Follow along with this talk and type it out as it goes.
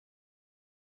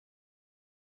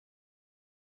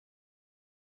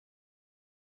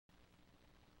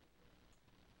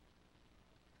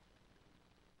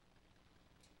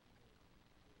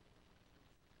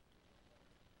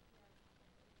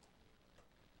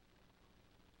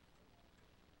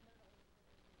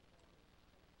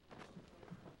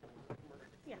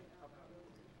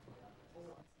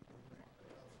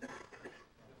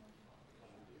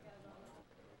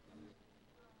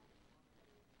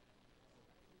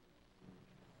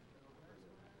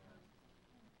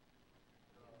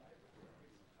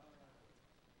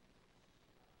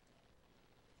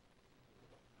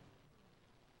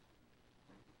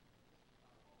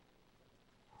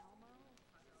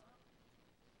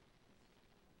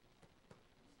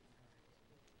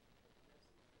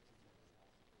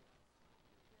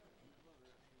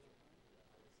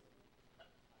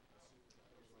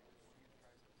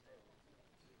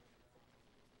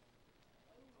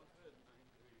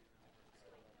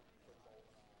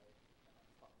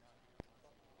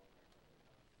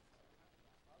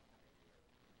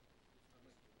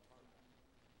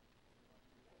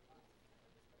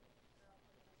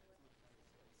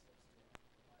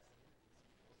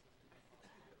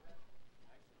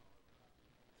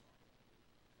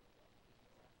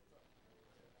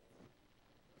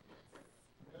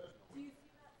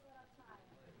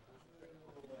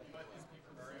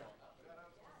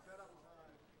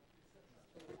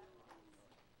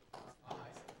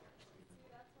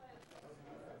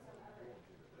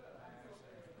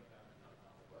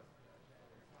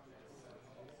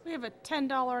We have a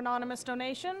 $10 anonymous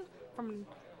donation from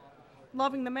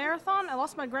Loving the Marathon. I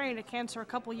lost my granny to cancer a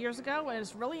couple years ago, and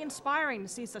it's really inspiring to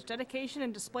see such dedication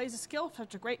and displays of skill for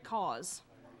such a great cause.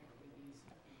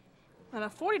 And a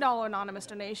 $40 anonymous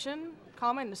donation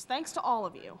comment is thanks to all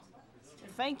of you.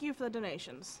 Thank you for the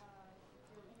donations.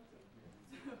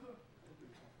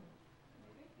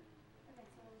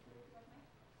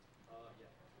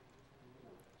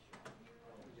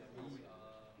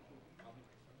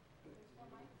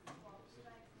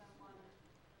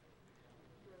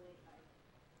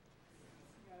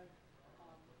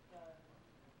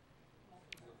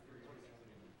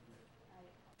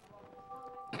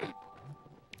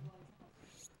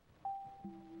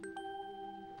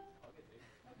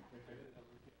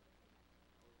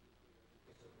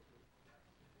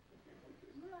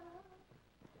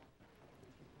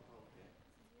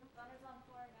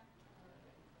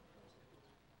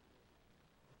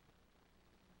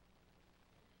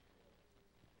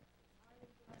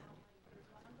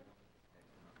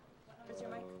 Where's your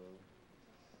mic?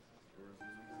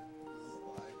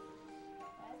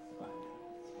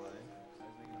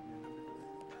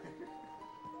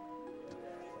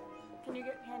 Can you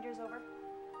hand yours over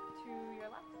to your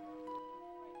left?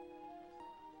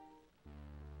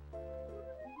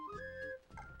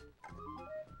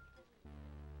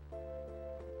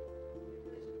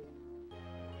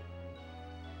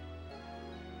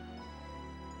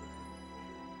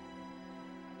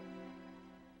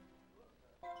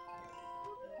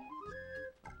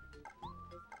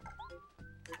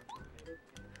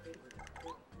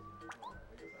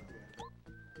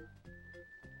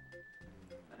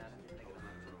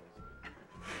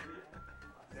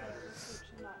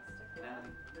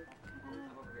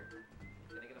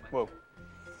 Whoa.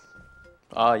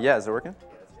 Yeah, is it working?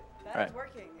 That's All right.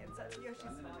 working. It's at Yoshi's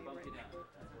volume right now.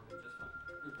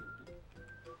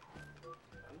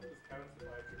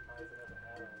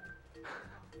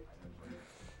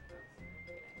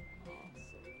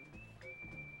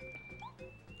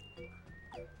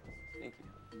 Thank you.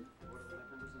 What are the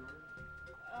numbers in order?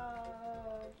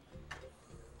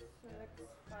 6,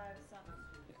 5, 7.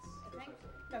 Yes. I think.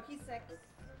 No, he's 6.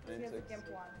 He has a Six. gimp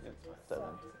one. Yep. 7. So,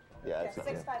 Yeah, yeah, it's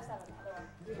 6, 5, 7. Other one.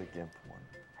 the GIMP one.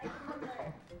 I remember.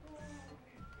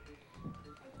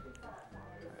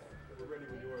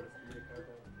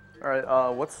 All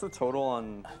right, what's the total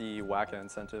on the WACA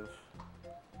incentive?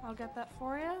 I'll get that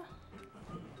for you.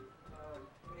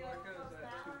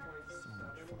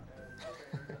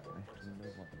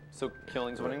 So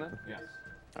Killing's winning then? Yes.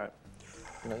 All right.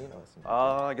 No, you know it's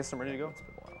I guess I'm ready to go.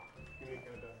 wow.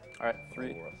 All right,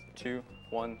 3, 2,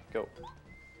 1, go.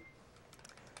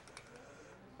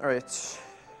 All right.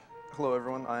 Hello,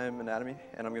 everyone. I'm Anatomy,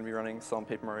 and I'm going to be running some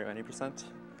Paper Mario 90%.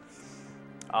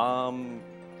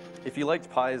 If you liked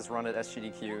Pi's run at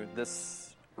SGDQ,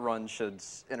 this run should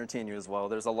entertain you as well.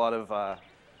 There's a lot of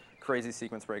crazy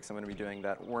sequence breaks I'm going to be doing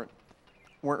that weren't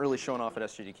really shown off at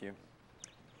SGDQ.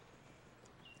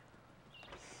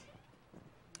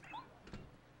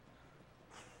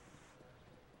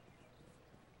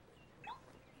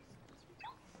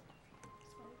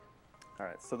 All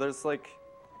right, so there's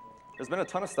been a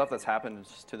ton of stuff that's happened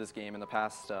to this game in the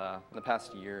past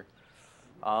year.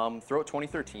 Throughout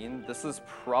 2013, this is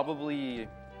probably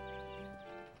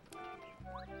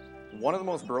one of the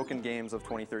most broken games of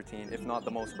 2013, if not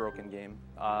the most broken game.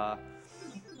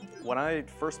 When I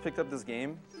first picked up this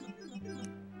game,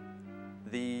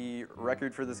 the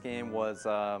record for this game was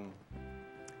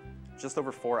just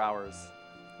over 4 hours.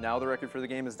 Now the record for the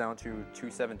game is down to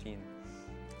 2:17.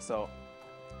 So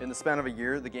in the span of a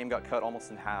year, the game got cut almost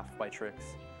in half by tricks.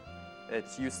 It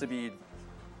used to be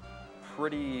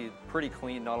pretty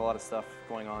clean, not a lot of stuff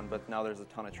going on, but now there's a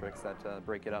ton of tricks that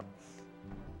break it up.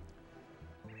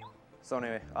 So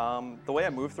anyway, the way I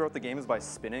move throughout the game is by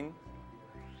spinning.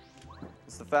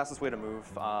 It's the fastest way to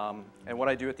move, and what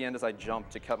I do at the end is I jump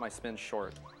to cut my spin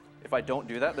short. If I don't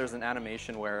do that, there's an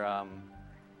animation where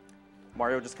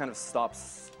Mario just kind of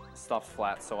stops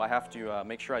flat, so I have to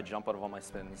make sure I jump out of all my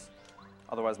spins.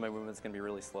 Otherwise, my movement's going to be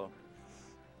really slow.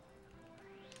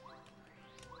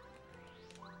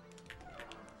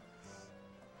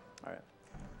 All right.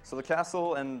 So the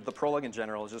castle and the prologue in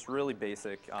general is just really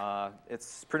basic.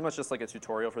 It's pretty much just like a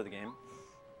tutorial for the game.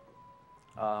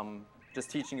 Just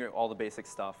teaching you all the basic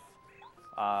stuff,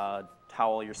 how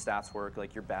all your stats work,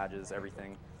 like your badges,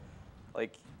 everything.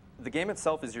 Like the game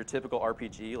itself is your typical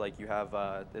RPG. Like you have,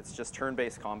 it's just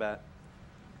turn-based combat.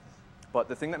 But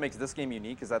the thing that makes this game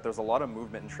unique is that there's a lot of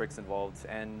movement and tricks involved,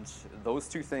 and those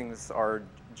two things are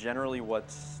generally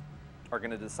what are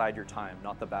going to decide your time,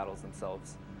 not the battles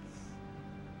themselves.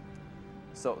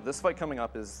 So this fight coming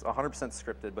up is 100%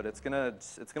 scripted, but it's gonna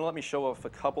let me show off a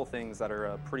couple things that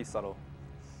are pretty subtle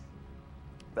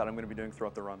that I'm gonna be doing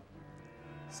throughout the run.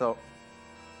 So,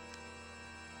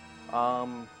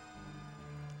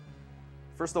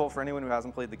 first of all, for anyone who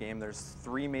hasn't played the game, there's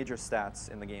 3 major stats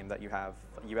in the game that you have.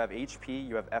 You have HP,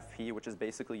 you have FP, which is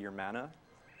basically your mana,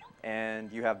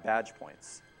 and you have badge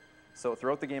points. So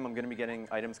throughout the game, I'm gonna be getting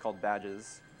items called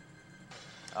badges.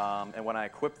 And when I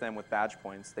equip them with badge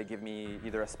points, they give me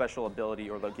either a special ability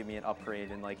or they'll give me an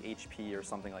upgrade in like HP or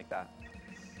something like that.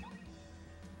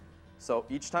 So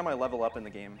each time I level up in the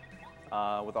game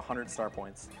with 100 star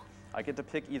points, I get to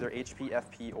pick either HP,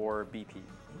 FP, or BP.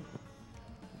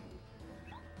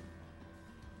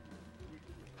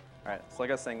 All right, so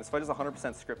like I was saying, this fight is 100%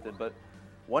 scripted, but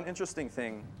one interesting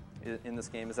thing in this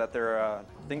game is that there are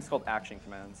things called action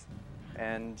commands.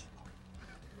 And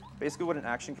basically what an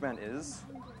action command is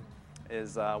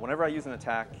whenever I use an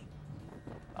attack,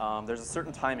 there's a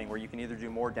certain timing where you can either do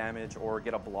more damage or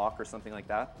get a block or something like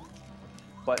that.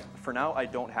 But for now, I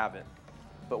don't have it.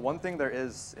 But one thing there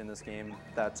is in this game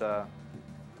that a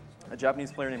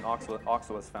Japanese player named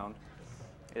Oxo has found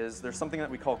is there's something that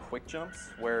we call quick jumps,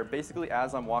 where basically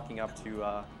as I'm walking up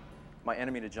to my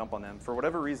enemy to jump on them, for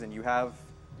whatever reason, you have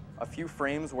a few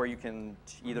frames where you can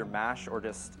either mash or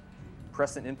just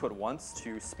press an input once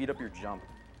to speed up your jump.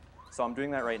 So I'm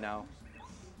doing that right now.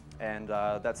 And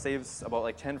that saves about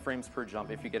like 10 frames per jump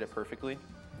if you get it perfectly.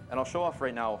 And I'll show off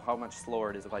right now how much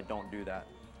slower it is if I don't do that.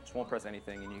 Just won't press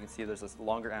anything, and you can see there's this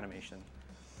longer animation.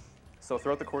 So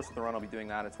throughout the course of the run, I'll be doing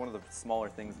that. It's one of the smaller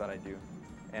things that I do.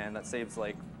 And that saves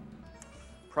like,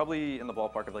 probably in the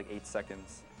ballpark of like 8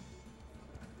 seconds.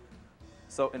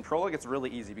 So in Prologue, it's really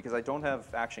easy because I don't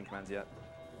have action commands yet.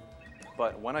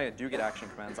 But when I do get action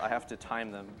commands, I have to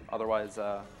time them. Otherwise,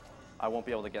 I won't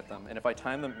be able to get them. And if I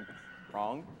time them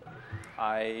wrong,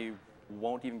 I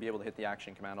won't even be able to hit the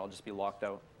action command. I'll just be locked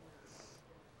out.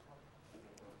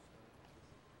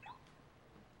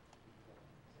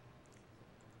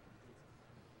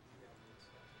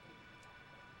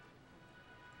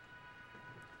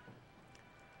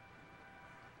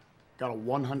 Got a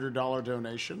 $100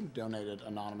 donation, donated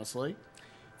anonymously.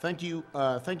 Thank you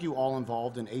all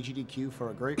involved in AGDQ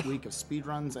for a great week of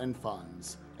speedruns and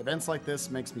funs. Events like this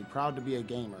makes me proud to be a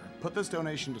gamer. Put this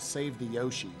donation to save the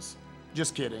Yoshis.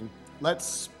 Just kidding. Let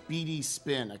Speedy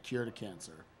spin a cure to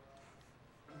cancer.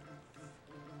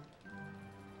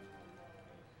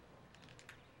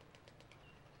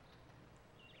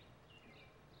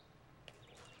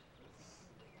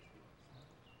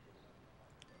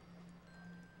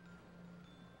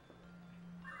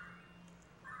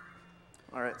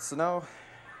 All right, so now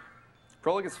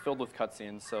Prologue is filled with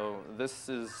cutscenes, so this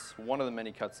is one of the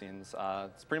many cutscenes.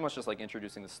 It's pretty much just like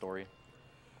introducing the story.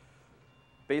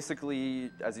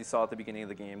 Basically, as you saw at the beginning of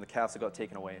the game, the castle got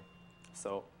taken away.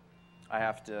 So I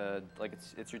have to, like,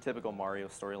 it's your typical Mario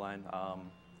storyline. I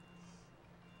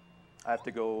have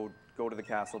to go to the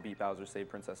castle, beat Bowser, save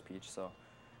Princess Peach. So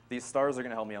these stars are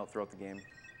going to help me out throughout the game.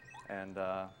 And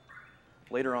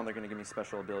later on, they're going to give me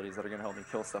special abilities that are going to help me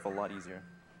kill stuff a lot easier.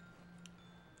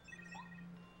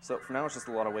 So for now, it's just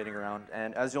a lot of waiting around.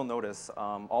 And as you'll notice,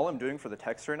 all I'm doing for the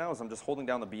text right now is I'm just holding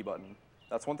down the B button.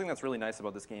 That's one thing that's really nice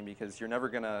about this game because you're never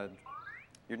gonna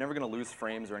lose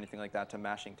frames or anything like that to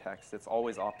mashing text. It's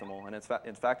always optimal, and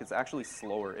in fact, it's actually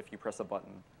slower if you press a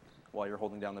button while you're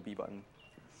holding down the B button.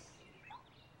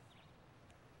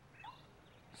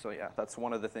 So yeah, that's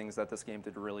one of the things that this game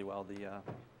did really well. The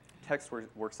text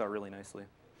works out really nicely.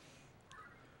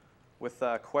 With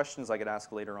questions I could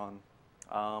ask later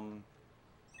on,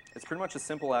 it's pretty much as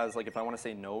simple as, like, if I want to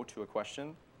say no to a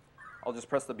question, I'll just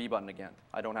press the B button again.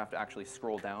 I don't have to actually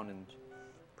scroll down and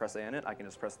press A in it. I can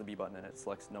just press the B button and it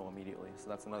selects no immediately. So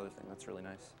that's another thing that's really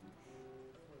nice.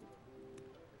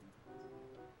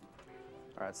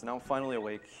 All right, so now I'm finally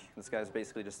awake. This guy's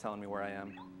basically just telling me where I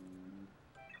am.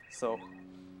 So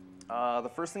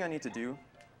the first thing I need to do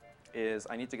is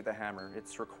I need to get the hammer.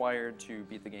 It's required to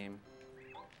beat the game,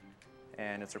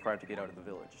 and it's required to get out of the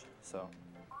village. So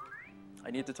I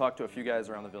need to talk to a few guys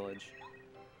around the village,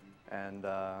 and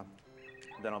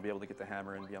then I'll be able to get the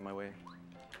hammer and be on my way.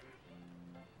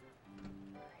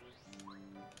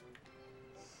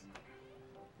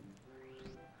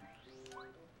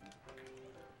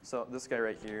 So this guy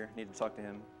right here, need to talk to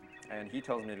him, and he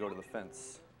tells me to go to the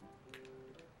fence.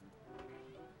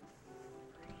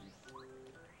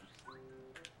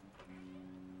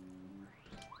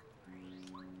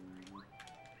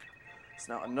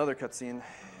 So now another cutscene.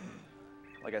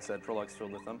 Like I said, Prologue's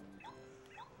filled with them.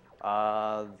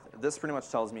 This pretty much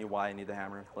tells me why I need the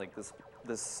hammer. Like this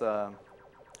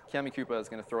Kami Koopa is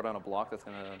going to throw down a block that's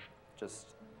going to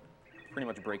just pretty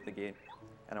much break the gate,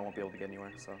 and I won't be able to get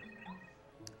anywhere.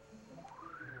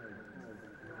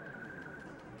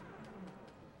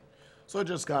 So it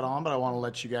just got on, but I want to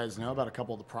let you guys know about a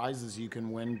couple of the prizes you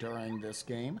can win during this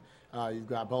game. You've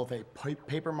got both a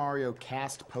Paper Mario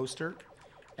cast poster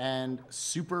and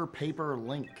Super Paper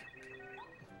Link.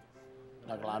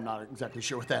 I'm not exactly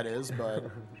sure what that is, but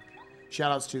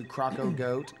shout-outs to Croco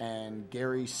Goat and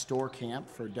Gary Storecamp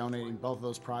for donating both of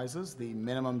those prizes. The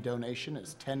minimum donation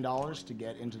is $10 to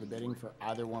get into the bidding for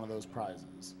either one of those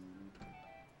prizes.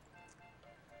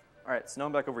 All right, so now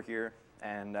I'm back over here,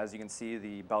 and as you can see,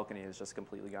 the balcony is just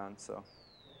completely gone. So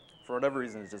for whatever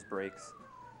reason, it just breaks.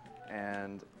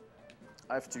 And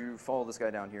I have to follow this guy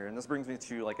down here. And this brings me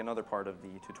to like another part of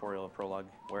the tutorial of Prologue,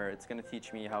 where it's going to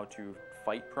teach me how to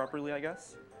fight properly, I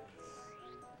guess.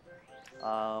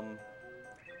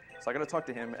 So I got to talk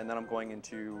to him, and then I'm going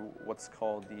into what's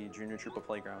called the Junior Troopa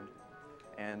Playground.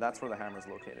 And that's where the hammer is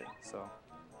located. So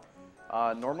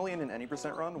normally in an any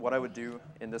 % run, what I would do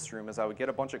in this room is I would get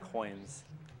a bunch of coins,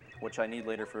 which I need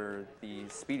later for the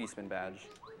Speedy Spin badge.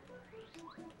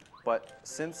 But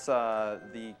since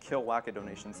the Kill Wacka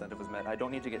donation incentive was met, I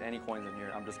don't need to get any coins in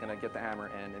here. I'm just going to get the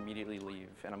hammer and immediately leave,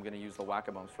 and I'm going to use the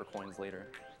Wacka bumps for coins later.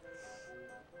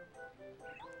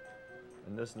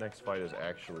 And this next fight is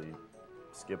actually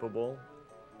skippable,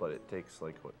 but it takes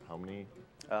like what? How many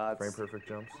frame perfect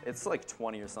jumps? It's like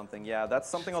 20 or something. Yeah, that's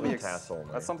something I'll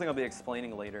be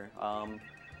explaining later.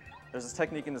 There's this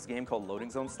technique in this game called loading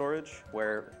zone storage,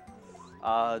 where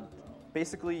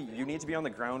basically you need to be on the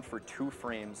ground for 2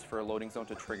 frames for a loading zone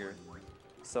to trigger.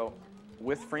 So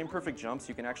with frame perfect jumps,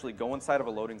 you can actually go inside of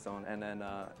a loading zone, and then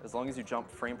as long as you jump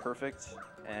frame perfect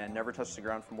and never touch the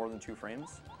ground for more than 2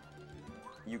 frames,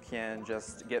 you can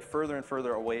just get further and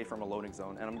further away from a loading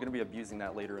zone, and I'm going to be abusing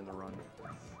that later in the run.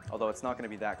 Although it's not going to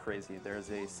be that crazy. There's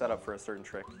a setup for a certain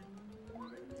trick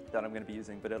that I'm going to be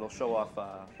using, but it'll show off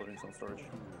loading zone storage.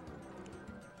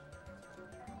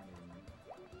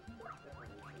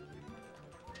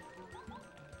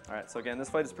 All right, so again, this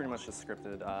fight is pretty much just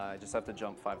scripted. I just have to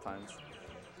jump 5 times,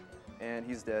 and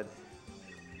he's dead.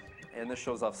 And this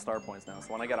shows off star points now.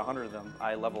 So when I get 100 of them,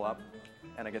 I level up,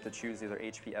 and I get to choose either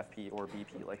HP, FP, or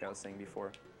BP, like I was saying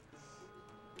before.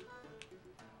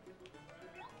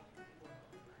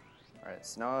 All right,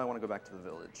 so now I want to go back to the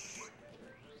village.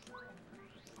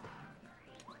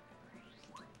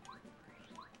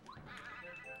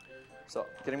 So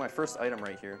getting my first item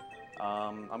right here.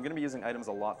 I'm going to be using items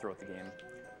a lot throughout the game.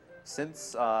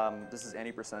 Since this is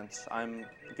any %, I'm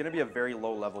going to be a very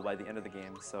low level by the end of the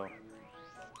game, so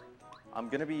I'm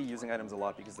going to be using items a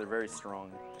lot because they're very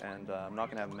strong, and I'm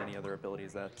not going to have many other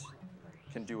abilities that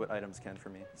can do what items can for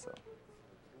me. So,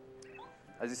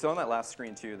 as you saw on that last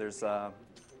screen too, there's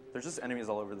just enemies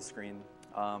all over the screen.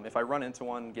 If I run into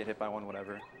one, get hit by one,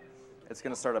 whatever, it's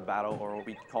going to start a battle, or what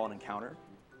we call an encounter.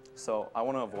 So I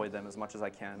want to avoid them as much as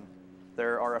I can.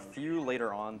 There are a few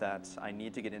later on that I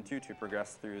need to get into to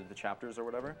progress through the chapters or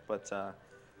whatever, but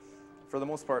for the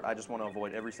most part, I just want to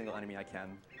avoid every single enemy I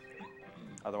can.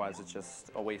 Otherwise, it's just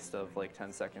a waste of like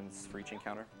 10 seconds for each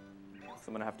encounter. So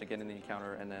I'm going to have to get in the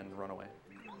encounter and then run away.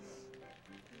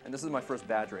 And this is my first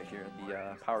badge right here,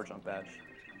 the power jump badge.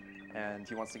 And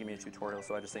he wants to give me a tutorial,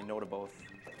 so I just say no to both.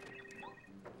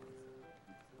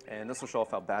 And this will show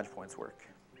off how badge points work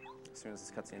as soon as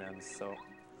this cutscene ends. So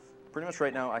pretty much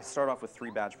right now, I start off with 3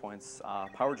 badge points.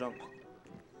 Power jump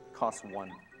costs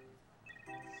 1.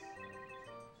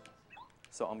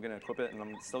 So I'm going to equip it, and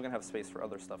I'm still going to have space for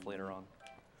other stuff later on.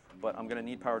 But I'm going to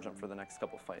need power jump for the next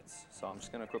couple fights. So I'm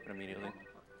just going to equip it immediately.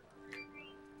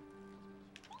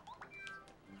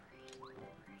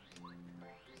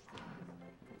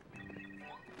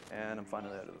 And I'm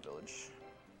finally out of the village.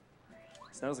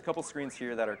 So now there's a couple screens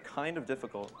here that are kind of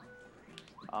difficult.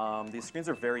 These screens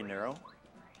are very narrow,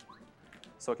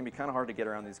 so it can be kind of hard to get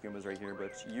around these Goombas right here,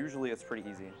 but usually it's pretty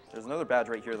easy. There's another badge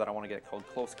right here that I want to get called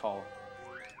Close Call,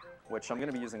 which I'm going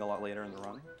to be using a lot later in the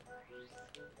run.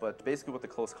 But basically what the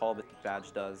Close Call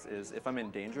badge does is if I'm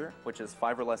in danger, which is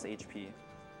 5 or less HP,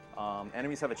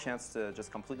 enemies have a chance to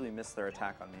just completely miss their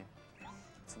attack on me.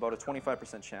 It's about a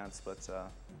 25% chance, but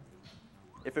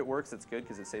if it works, it's good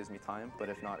because it saves me time, but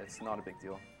if not, it's not a big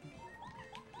deal.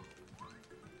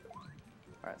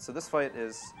 Alright, so this fight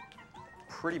is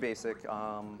pretty basic. 2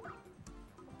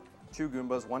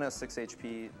 Goombas, one has 6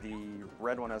 HP, the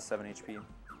red one has 7 HP.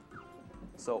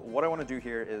 So what I want to do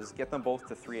here is get them both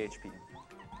to 3 HP.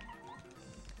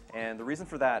 And the reason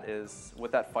for that is,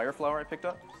 with that fire flower I picked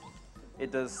up,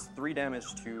 it does 3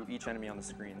 damage to each enemy on the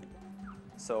screen.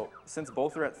 So since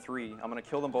both are at 3, I'm going to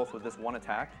kill them both with this one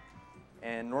attack,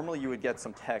 And normally you would get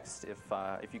some text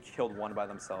if you killed one by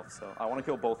themselves. So I want to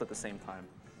kill both at the same time,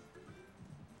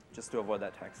 just to avoid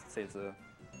that text. It saves a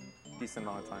decent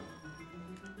amount of time.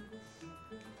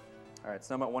 All right,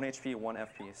 so now I'm at 1 HP, 1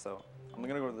 FP. So I'm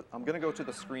gonna go to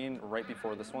the screen right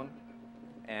before this one,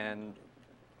 and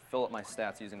fill up my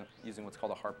stats using what's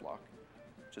called a heart block,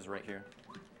 which is right here.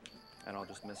 And I'll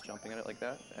just miss jumping at it like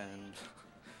that. And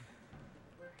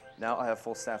now I have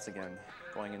full stats again,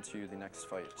 going into the next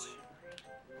fight.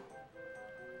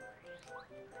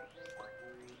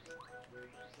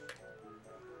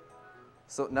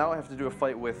 So now I have to do a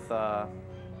fight with the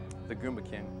Goomba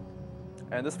King.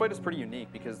 And this fight is pretty unique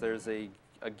because there's a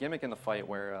gimmick in the fight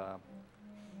where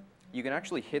you can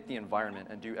actually hit the environment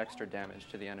and do extra damage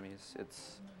to the enemies.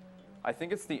 I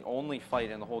think it's the only fight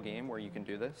in the whole game where you can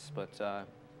do this, but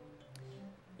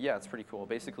yeah, it's pretty cool.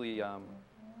 Basically, you're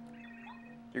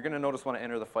going to notice when I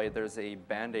enter the fight, there's a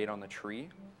Band-Aid on the tree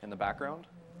in the background.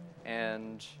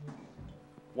 And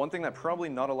one thing that probably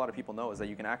not a lot of people know is that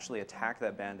you can actually attack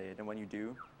that Band-Aid, and when you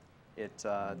do, it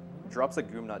drops a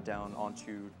Goom Nut down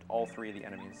onto all 3 of the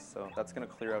enemies. So that's going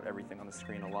to clear out everything on the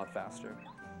screen a lot faster.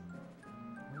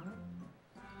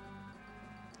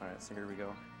 All right, so here we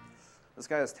go. This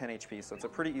guy has 10 HP, so it's a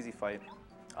pretty easy fight.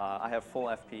 I have full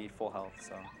FP, full health,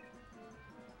 so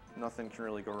nothing can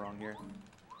really go wrong here.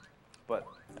 But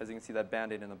as you can see, that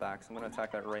Band-Aid in the back, so I'm going to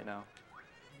attack that right now.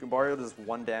 Goombario does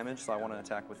 1 damage, so I want to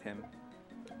attack with him.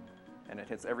 And it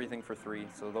hits everything for 3,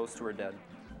 so those 2 are dead.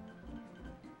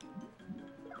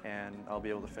 And I'll be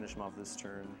able to finish him off this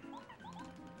turn.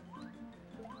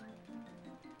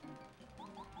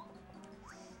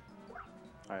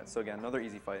 Alright, so again, another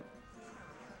easy fight.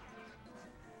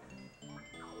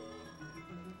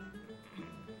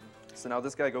 So now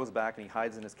this guy goes back and he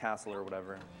hides in his castle or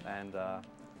whatever, and I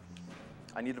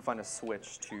need to find a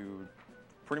switch to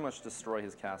pretty much destroy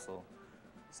his castle.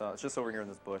 So it's just over here in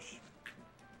this bush.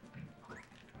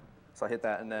 So I hit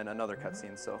that, and then another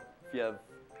cutscene. So if you have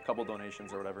a couple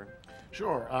donations or whatever.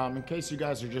 Sure. In case you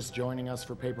guys are just joining us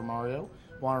for Paper Mario,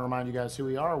 I want to remind you guys who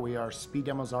we are. We are Speed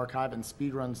Demos Archive and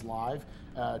Speedruns Live,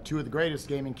 2 of the greatest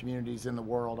gaming communities in the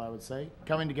world, I would say,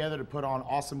 coming together to put on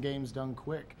Awesome Games Done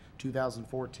Quick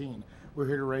 2014. We're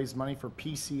here to raise money for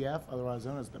PCF, otherwise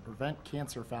known as the Prevent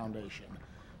Cancer Foundation,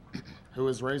 who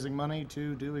is raising money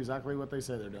to do exactly what they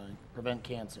say they're doing, prevent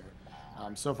cancer.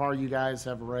 So far, you guys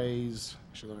have raised,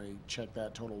 actually, let me check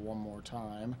that total one more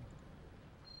time,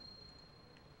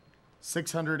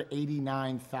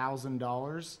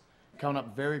 $689,000, coming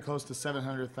up very close to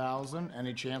 $700,000.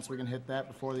 Any chance we can hit that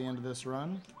before the end of this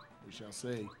run? We shall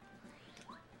see.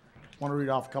 Want to read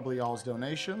off a couple of y'all's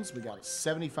donations. We got a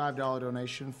 $75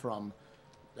 donation from,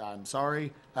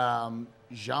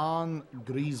 Jean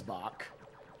Griesbach.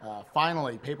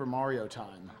 Finally, Paper Mario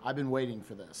time. I've been waiting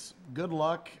for this. Good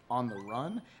luck on the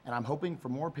run, and I'm hoping for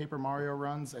more Paper Mario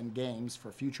runs and games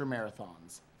for future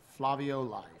marathons. Flavio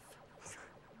Life.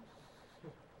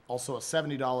 Also a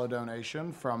 $70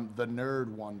 donation from The Nerd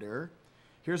Wonder.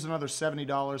 Here's another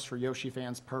 $70 for Yoshi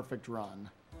Fan's Perfect Run.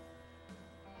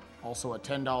 Also a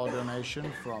 $10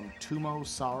 donation from Tumo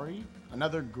Sari.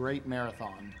 Another great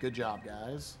marathon. Good job,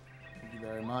 guys. Thank you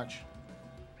very much.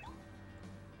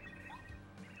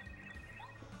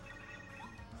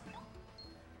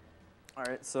 All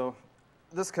right, so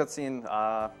this cutscene,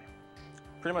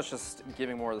 pretty much just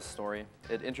giving more of the story.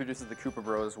 It introduces the Koopa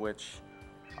Bros, which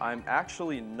I'm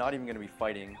actually not even going to be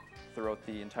fighting throughout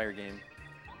the entire game.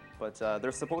 But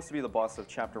they're supposed to be the boss of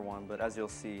Chapter 1, but as you'll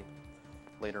see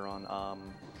later on,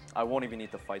 I won't even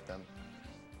need to fight them.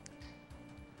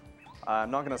 I'm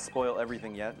not going to spoil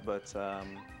everything yet, but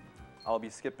I'll be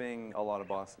skipping a lot of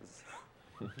bosses.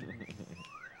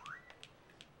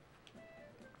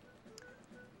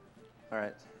 All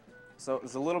right, so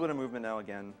there's a little bit of movement now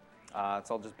again.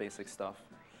 It's all just basic stuff.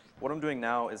 What I'm doing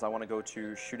now is I want to go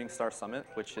to Shooting Star Summit,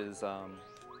 which is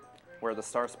where the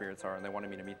Star Spirits are, and they wanted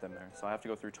me to meet them there. So I have to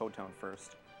go through Toad Town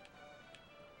first.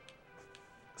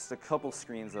 Just a couple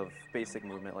screens of basic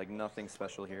movement, like nothing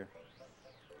special here.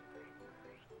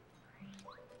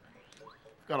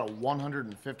 Got a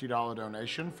 $150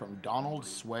 donation from Donald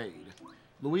Swade.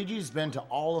 Luigi's been to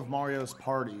all of Mario's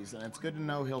parties, and it's good to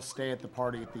know he'll stay at the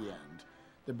party at the end.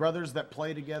 The brothers that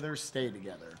play together stay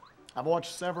together. I've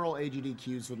watched several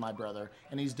AGDQs with my brother,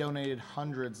 and he's donated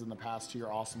hundreds in the past to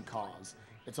your awesome cause.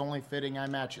 It's only fitting I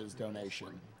match his donation.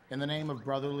 In the name of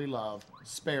brotherly love,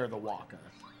 spare the Waka.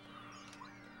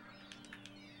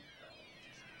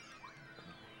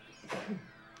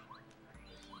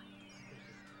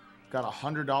 Got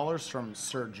 $100 from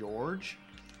Sir George.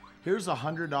 Here's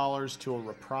 $100 to a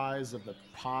reprise of the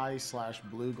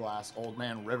Pie/Bluegrass Old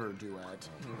Man River duet.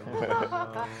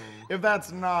 If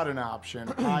that's not an option,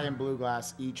 Pie and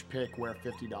Bluegrass each pick where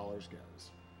 $50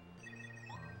 goes.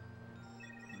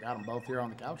 Got them both here on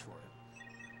the couch for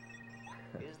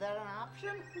you. Is that an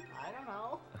option? I don't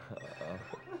know.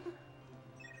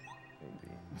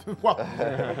 Maybe. Well,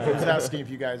 I was asking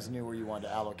if you guys knew where you wanted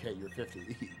to allocate your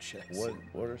 50 each.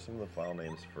 What are some of the file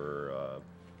names for?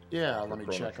 Yeah, let me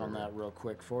Chrono check on Trigger? that real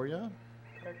quick for you.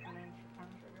 Character names for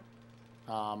Chrono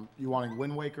Trigger? You wanting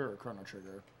Wind Waker or Chrono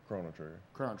Trigger? Chrono Trigger.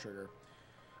 Chrono Trigger.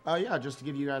 Yeah, just to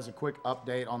give you guys a quick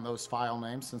update on those file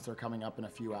names since they're coming up in a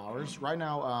few hours. Right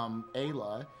now,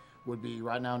 Ayla would be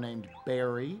right now named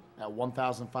Barry at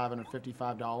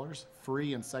 $1,555.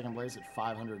 Free in second place at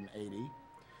 $580.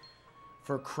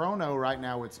 For Chrono, right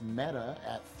now it's Meta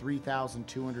at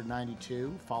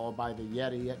 $3,292, followed by the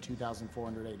Yeti at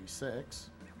 $2,486.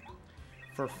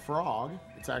 For Frog,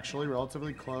 it's actually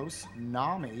relatively close.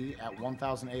 Nami at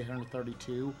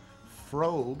 $1,832.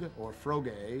 Frog, or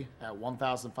Froge, at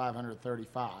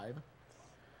 $1,535.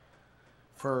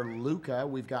 For Luca,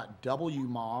 we've got W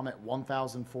Mom at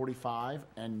 $1,045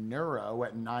 and Neuro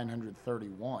at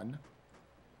 $931.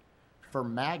 For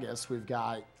Magus, we've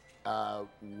got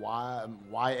YSANG,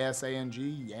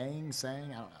 Yang,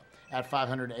 Sang, I don't know, at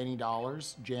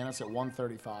 $580. Janice at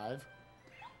 $135.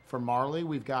 For Marley,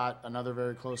 we've got another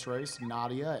very close race,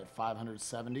 Nadia at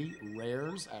 $570,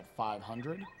 Rares at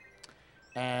 $500.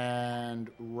 And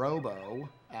Robo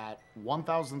at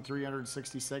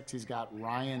 $1,366. He's got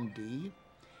Ryan D.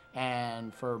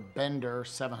 And for Bender,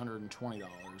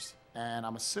 $720. And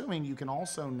I'm assuming you can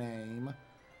also name,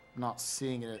 I'm not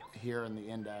seeing it here in the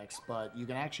index, but you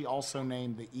can actually also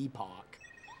name the Epoch.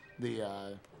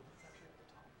 The,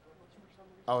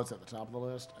 oh, it's at the top of the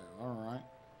list? Oh, all right.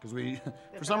 Because we,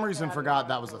 for some reason, forgot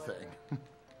that was a thing.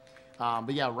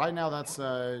 But yeah, right now that's,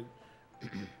 we've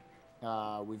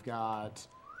got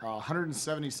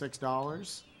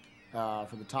 $176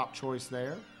 for the top choice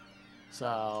there.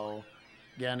 So,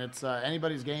 again, it's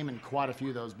anybody's game in quite a few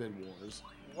of those bid wars.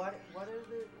 What's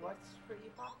for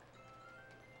Epoch?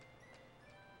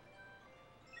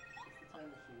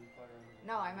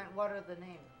 No, I meant what are the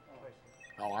names?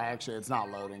 Oh, actually, it's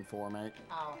not loading for me.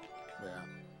 Oh. Yeah.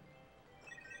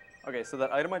 Okay, so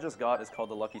that item I just got is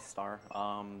called the Lucky Star.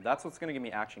 That's what's going to give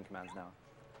me action commands now.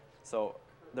 So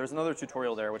there's another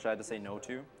tutorial there which I had to say no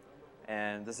to,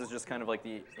 and this is just kind of like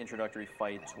the introductory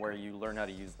fight where you learn how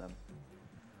to use them.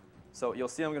 So you'll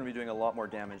see I'm going to be doing a lot more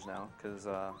damage now because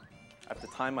I have to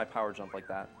time my power jump like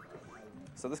that.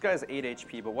 So this guy has 8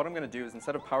 HP, but what I'm going to do is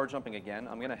instead of power jumping again,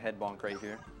 I'm going to head bonk right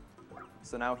here.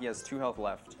 So now he has 2 health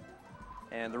left.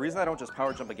 And the reason I don't just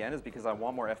power jump again is because I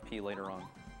want more FP later on.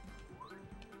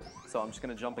 So I'm just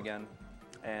going to jump again,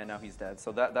 and now he's dead.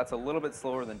 So that's a little bit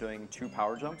slower than doing 2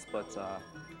 power jumps, but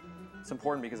it's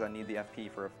important because I need the FP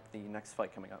for the next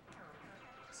fight coming up.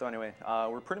 So anyway,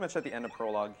 we're pretty much at the end of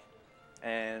Prologue,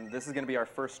 and this is going to be our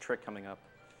first trick coming up.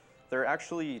 There are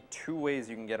actually 2 ways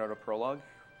you can get out of Prologue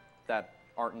that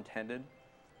aren't intended.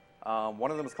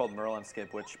 One of them is called Merlin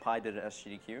Skip, which Pi did at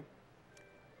SGDQ.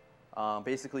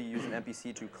 Basically, you use an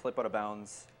NPC to clip out of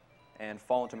bounds and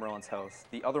fall into Merlin's house.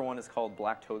 The other one is called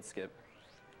Black Toad Skip.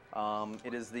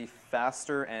 It is the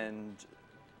faster and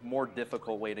more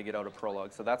difficult way to get out of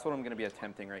Prologue. So that's what I'm going to be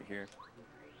attempting right here.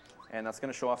 And that's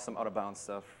going to show off some out-of-bounds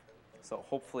stuff. So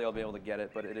hopefully I'll be able to get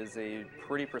it, but it is a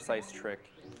pretty precise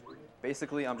trick.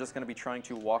 Basically, I'm just going to be trying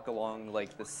to walk along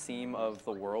like the seam of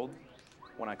the world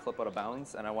when I clip out of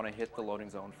bounds, and I want to hit the loading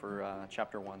zone for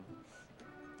Chapter 1.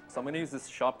 So I'm going to use this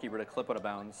shopkeeper to clip out of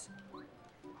bounds,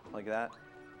 like that.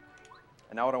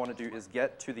 And now what I want to do is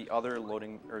get to the other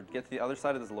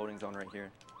side of this loading zone right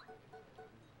here.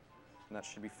 And that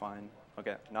should be fine.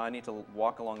 Okay, now I need to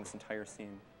walk along this entire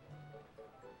seam.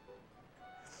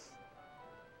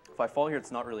 If I fall here,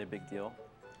 it's not really a big deal.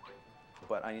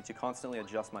 But I need to constantly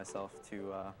adjust myself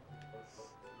to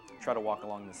try to walk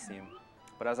along this seam.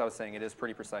 But as I was saying, it is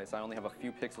pretty precise. I only have a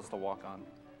few pixels to walk on.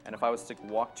 And if I was to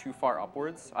walk too far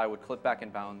upwards, I would clip back in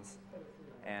bounds.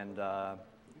 And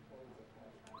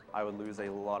I would lose a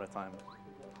lot of time.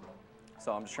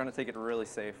 So I'm just trying to take it really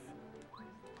safe.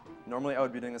 Normally I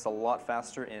would be doing this a lot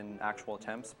faster in actual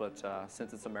attempts, but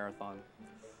since it's a marathon,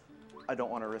 I don't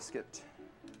want to risk it.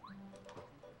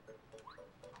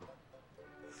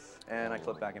 And I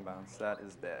clip back in bounds. That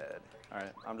is bad.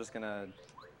 Alright, I'm just going to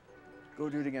go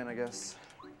do it again, I guess.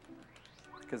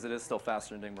 Because it is still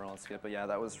faster than doing Merlin Skip. But yeah,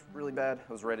 that was really bad. It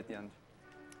was right at the end.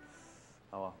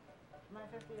 Oh well. My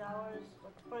 $50,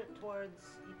 let's put it towards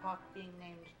Epoch being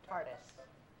named TARDIS.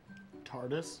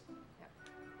 TARDIS? Yep.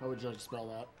 How would you spell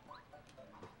that?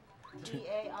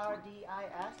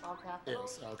 TARDIS, all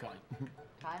capitals. Is, okay.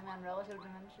 Time and relative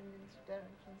dimensions in space.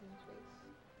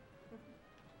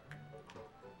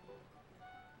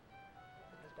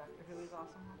 Because Doctor Who is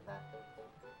awesome like that.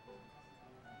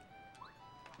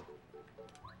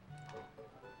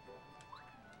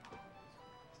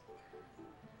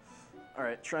 All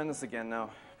right, trying this again now,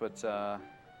 but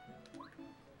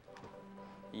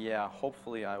yeah,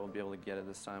 hopefully I will be able to get it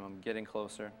this time. I'm getting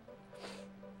closer.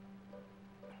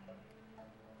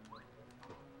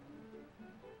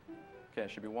 Okay,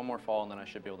 it should be one more fall and then I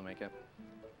should be able to make it.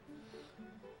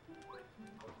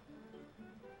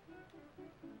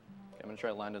 Okay, I'm gonna try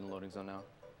to land in the loading zone now.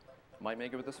 Might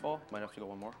make it with this fall, might have to go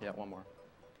one more. Yeah, one more.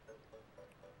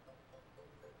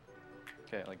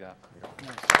 Okay, like that.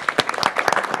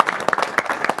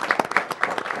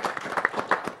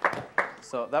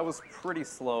 So that was pretty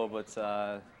slow, but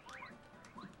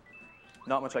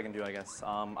not much I can do, I guess.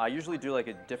 I usually do like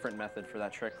a different method for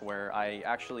that trick where I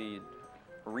actually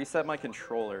reset my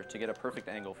controller to get a perfect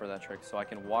angle for that trick so I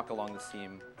can walk along the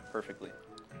seam perfectly.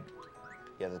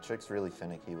 Yeah, the trick's really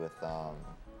finicky with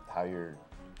how your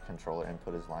controller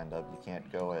input is lined up. You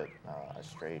can't go at a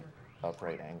straight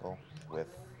upright angle with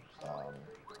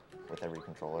every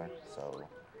controller, so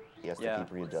he has to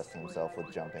keep readjusting himself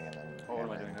with jumping and then Oh, what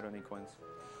am I doing? How do I need coins?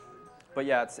 But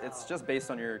yeah, it's just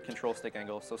based on your control stick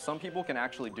angle. So some people can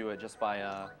actually do it just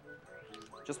by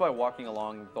walking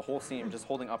along the whole seam, just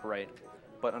holding upright.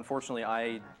 But unfortunately,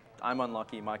 I'm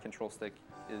unlucky. My control stick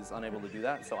is unable to do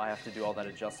that, so I have to do all that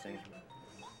adjusting.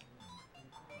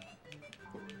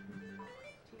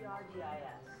 TRDIS.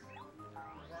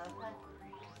 Is that okay?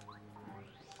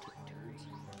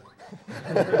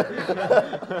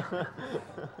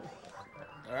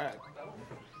 All right.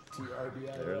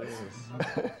 TRBI. There it is.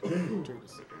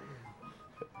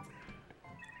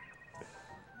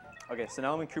 Okay, so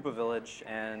now I'm in Koopa Village,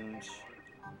 and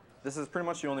this is pretty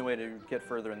much the only way to get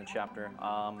further in the chapter.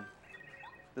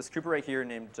 This Koopa right here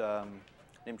named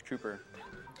Cooper.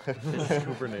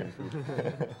 Cooper named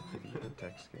Cooper.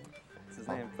 Text game. That's his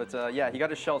name. But yeah, he got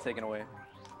his shell taken away.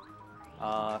 So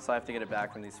I have to get it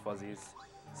back from these fuzzies.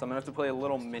 So I'm gonna have to play a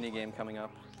little mini game coming up,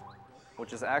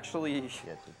 which is actually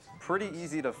pretty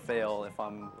easy to fail if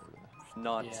I'm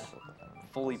not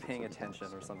fully paying attention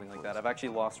or something like that. I've actually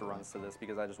lost runs to this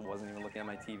because I just wasn't even looking at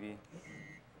my TV.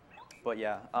 But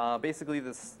yeah, basically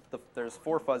there's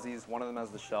 4 fuzzies, one of them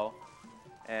has the shell,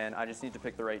 and I just need to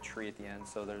pick the right tree at the end.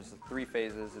 So there's 3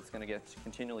 phases, it's gonna get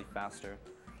continually faster.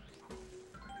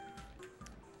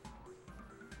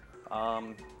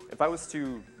 If I was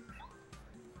to,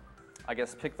 I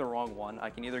guess, pick the wrong one, I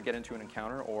can either get into an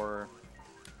encounter or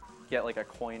get like a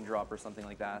coin drop or something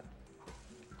like that.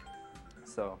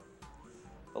 So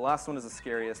the last one is the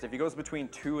scariest. If he goes between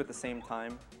 2 at the same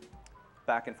time,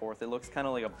 back and forth, it looks kind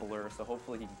of like a blur, so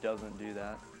hopefully he doesn't do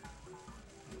that,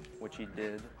 which he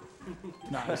did.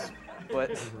 Nice.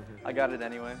 But I got it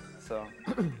anyway, so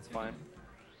it's fine.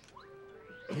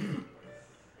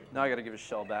 Now I gotta give his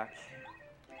shell back.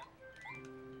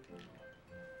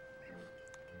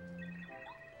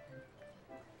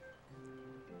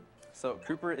 So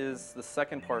Cooper is the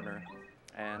second partner,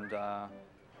 and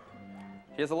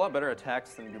he has a lot better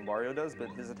attacks than Goombario does,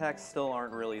 but his attacks still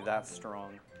aren't really that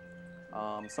strong.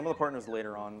 Some of the partners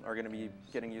later on are going to be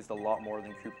getting used a lot more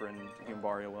than Cooper and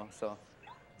Goombario will. So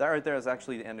that right there is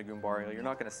actually the end of Goombario. You're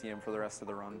not going to see him for the rest of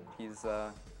the run. He's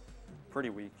pretty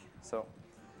weak. So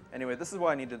anyway, this is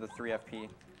why I needed the 3 FP.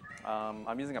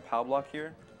 I'm using a POW block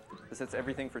here. This hits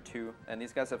everything for 2, and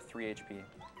these guys have 3 HP.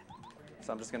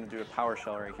 So I'm just going to do a Power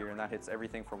Shell right here, and that hits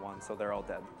everything for 1, so they're all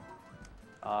dead.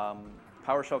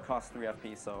 Power Shell costs 3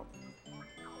 FP, so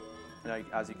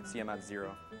as you can see, I'm at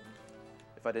 0.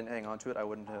 If I didn't hang on to it, I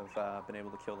wouldn't have been able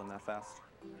to kill them that fast.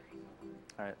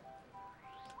 All right.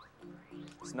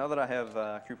 So now that I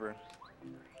have Cooper,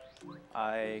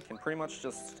 I can pretty much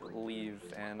just leave,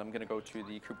 and I'm going to go to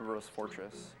the Koopa Bros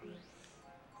Fortress.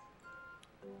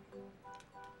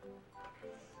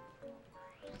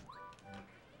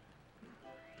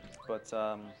 But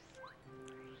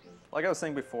like I was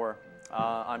saying before,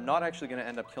 I'm not actually going to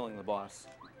end up killing the boss.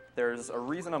 There's a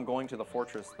reason I'm going to the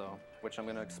fortress, though, which I'm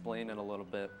going to explain in a little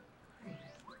bit.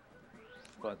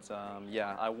 But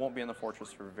yeah, I won't be in the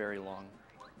fortress for very long.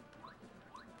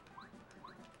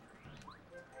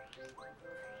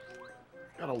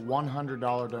 Got a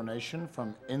 $100 donation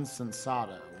from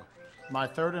Insensado. My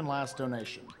third and last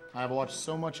donation. I have watched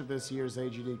so much of this year's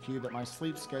AGDQ that my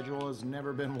sleep schedule has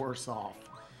never been worse off.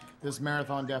 This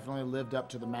marathon definitely lived up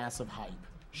to the massive hype.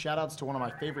 Shoutouts to one of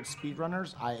my favorite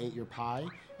speedrunners, Iateyourpie,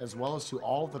 as well as to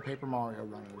all of the Paper Mario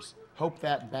runners. Hope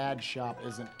that bad shop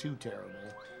isn't too terrible.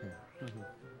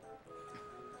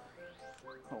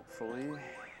 Thankfully.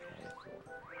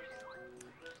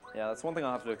 Yeah, that's one thing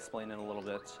I'll have to explain in a little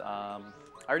bit. I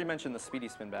already mentioned the Speedy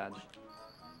Spin badge,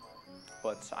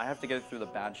 but I have to get it through the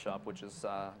badge shop, which is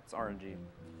it's RNG.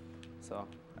 So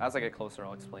as I get closer,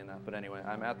 I'll explain that. But anyway,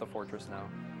 I'm at the fortress now.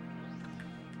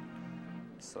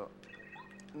 So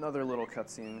another little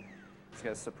cutscene. This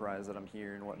guy's surprised that I'm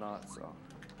here and whatnot.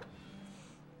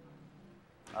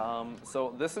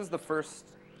 So this is the first,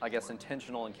 I guess,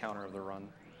 intentional encounter of the run.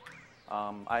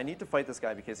 I need to fight this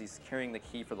guy because he's carrying the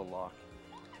key for the lock.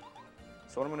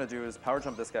 So what I'm going to do is power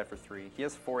jump this guy for 3. He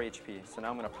has 4 HP, so now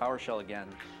I'm going to power shell again.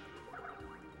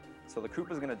 So the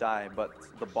Koopa's going to die, but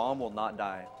the bomb will not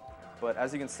die. But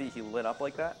as you can see, he lit up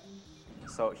like that.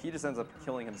 So he just ends up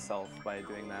killing himself by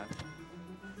doing that.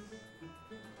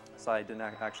 So I didn't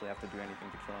actually have to do anything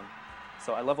to kill him.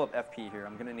 So I level up FP here.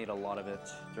 I'm going to need a lot of it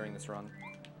during this run.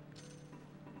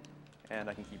 And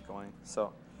I can keep going.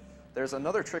 So there's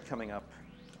another trick coming up.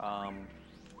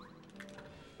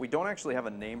 We don't actually have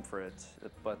a name for it,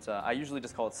 but I usually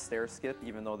just call it stair skip,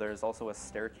 even though there's also a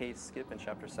staircase skip in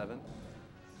Chapter 7.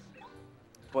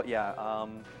 But yeah,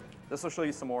 this will show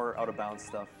you some more out-of-bounds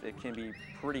stuff. It can be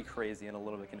pretty crazy and a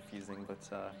little bit confusing,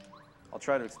 but I'll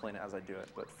try to explain it as I do it.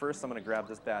 But first, I'm going to grab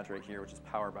this badge right here, which is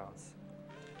Power Bounce.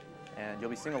 And you'll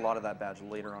be seeing a lot of that badge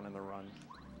later on in the run.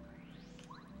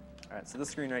 All right, so this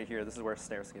screen right here, this is where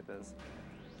stair skip is.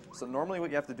 So normally what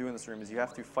you have to do in this room is you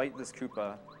have to fight this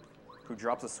Koopa who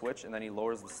drops a switch and then he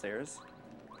lowers the stairs.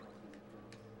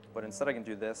 But instead I can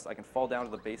do this. I can fall down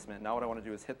to the basement. Now what I want to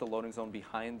do is hit the loading zone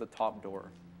behind the top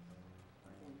door.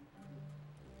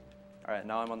 All right,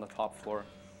 now I'm on the top floor,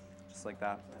 just like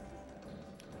that.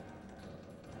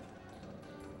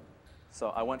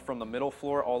 So I went from the middle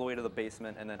floor all the way to the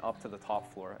basement and then up to the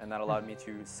top floor, and that allowed me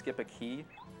to skip a key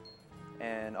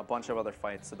and a bunch of other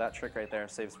fights. So that trick right there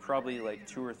saves probably like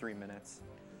 2 or 3 minutes.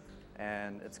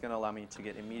 And it's going to allow me to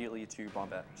get immediately to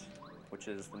Bombette, which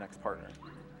is the next partner.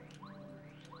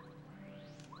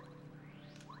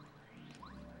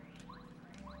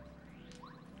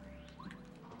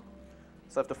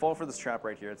 So I have to fall for this trap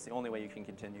right here. It's the only way you can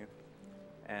continue.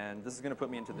 And this is going to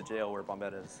put me into the jail where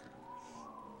Bombette is.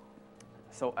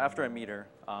 So after I meet her,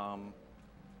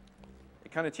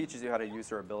 it kind of teaches you how to use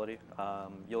her ability.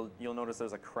 You'll notice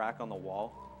there's a crack on the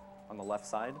wall on the left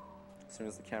side as soon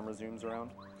as the camera zooms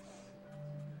around.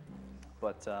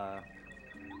 But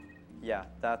yeah,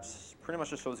 that pretty much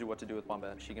just shows you what to do with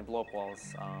Bombette. She can blow up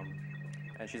walls,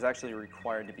 and she's actually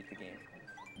required to beat the game,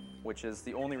 which is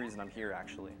the only reason I'm here,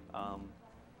 actually.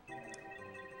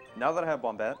 Now that I have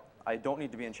Bombette, I don't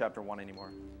need to be in Chapter 1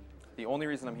 anymore. The only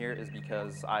reason I'm here is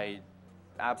because I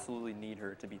absolutely need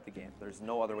her to beat the game. There's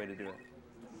no other way to do it.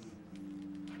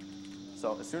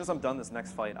 So as soon as I'm done this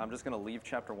next fight, I'm just going to leave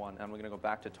Chapter 1, and we're going to go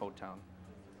back to Toad Town.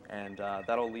 And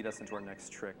that'll lead us into our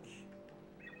next trick.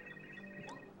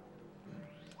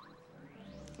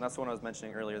 And that's the one I was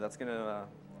mentioning earlier. That's going to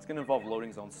involve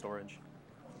loading zone storage,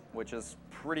 which is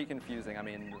pretty confusing. I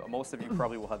mean, most of you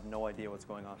probably will have no idea what's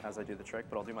going on as I do the trick,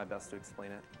 but I'll do my best to explain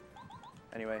it.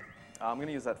 Anyway, I'm going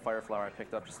to use that fire flower I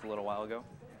picked up just a little while ago.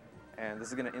 And this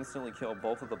is going to instantly kill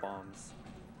both of the bombs.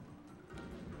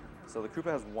 So the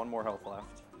Koopa has 1 more health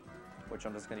left, which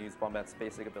I'm just going to use Bombette's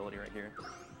basic ability right here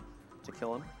to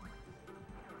kill him.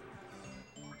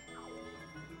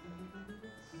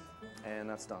 And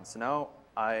that's done. So now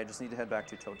I just need to head back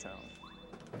to Toad Town.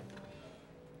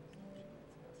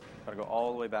 Gotta go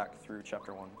all the way back through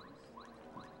Chapter 1.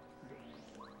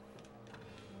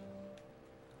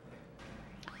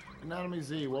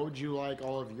 anatomyz, what would you like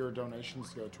all of your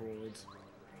donations to go towards?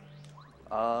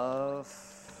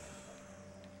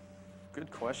 Good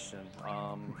question.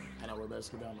 I know we're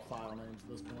basically down to file names at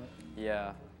this point.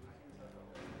 Yeah.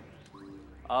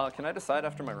 Can I decide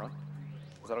after my run?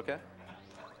 Is that okay?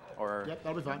 Or Yep,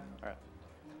 that'll be fine. all right.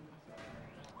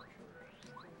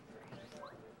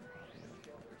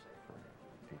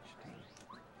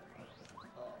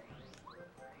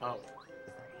 Oh.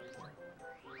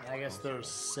 I guess there's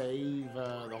save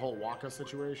the whole Waka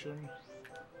situation.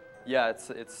 Yeah,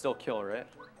 it's still kill, right?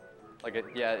 Like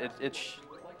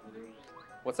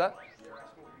what's that?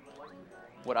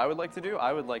 What I would like to do?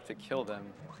 I would like to kill them.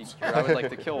 I would like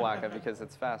to kill Waka because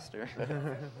it's faster.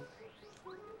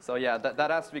 So yeah,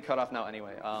 that has to be cut off now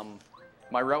anyway.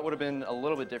 My route would have been a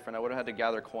little bit different. I would have had to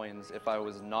gather coins if I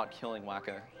was not killing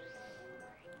Waka.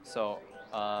 So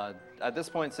at this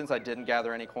point, since I didn't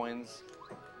gather any coins,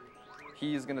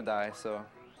 he's gonna die. So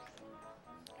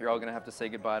you're all gonna have to say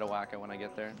goodbye to Waka when I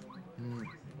get there.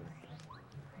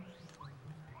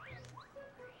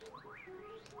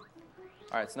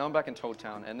 All right, so now I'm back in Toad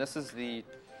Town, and this is the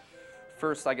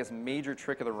first, I guess, major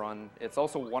trick of the run. It's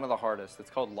also one of the hardest.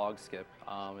 It's called log skip.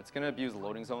 It's going to abuse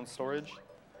loading zone storage.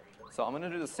 So I'm going to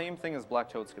do the same thing as black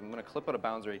toad skip. I'm going to clip out of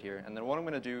bounds right here. And then what I'm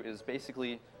going to do is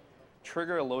basically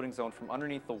trigger a loading zone from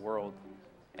underneath the world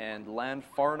and land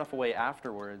far enough away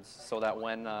afterwards so that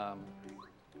when I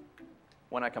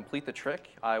complete the trick,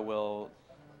 I will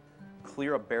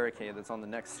clear a barricade that's on the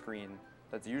next screen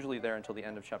that's usually there until the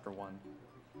end of chapter 1.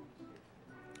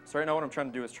 So right now what I'm trying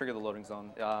to do is trigger the loading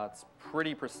zone. It's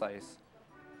pretty precise.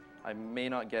 I may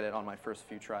not get it on my first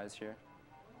few tries here.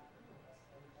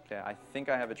 Okay, I think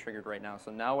I have it triggered right now.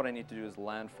 So now what I need to do is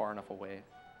land far enough away.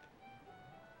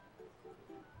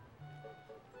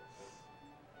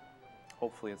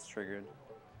 Hopefully it's triggered.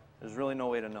 There's really no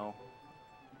way to know.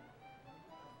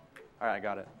 All right, I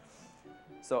got it.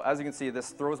 So as you can see, this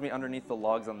throws me underneath the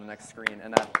logs on the next screen,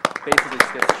 and that basically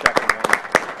skips chapter 1.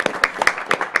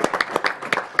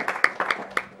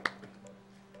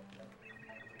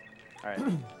 All right,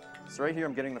 so right here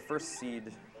I'm getting the first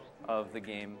seed of the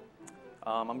game.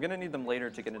 I'm going to need them later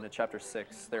to get into chapter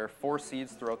 6. There are 4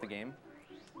 seeds throughout the game,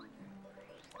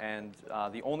 and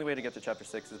the only way to get to chapter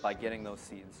 6 is by getting those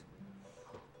seeds.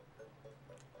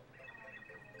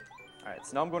 All right,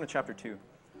 so now I'm going to chapter 2.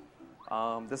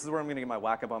 This is where I'm going to get my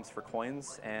whack-a-bumps for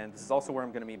coins, and this is also where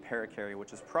I'm going to meet Paracarry,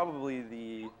 which is probably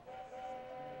the,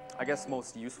 I guess,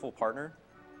 most useful partner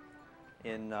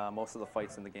in most of the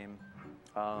fights in the game.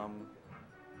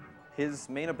 His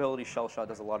main ability, Shell Shot,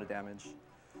 does a lot of damage,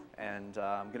 and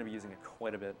I'm going to be using it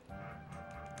quite a bit.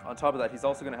 On top of that, he's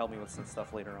also going to help me with some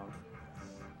stuff later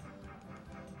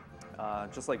on.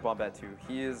 Just like Bombette 2,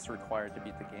 he is required to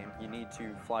beat the game. You need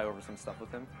to fly over some stuff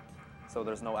with him, so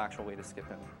there's no actual way to skip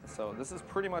him. So this is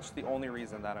pretty much the only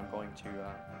reason that I'm going to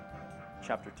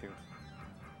chapter 2.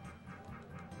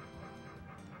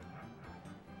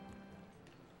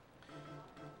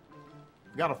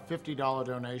 We got a $50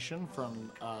 donation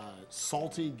from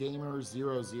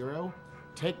SaltyGamer00.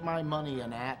 Take my money,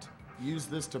 Anat. Use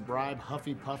this to bribe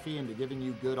Huffy Puffy into giving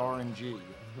you good RNG.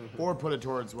 Or put it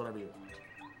towards whatever you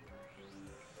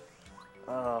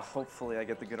want. Hopefully I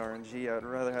get the good RNG. I would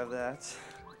rather have that.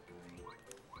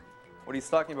 What he's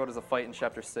talking about is a fight in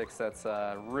chapter 6 that's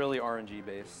really RNG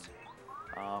based.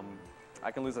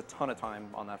 I can lose a ton of time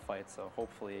on that fight, so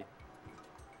hopefully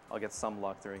I'll get some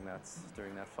luck during that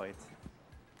fight.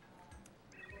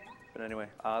 But anyway,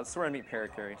 this is where I meet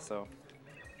Paracarry. So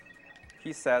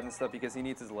he's sad and stuff because he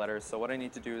needs his letters. So what I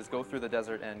need to do is go through the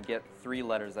desert and get 3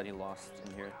 letters that he lost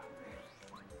in here.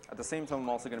 At the same time, I'm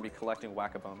also going to be collecting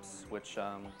whack-a-bumps, which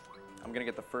I'm going to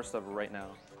get the first of right now.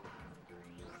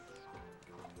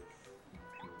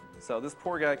 So this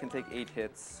poor guy can take 8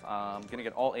 hits. I'm going to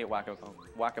get all 8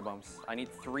 whack-a-bumps. I need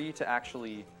 3 to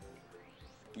actually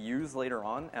use later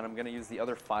on, and I'm going to use the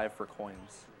other 5 for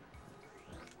coins.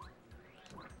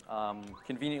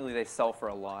 Conveniently, they sell for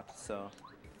a lot, so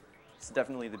it's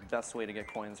definitely the best way to get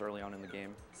coins early on in the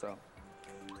game. So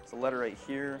it's a letter right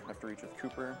here. I have to reach with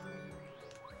Cooper.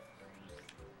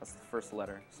 That's the first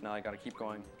letter. So now I got to keep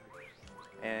going.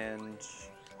 And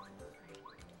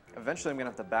eventually I'm going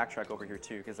to have to backtrack over here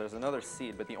too, because there's another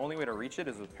seed, but the only way to reach it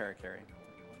is with Paracarry.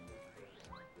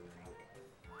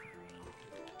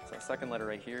 So second letter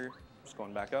right here, just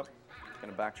going back up.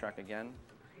 Going to backtrack again.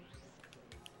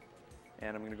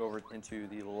 And I'm going to go over into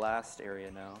the last area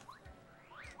now,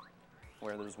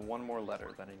 where there's one more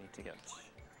letter that I need to get.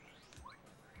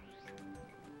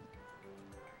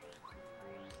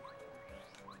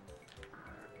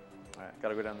 Alright, got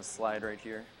to go down the slide right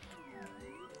here.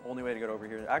 Only way to get over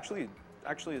here. Actually,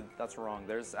 that's wrong.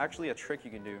 There's actually a trick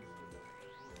you can do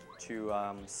to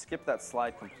skip that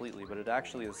slide completely, but it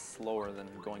actually is slower than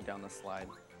going down the slide.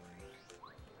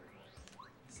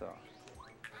 So,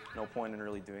 no point in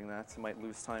really doing that. I might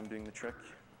lose time doing the trick.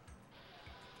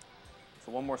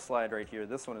 So one more slide right here.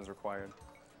 This one is required.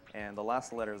 And the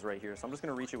last letter is right here. So I'm just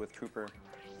going to reach it with Cooper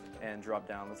and drop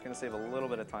down. That's going to save a little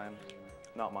bit of time.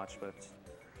 Not much, but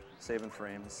saving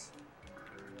frames.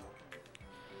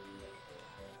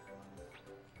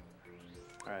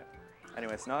 Alright.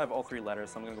 Anyway, so now I have all 3 letters,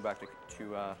 so I'm going to go back to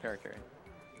Paracarry.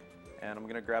 And I'm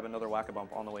going to grab another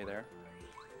whack-a-bump on the way there.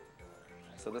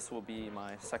 So this will be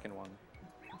my second one.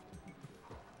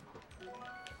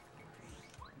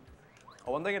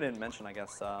 Oh, one thing I didn't mention, I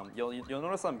guess, you'll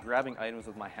notice I'm grabbing items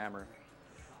with my hammer.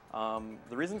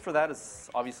 The reason for that is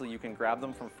obviously you can grab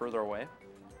them from further away.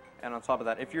 And on top of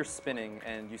that, if you're spinning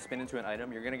and you spin into an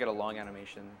item, you're going to get a long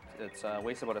animation. It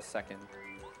wastes about a second.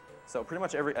 So pretty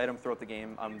much every item throughout the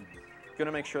game, I'm going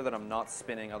to make sure that I'm not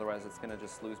spinning, otherwise it's going to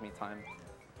just lose me time.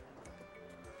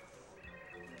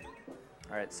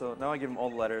 Alright, so now I give him all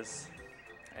the letters,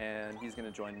 and he's going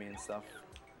to join me and stuff.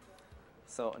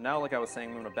 So now, like I was saying,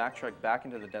 I'm going to backtrack back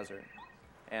into the desert,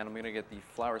 and I'm going to get the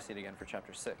flower seed again for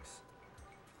Chapter 6,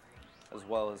 as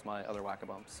well as my other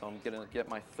whack-a-bumps. So I'm going to get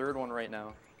my third one right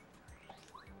now,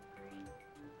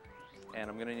 and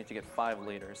I'm going to need to get 5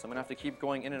 later. So I'm going to have to keep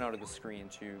going in and out of the screen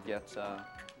to get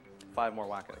 5 more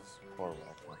whackos. 4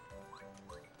 whack.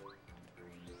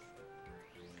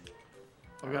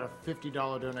 I've got a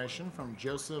 $50 donation from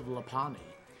Joseph Lapani.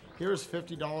 Here's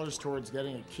 $50 towards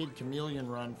getting a Kid Chameleon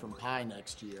run from Pi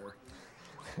next year.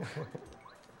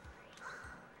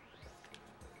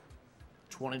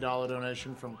 $20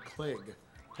 donation from Clig.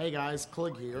 Hey guys,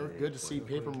 Clig here. Good to see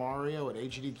Paper Mario at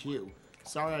HDQ.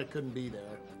 Sorry I couldn't be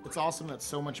there. It's awesome that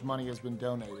so much money has been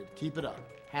donated. Keep it up.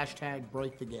 Hashtag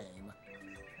break the game.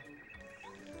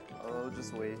 Oh,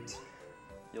 just wait.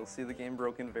 You'll see the game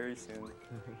broken very soon.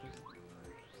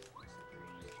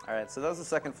 Alright, so that was the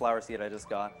second flower seed I just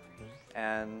got.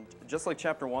 And just like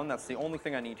Chapter 1, that's the only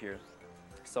thing I need here.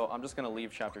 So I'm just going to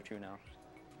leave Chapter 2 now.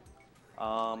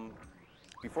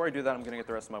 Before I do that, I'm going to get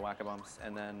the rest of my whack-a-bumps,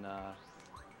 and then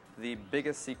the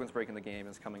biggest sequence break in the game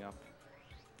is coming up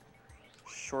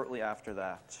shortly after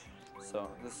that. So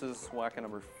this is whack-a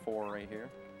number 4 right here.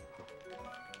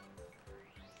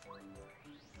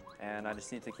 And I just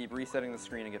need to keep resetting the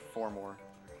screen and get 4 more.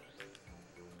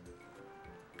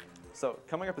 So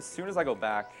coming up as soon as I go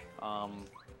back,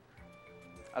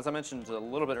 as I mentioned a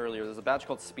little bit earlier, there's a badge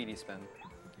called Speedy Spin.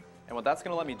 And what that's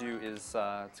going to let me do is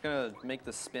it's going to make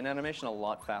the spin animation a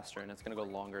lot faster, and it's going to go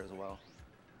longer as well.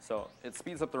 So it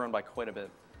speeds up the run by quite a bit.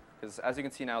 Because as you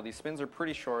can see now, these spins are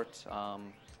pretty short.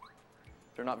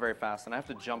 They're not very fast, and I have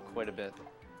to jump quite a bit.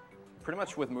 Pretty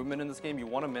much with movement in this game, you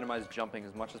want to minimize jumping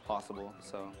as much as possible.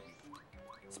 So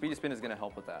Speedy Spin is going to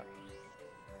help with that.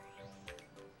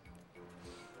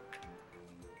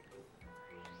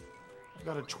 I've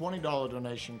got a $20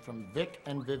 donation from Vic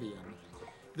and Vivian.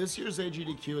 This year's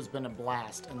AGDQ has been a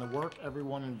blast, and the work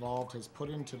everyone involved has put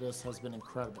into this has been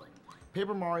incredible.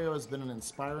 Paper Mario has been an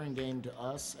inspiring game to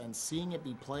us, and seeing it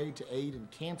be played to aid in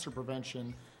cancer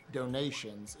prevention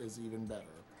donations is even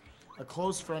better. A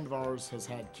close friend of ours has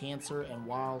had cancer, and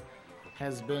while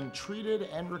has been treated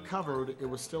and recovered, it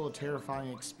was still a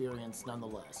terrifying experience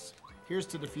nonetheless. Here's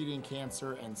to defeating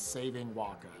cancer and saving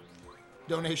Waka.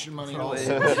 Donation money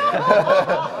also.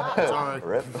 Sorry.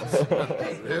 Rip.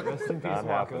 Not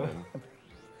happening.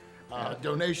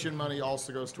 Donation money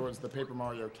also goes towards the Paper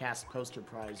Mario cast poster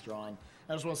prize drawing.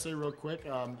 I just want to say real quick,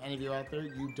 any of you out there,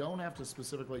 you don't have to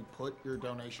specifically put your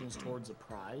donations towards a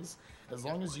prize. As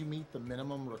long as you meet the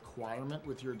minimum requirement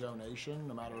with your donation,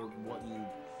 no matter what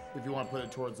if you want to put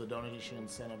it towards a donation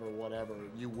incentive or whatever,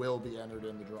 you will be entered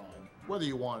in the drawing, whether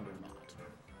you want it or not.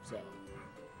 So.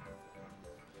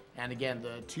 And again,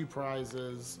 the 2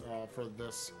 prizes for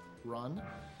this run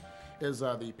is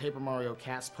the Paper Mario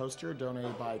cast poster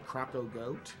donated by Croco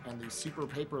Goat and the Super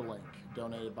Paper Link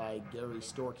donated by Gary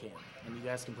Storkamp. And you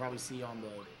guys can probably see on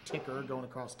the ticker going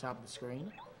across the top of the screen.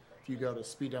 If you go to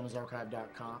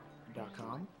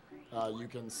speeddemorsarchive.com, you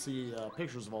can see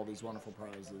pictures of all these wonderful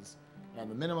prizes.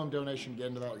 And the minimum donation to get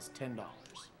into that is $10.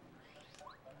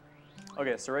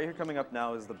 Okay, so right here coming up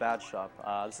now is the badge shop.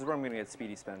 This is where I'm going to get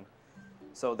Speedy Spin.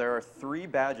 So there are 3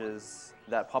 badges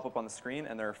that pop up on the screen,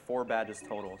 and there are 4 badges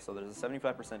total. So there's a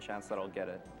 75% chance that I'll get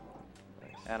it.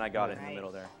 And I got it in the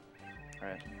middle there. All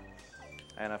right.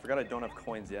 And I forgot I don't have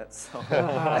coins yet, so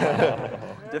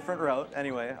different route.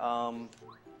 Anyway,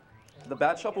 the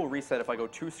badge shop will reset if I go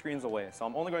 2 screens away. So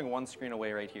I'm only going 1 screen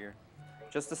away right here,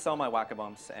 just to sell my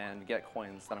whack-a-bumps and get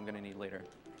coins that I'm going to need later.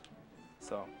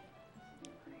 So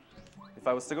if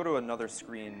I was to go to another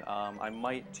screen, I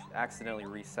might accidentally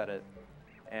reset it,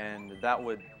 and that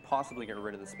would possibly get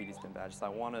rid of the Speedy Spin badge, so I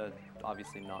want to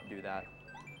obviously not do that.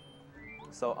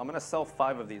 So I'm going to sell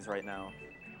 5 of these right now.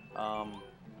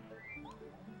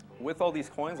 With all these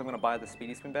coins, I'm going to buy the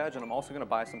Speedy Spin badge, and I'm also going to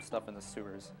buy some stuff in the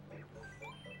sewers.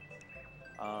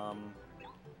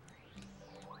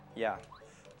 Yeah,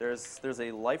 there's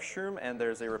a life shroom and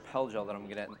there's a repel gel that I'm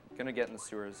going to get in the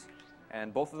sewers,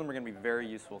 and both of them are going to be very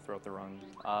useful throughout the run.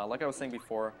 Like I was saying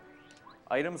before,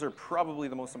 items are probably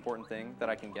the most important thing that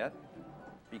I can get,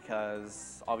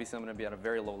 because obviously I'm going to be at a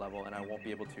very low level and I won't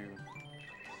be able to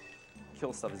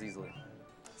kill stuff as easily.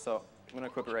 So I'm going to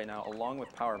equip it right now along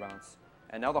with Power Bounce.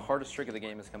 And now the hardest trick of the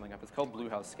game is coming up. It's called Blue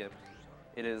House Skip.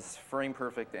 It is frame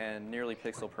perfect and nearly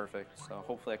pixel perfect, so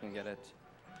hopefully I can get it.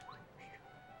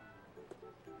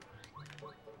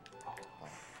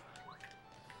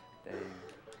 Dang.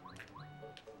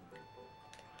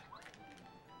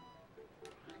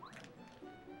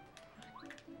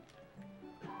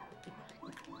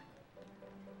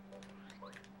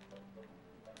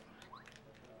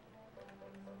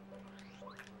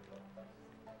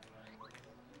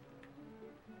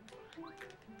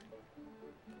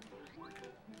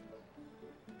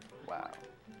 Wow.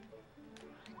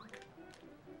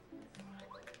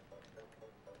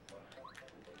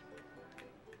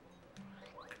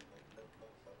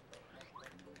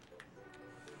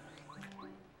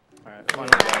 All right, finally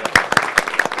got it.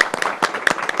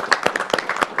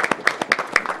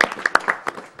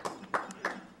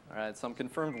 All right, so I'm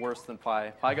confirmed worse than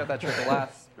Pi. Pi got that trick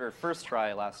first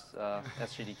try last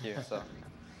SGDQ, so.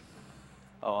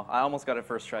 Oh, I almost got it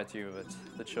first try too, but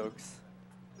the chokes.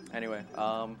 Anyway,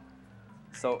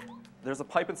 so there's a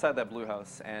pipe inside that blue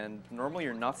house, and normally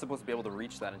you're not supposed to be able to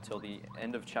reach that until the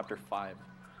end of chapter 5.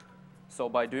 So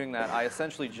by doing that, I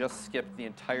essentially just skipped the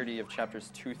entirety of chapters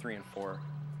 2, 3, and 4.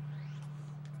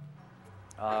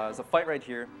 There's a fight right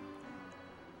here.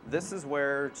 This is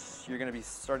where you're going to be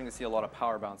starting to see a lot of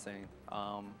power bouncing.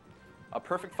 A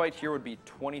perfect fight here would be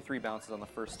 23 bounces on the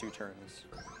first 2 turns.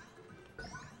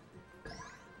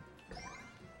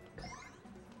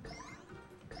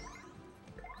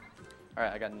 All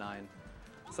right, I got 9.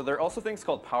 So there are also things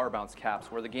called power bounce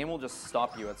caps, where the game will just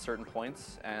stop you at certain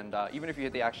points, and even if you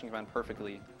hit the action command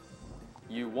perfectly,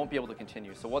 you won't be able to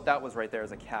continue. So what that was right there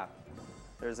is a cap.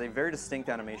 There's a very distinct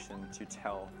animation to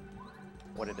tell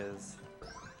what it is.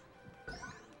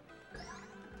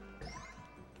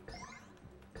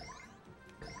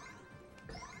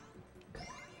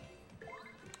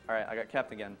 All right, I got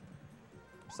capped again.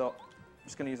 So I'm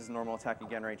just going to use his normal attack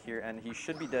again right here, and he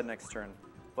should be dead next turn.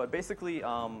 But basically,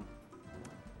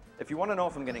 if you want to know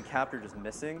if I'm getting capped or just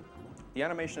missing, the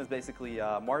animation is basically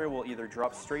Mario will either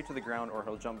drop straight to the ground or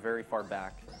he'll jump very far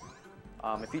back.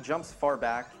 If he jumps far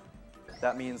back,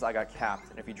 that means I got capped.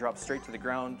 And if he drops straight to the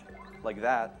ground like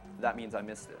that, that means I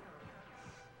missed it.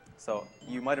 So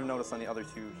you might have noticed on the other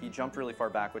 2, he jumped really far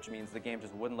back, which means the game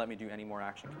just wouldn't let me do any more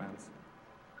action commands.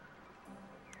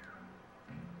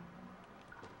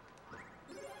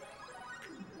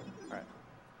 All right.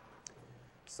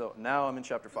 So now I'm in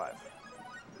chapter 5.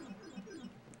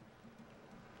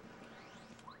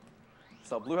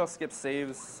 So Blue House Skip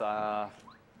saves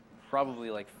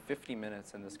probably like 50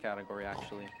 minutes in this category,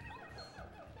 actually.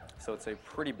 So it's a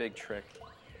pretty big trick.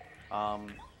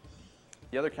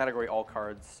 The other category, all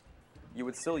cards, you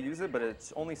would still use it, but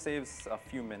it only saves a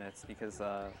few minutes because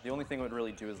the only thing it would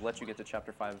really do is let you get to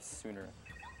chapter 5 sooner,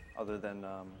 other than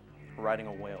riding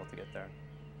a whale to get there.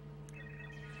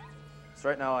 So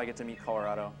right now I get to meet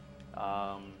Colorado,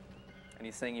 and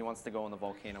he's saying he wants to go in the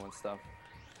volcano and stuff.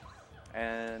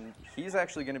 And he's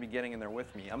actually going to be getting in there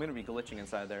with me. I'm going to be glitching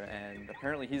inside there, and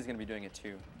apparently he's going to be doing it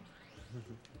too.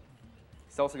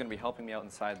 He's also going to be helping me out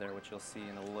inside there, which you'll see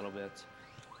in a little bit.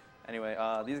 Anyway,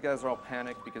 these guys are all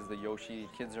panicked because the Yoshi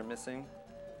kids are missing.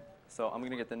 So I'm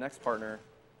going to get the next partner,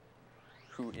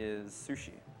 who is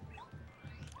Sushi.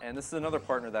 And this is another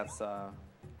partner that's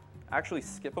actually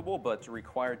skippable, but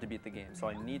required to beat the game. So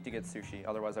I need to get Sushi,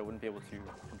 otherwise I wouldn't be able to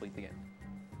complete the game.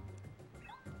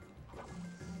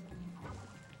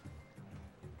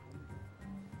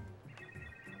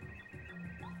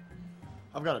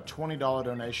 I've got a $20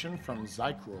 donation from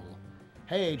Zykrul.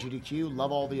 Hey AGDQ,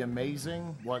 love all the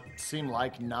amazing, what seem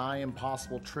like nigh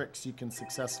impossible tricks you can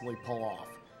successfully pull off.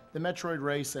 The Metroid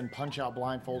race and punch-out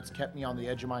blindfolds kept me on the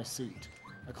edge of my seat.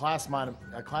 A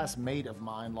classmate of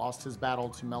mine lost his battle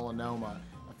to melanoma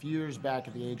a few years back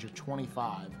at the age of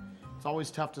 25. It's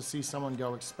always tough to see someone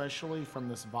go, especially from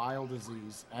this vile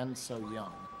disease, and so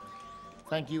young.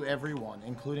 Thank you everyone,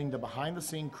 including the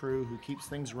behind-the-scene crew who keeps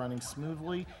things running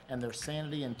smoothly and their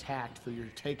sanity intact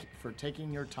for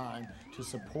taking your time to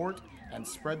support and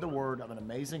spread the word of an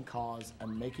amazing cause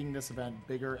and making this event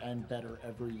bigger and better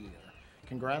every year.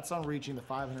 Congrats on reaching the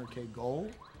 500K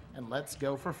goal, and let's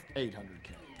go for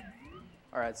 800K.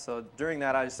 All right, so during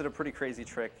that, I just did a pretty crazy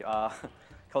trick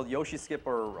called Yoshi Skip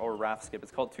or Raft Skip.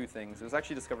 It's called 2 things. It was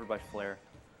actually discovered by Flair.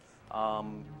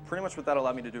 Pretty much what that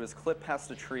allowed me to do is clip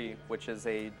past a tree, which is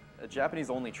a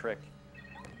Japanese-only trick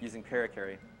using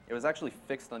paracarry. It was actually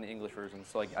fixed on the English version,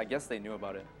 so I guess they knew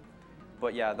about it.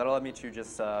 But yeah, that allowed me to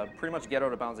just pretty much get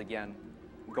out of bounds again,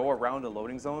 go around a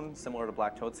loading zone, similar to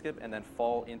Black Toad Skip, and then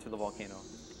fall into the volcano.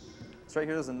 So right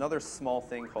here, there's another small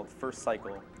thing called First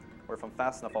Cycle, where if I'm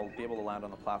fast enough, I'll be able to land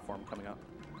on the platform coming up.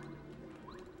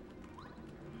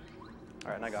 All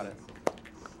right, and I got it.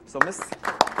 So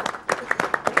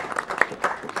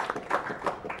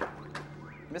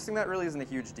missing that really isn't a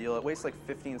huge deal. It wastes like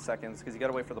 15 seconds because you got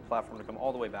to wait for the platform to come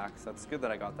all the way back. So it's good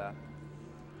that I got that.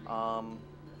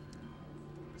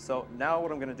 So now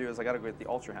what I'm going to do is I got to go get the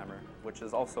Ultra Hammer, which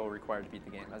is also required to beat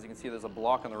the game. As you can see, there's a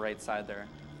block on the right side there.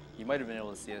 You might have been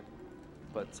able to see it,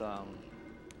 but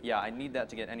yeah, I need that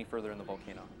to get any further in the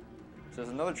volcano. So there's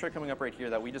another trick coming up right here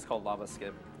that we just call Lava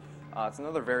Skip. It's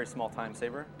another very small time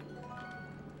saver,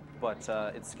 but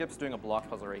it skips doing a block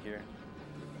puzzle right here.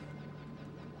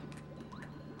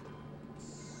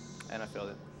 And I failed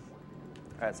it.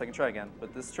 All right, so I can try again,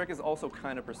 but this trick is also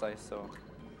kind of precise, so.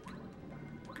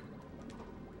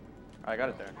 I got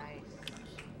it there.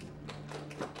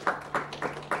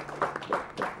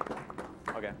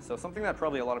 Okay, so something that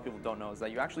probably a lot of people don't know is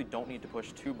that you actually don't need to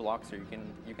push 2 blocks here.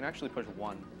 You can actually push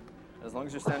 1. As long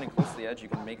as you're standing close to the edge, you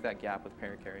can make that gap with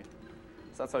para-carry.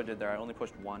 So that's what I did there. I only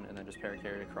pushed 1 and then just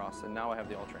para-carried across, and now I have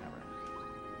the Ultra Hammer.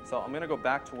 So I'm going to go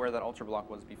back to where that Ultra Block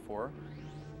was before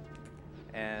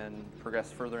and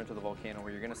progress further into the volcano,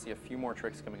 where you're going to see a few more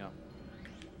tricks coming up.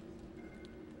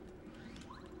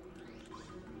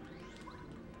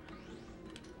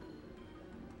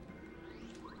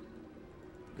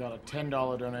 Got a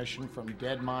 $10 donation from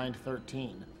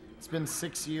DeadMind13. It's been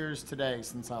 6 years today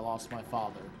since I lost my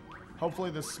father.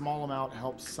 Hopefully this small amount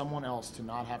helps someone else to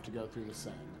not have to go through the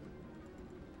same.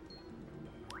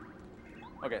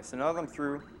 Okay, so now that I'm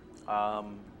through,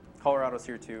 Colorado's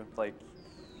here too. Like,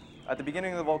 at the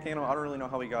beginning of the volcano, I don't really know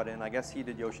how he got in. I guess he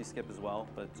did Yoshi skip as well,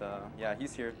 but yeah,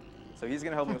 he's here. So he's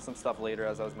gonna help me with some stuff later,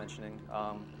 as I was mentioning.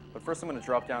 But first I'm gonna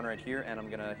drop down right here, and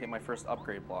I'm gonna hit my first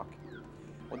upgrade block.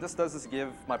 What this does is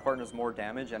give my partners more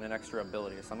damage and an extra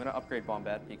ability. So I'm going to upgrade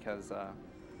Bombette because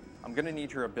I'm going to need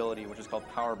her ability, which is called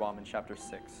Power Bomb in Chapter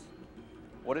 6.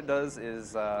 What it does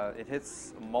is it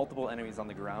hits multiple enemies on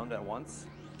the ground at once,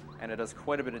 and it does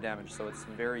quite a bit of damage, so it's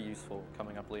very useful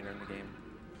coming up later in the game.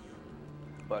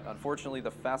 But unfortunately,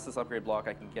 the fastest upgrade block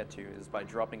I can get to is by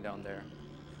dropping down there.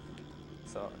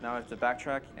 So now I have to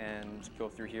backtrack and go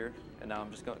through here, and now I'm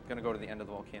just going to go to the end of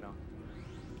the volcano.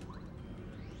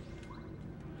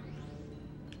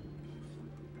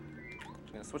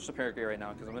 I'm going to switch to Parakeet right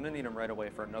now because I'm going to need him right away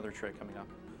for another trick coming up.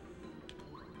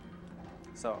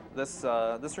 So this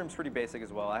room's pretty basic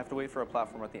as well. I have to wait for a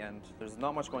platform at the end. There's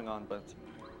not much going on, but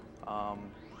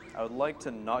I would like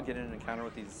to not get in an encounter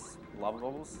with these lava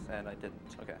bubbles, and I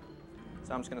didn't. Okay.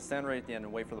 So I'm just going to stand right at the end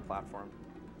and wait for the platform.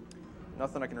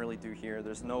 Nothing I can really do here.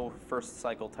 There's no first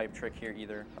cycle type trick here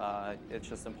either. It's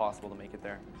just impossible to make it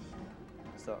there.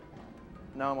 So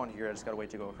now I'm on here. I just got to wait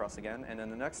to go across again. And then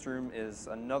the next room is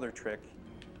another trick,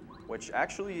 which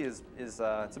actually is it's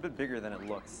a bit bigger than it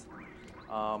looks.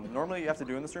 Normally what you have to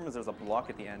do in this room is there's a block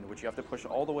at the end, which you have to push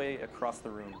all the way across the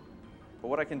room. But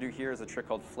what I can do here is a trick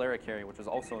called Flare-a-Carry, which is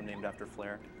also named after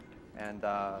Flare. And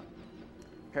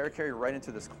Para-Carry right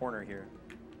into this corner here.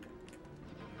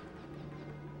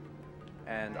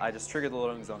 And I just trigger the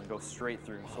loading zone and go straight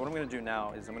through. So what I'm going to do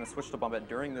now is I'm going to switch to Bombette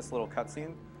during this little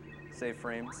cutscene, save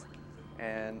frames,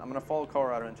 and I'm going to follow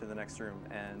Colorado into the next room.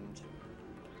 And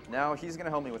now he's going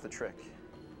to help me with a trick.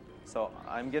 So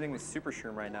I'm getting the Super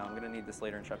Shroom right now. I'm going to need this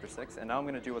later in Chapter 6. And now I'm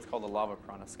going to do what's called a Lava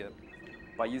Piranha skip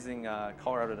by using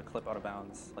Colorado to clip out of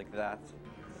bounds like that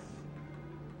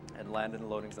and land in the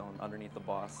loading zone underneath the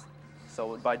boss.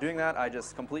 So by doing that, I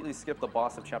just completely skipped the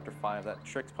boss of Chapter 5. That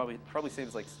trick probably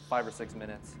saves like 5 or 6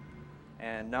 minutes.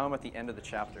 And now I'm at the end of the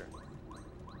chapter.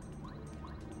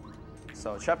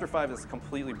 So Chapter 5 is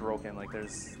completely broken. Like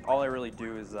all I really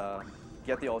do is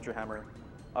get the Ultra Hammer,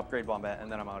 upgrade Bombette, and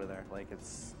then I'm out of there. Like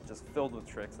it's just filled with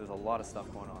tricks. There's a lot of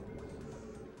stuff going on.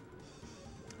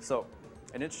 So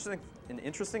an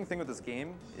interesting thing with this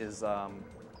game is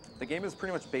the game is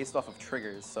pretty much based off of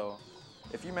triggers. So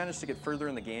if you manage to get further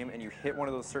in the game and you hit one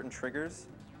of those certain triggers,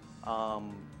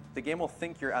 the game will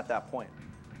think you're at that point.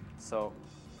 So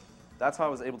that's how I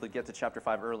was able to get to Chapter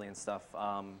 5 early and stuff.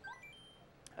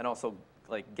 And also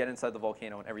like get inside the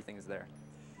volcano and everything is there.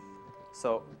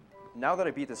 So now that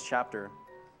I beat this chapter,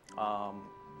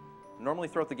 normally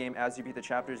throughout the game as you beat the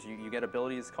chapters, you get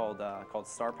abilities called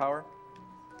Star Power.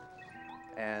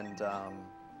 And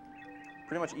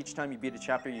pretty much each time you beat a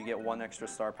chapter, you get 1 extra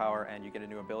Star Power and you get a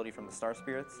new ability from the Star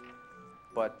Spirits.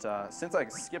 But since I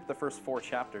skipped the first 4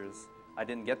 chapters, I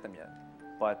didn't get them yet.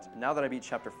 But now that I beat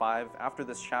Chapter 5, after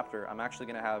this chapter, I'm actually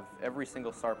going to have every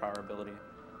single Star Power ability,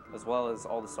 as well as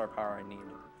all the Star Power I need.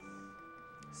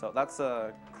 So that's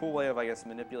a cool way of, I guess,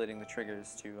 manipulating the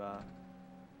triggers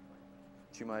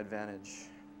to my advantage.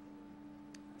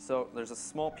 So there's a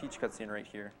small Peach cutscene right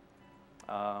here.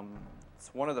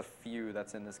 It's one of the few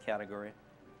that's in this category,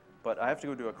 but I have to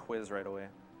go do a quiz right away.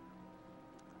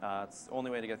 It's the only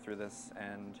way to get through this,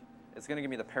 and it's going to give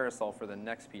me the Parasol for the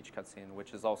next Peach cutscene,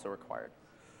 which is also required.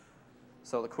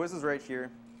 So the quiz is right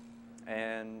here,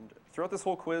 and throughout this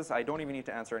whole quiz, I don't even need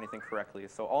to answer anything correctly.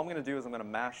 So all I'm going to do is I'm going to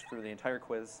mash through the entire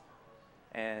quiz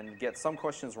and get some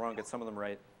questions wrong, get some of them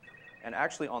right. And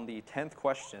actually on the 10th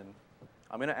question,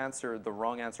 I'm going to answer the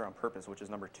wrong answer on purpose, which is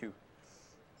number 2.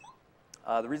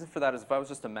 The reason for that is if I was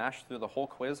just to mash through the whole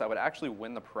quiz, I would actually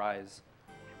win the prize.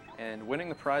 And winning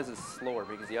the prize is slower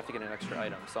because you have to get an extra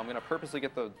item. So I'm going to purposely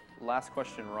get the last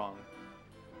question wrong.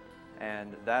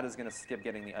 And that is going to skip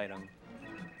getting the item.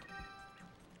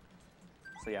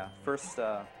 So yeah, first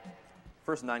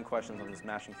 9 questions I'm just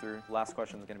mashing through. Last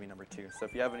question is going to be number 2. So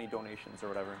if you have any donations or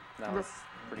whatever, that was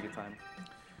a pretty good time.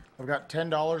 I've got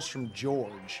 $10 from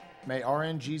George. May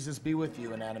RN Jesus be with you,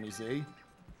 anatomyz.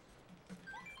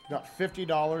 Got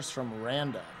 $50 from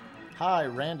Randa. Hi,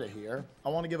 Randa here. I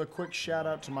want to give a quick shout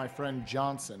out to my friend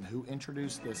Johnson, who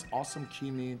introduced this awesome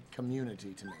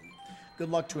community to me. Good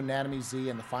luck to anatomyz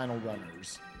and the final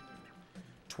runners.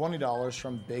 $20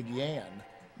 from Big Yan.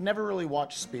 Never really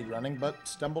watched speedrunning, but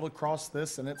stumbled across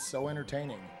this and it's so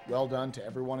entertaining. Well done to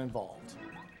everyone involved.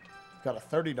 Got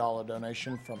a $30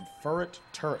 donation from Furret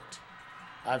Turret.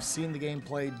 I've seen the game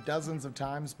played dozens of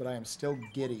times, but I am still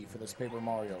giddy for this Paper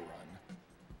Mario run.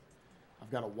 I've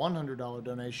got a $100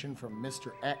 donation from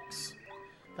Mr. X.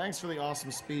 Thanks for the awesome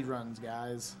speedruns,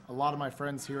 guys. A lot of my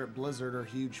friends here at Blizzard are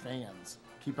huge fans.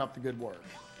 Keep up the good work.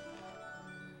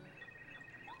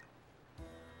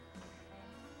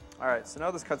 Alright, so now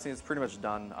this cutscene is pretty much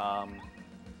done.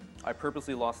 I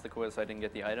purposely lost the quiz so I didn't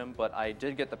get the item, but I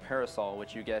did get the parasol,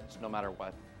 which you get no matter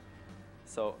what.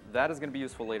 So that is going to be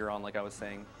useful later on, like I was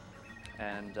saying.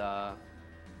 And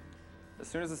as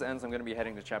soon as this ends, I'm going to be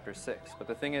heading to Chapter 6. But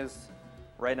the thing is,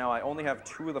 right now I only have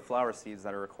 2 of the flower seeds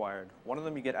that are required. One of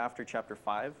them you get after Chapter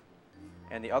 5,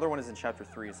 and the other one is in Chapter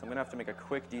 3. So I'm going to have to make a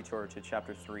quick detour to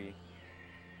Chapter 3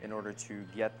 in order to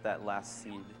get that last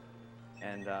seed.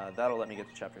 And that'll let me get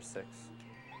to Chapter 6.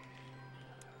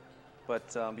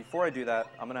 But before I do that,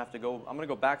 I'm gonna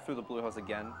go back through the blue house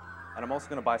again, and I'm also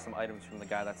gonna buy some items from the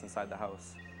guy that's inside the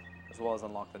house, as well as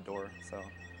unlock the door. So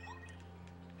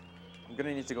I'm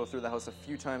gonna need to go through the house a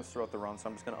few times throughout the run, so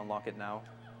I'm just gonna unlock it now.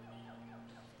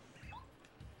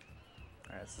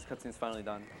 All right, so this cutscene's finally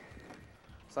done.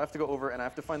 So I have to go over and I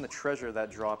have to find the treasure that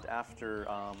dropped after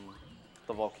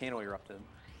the volcano erupted,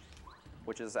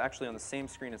 which is actually on the same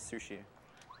screen as Sushi.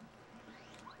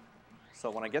 So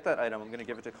when I get that item, I'm going to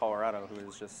give it to Colorado, who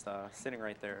is just sitting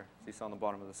right there, as you saw on the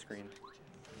bottom of the screen.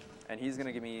 And he's going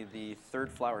to give me the 3rd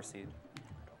flower seed.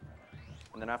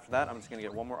 And then after that, I'm just going to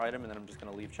get one more item, and then I'm just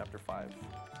going to leave Chapter 5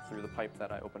 through the pipe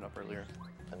that I opened up earlier.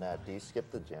 And do you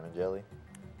skip the jam and jelly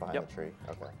behind the tree?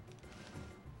 Okay.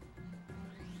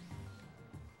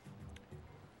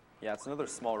 Yeah, it's another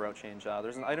small route change.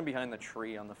 There's an item behind the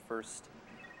tree on the first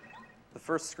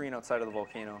screen outside of the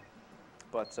volcano.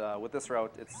 But with this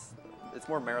route, it's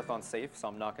more marathon safe, so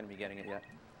I'm not going to be getting it yet.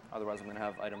 Otherwise, I'm going to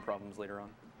have item problems later on.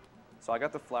 So I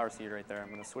got the flower seed right there. I'm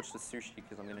going to switch to sushi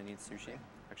because I'm going to need sushi.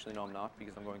 Actually, no, I'm not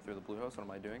because I'm going through the blue house. What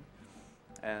am I doing?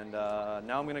 And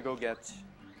now I'm going to go get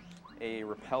a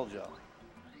repel gel.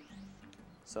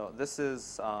 So this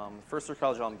is the first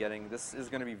repel gel I'm getting. This is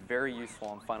going to be very useful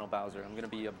on Final Bowser. I'm going to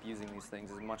be abusing these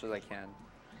things as much as I can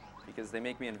because they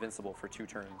make me invincible for 2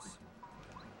 turns.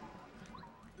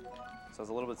 So it's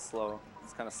a little bit slow.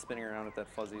 It's kind of spinning around with that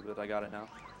fuzzy, but I got it now.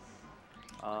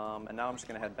 And now I'm just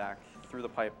going to head back through the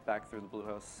pipe, back through the blue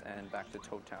house, and back to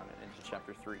Toad Town and into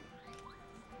Chapter 3.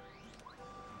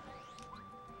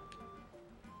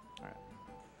 All right.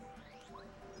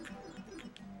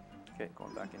 Okay,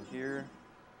 going back in here,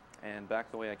 and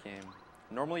back the way I came.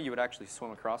 Normally you would actually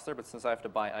swim across there, but since I have to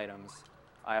buy items,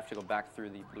 I have to go back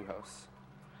through the blue house.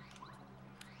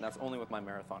 And that's only with my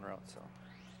marathon route, so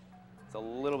it's a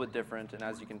little bit different. And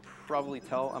as you can probably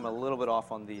tell, I'm a little bit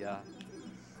off on the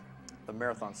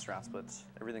marathon strats, but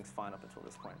everything's fine up until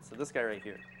this point. So this guy right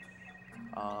here,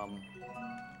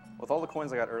 with all the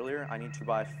coins I got earlier, I need to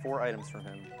buy 4 items from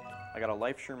him. I got a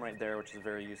life shroom right there, which is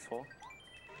very useful,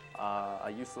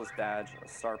 a useless badge, a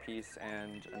star piece,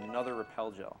 and another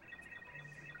repel gel.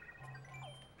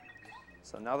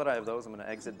 So now that I have those, I'm going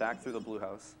to exit back through the blue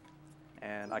house,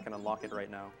 and I can unlock it right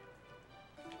now.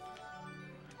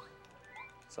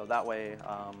 So that way,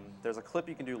 there's a clip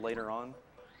you can do later on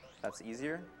that's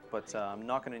easier, but I'm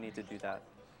not going to need to do that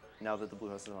now that the blue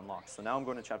house is unlocked. So now I'm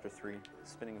going to Chapter 3,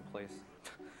 spinning in place.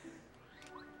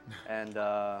 And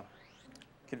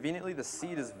conveniently, the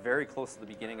seed is very close to the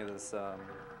beginning of this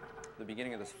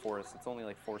forest. It's only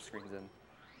like 4 screens in.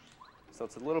 So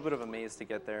it's a little bit of a maze to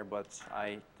get there, but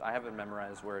I haven't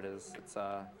memorized where it is. It's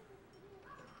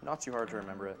not too hard to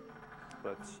remember it.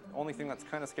 But the only thing that's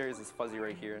kind of scary is this fuzzy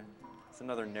right here. It's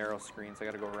another narrow screen, so I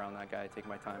got to go around that guy, take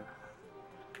my time.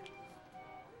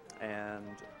 And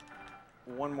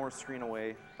one more screen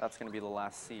away, that's going to be the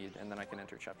last seed, and then I can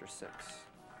enter Chapter 6.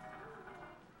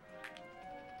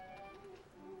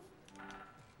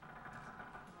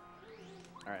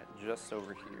 All right, just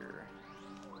over here.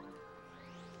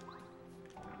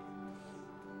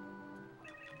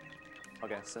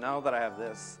 Okay, so now that I have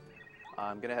this,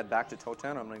 I'm gonna head back to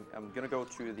Toten. I'm gonna go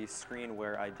to the screen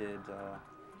where I did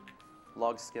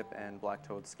Log Skip and Black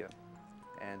Toad Skip.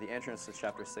 And the entrance to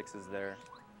Chapter 6 is there.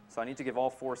 So I need to give all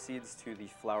 4 seeds to the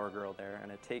flower girl there,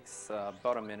 and it takes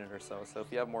about a minute or so. So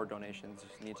if you have more donations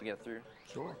you need to get through.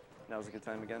 Sure. Now's a good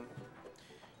time again.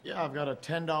 Yeah, I've got a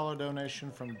 $10 donation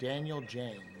from Daniel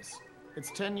James. It's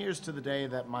 10 years to the day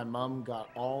that my mom got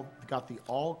the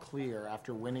all clear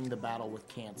after winning the battle with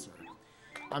cancer.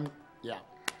 Yeah.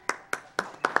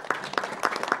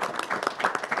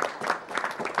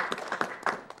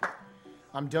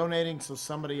 I'm donating so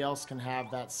somebody else can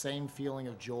have that same feeling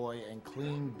of joy and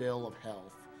clean bill of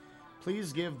health.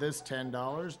 Please give this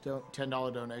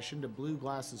 $10 donation to Blue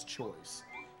Glass's Choice.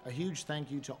 A huge thank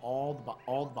you to all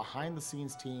the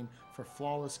behind-the-scenes team for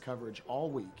flawless coverage all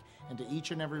week, and to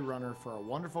each and every runner for a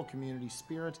wonderful community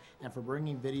spirit and for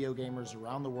bringing video gamers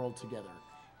around the world together.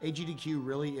 AGDQ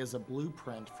really is a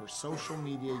blueprint for social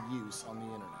media use on the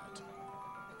internet.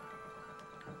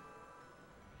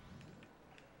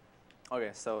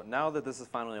 Okay, so now that this is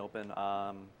finally open,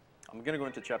 I'm going to go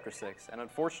into Chapter 6. And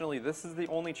unfortunately, this is the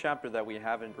only chapter that we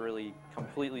haven't really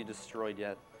completely destroyed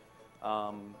yet.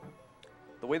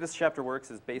 The way this chapter works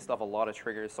is based off a lot of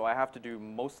triggers, so I have to do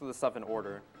most of the stuff in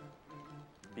order.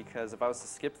 Because if I was to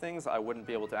skip things, I wouldn't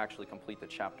be able to actually complete the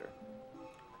chapter.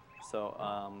 So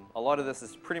a lot of this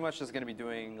is pretty much just going to be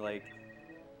doing like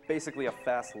basically a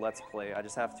fast Let's Play. I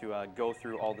just have to go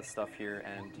through all this stuff here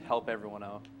and help everyone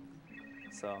out.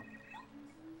 So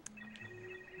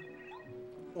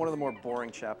one of the more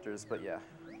boring chapters, but yeah,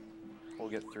 we'll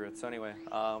get through it. So anyway,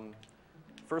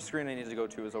 first screen I need to go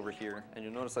to is over here, and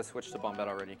you'll notice I switched to Bombette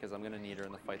already because I'm going to need her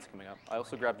in the fights coming up. I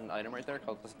also grabbed an item right there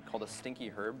called a Stinky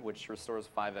Herb, which restores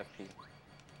 5 FP.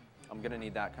 I'm going to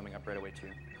need that coming up right away too.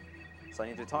 So I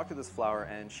need to talk to this flower,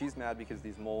 and she's mad because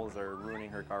these moles are ruining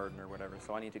her garden or whatever,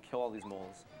 so I need to kill all these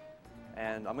moles.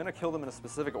 And I'm going to kill them in a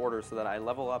specific order so that I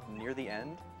level up near the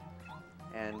end,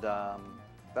 and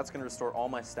that's going to restore all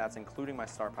my stats, including my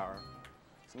star power.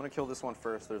 So I'm going to kill this one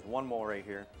first. There's one mole right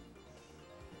here.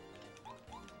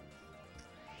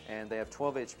 And they have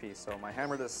 12 HP, so my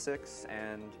hammer does 6,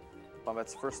 and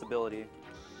Bombette's first ability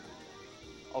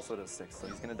also does 6, so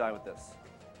he's going to die with this.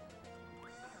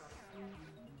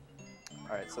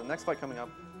 Alright, so the next fight coming up,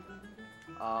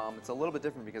 it's a little bit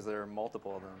different because there are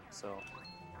multiple of them. So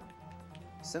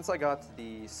since I got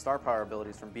the star power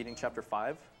abilities from beating Chapter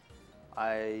 5,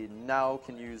 I now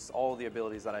can use all the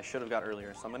abilities that I should have got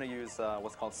earlier. So I'm going to use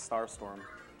what's called Starstorm.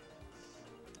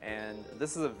 And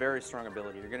this is a very strong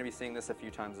ability. You're going to be seeing this a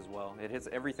few times as well. It hits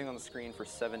everything on the screen for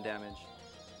 7 damage.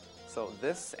 So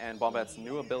this and Bombette's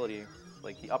new ability,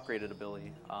 like the upgraded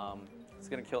ability, it's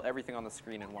going to kill everything on the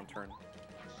screen in one turn.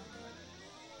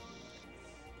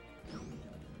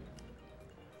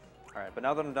 Alright, but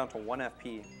now that I'm down to 1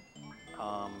 FP,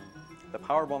 the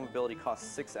Power Bomb ability costs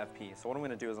 6 FP. So what I'm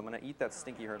going to do is I'm going to eat that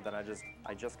Stinky Herb that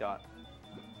I just got.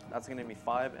 That's going to give me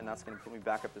 5, and that's going to put me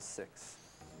back up to 6.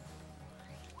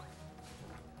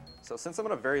 So since I'm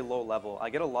at a very low level, I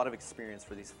get a lot of experience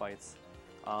for these fights.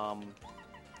 I'm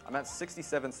at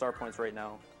 67 star points right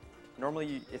now.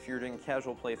 Normally, if you're doing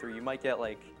casual playthrough, you might get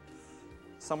like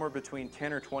somewhere between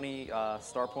 10 or 20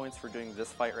 star points for doing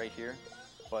this fight right here.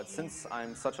 But since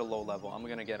I'm such a low level, I'm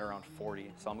going to get around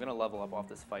 40. So I'm going to level up off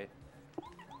this fight.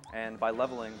 And by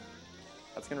leveling,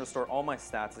 that's going to restore all my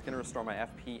stats. It's going to restore my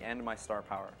FP and my star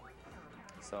power.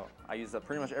 So I used up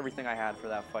pretty much everything I had for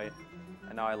that fight.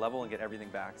 And now I level and get everything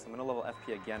back. So I'm going to level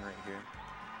FP again right here.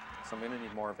 So I'm going to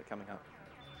need more of it coming up.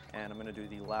 And I'm going to do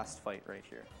the last fight right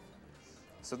here.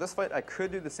 So this fight, I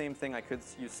could do the same thing. I could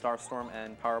use Starstorm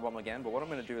and Power Bomb again. But what I'm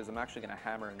going to do is I'm actually going to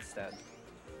hammer instead.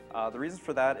 The reason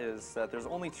for that is that there's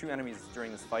only 2 enemies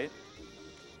during this fight.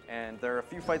 And there are a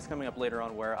few fights coming up later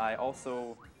on where I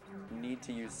also need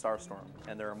to use Starstorm.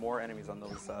 And there are more enemies on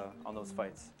those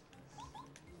fights.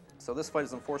 So this fight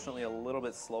is unfortunately a little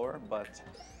bit slower, but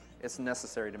it's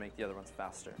necessary to make the other ones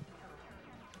faster.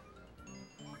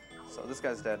 So this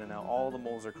guy's dead, and now all the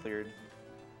moles are cleared.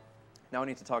 Now I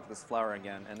need to talk to this flower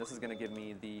again, and this is going to give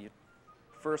me the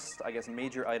first, I guess,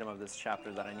 major item of this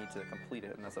chapter that I need to complete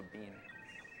it, and that's a bean.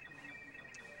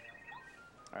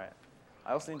 Alright.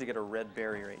 I also need to get a red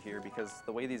berry right here, because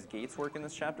the way these gates work in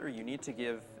this chapter, you need to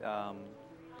give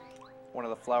one of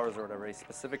the flowers or whatever a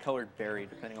specific colored berry,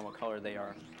 depending on what color they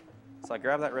are. So I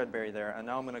grab that red berry there, and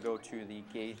now I'm going to go to the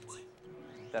gate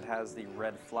that has the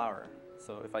red flower.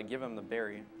 So if I give him the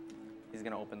berry, he's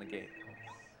going to open the gate.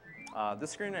 This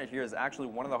screen right here is actually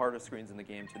one of the hardest screens in the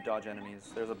game to dodge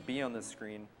enemies. There's a bee on this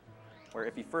screen where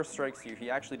if he first strikes you, he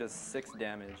actually does 6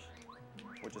 damage,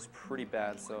 which is pretty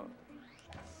bad. So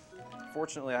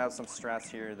Fortunately, I have some strats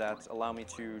here that allow me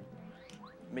to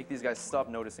make these guys stop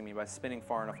noticing me by spinning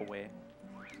far enough away.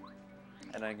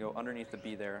 And I go underneath the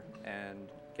bee there and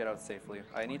get out safely.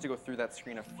 I need to go through that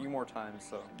screen a few more times,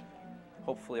 so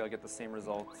hopefully I'll get the same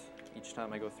result each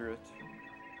time I go through it.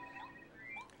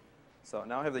 So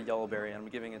now I have the yellow berry, and I'm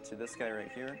giving it to this guy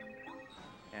right here.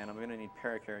 And I'm going to need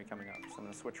paracarry coming up. So I'm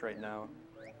going to switch right now.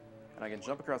 And I can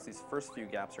jump across these first few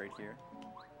gaps right here.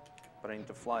 But I need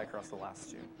to fly across the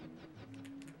last two.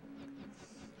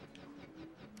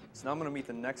 So now I'm going to meet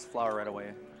the next flower right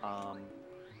away. Now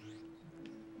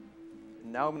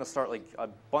I'm going to start like a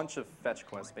bunch of fetch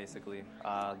quests, basically.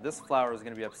 This flower is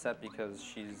going to be upset because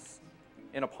she's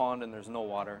in a pond and there's no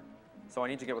water. So I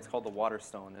need to get what's called the water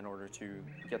stone in order to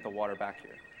get the water back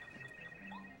here.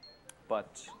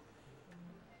 But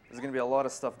there's going to be a lot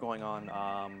of stuff going on.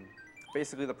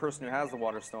 Basically, the person who has the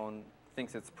water stone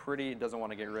thinks it's pretty, doesn't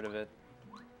want to get rid of it,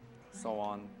 so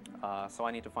on. So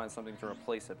I need to find something to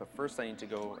replace it. But first I need to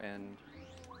go and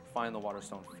find the water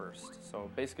stone first. So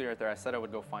basically right there, I said I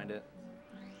would go find it.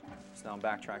 So now I'm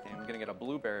backtracking. I'm going to get a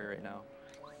blueberry right now,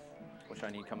 which I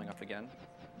need coming up again.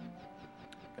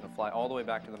 I'm going to fly all the way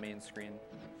back to the main screen.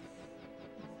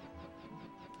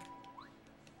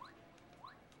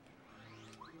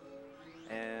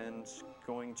 And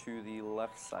going to the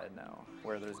left side now,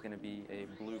 where there's going to be a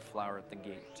blue flower at the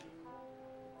gate.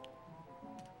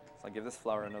 So I give this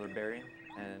flower another berry,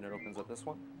 and it opens up this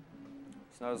one.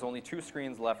 So now there's only 2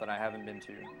 screens left that I haven't been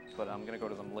to, but I'm going to go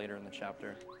to them later in the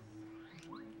chapter.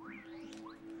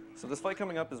 So this fight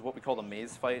coming up is what we call the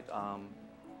maze fight.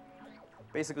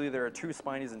 Basically, there are 2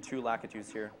 Spinies and 2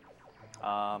 Lakitus here.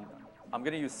 I'm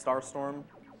going to use Starstorm,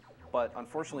 but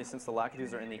unfortunately, since the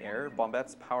Lakitus are in the air,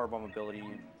 Bombette's power bomb ability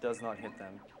does not hit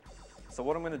them. So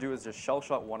what I'm going to do is just shell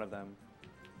shot one of them,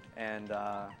 and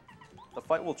the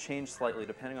fight will change slightly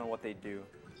depending on what they do.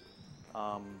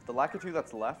 The Lakitu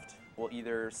that's left will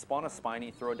either spawn a Spiny,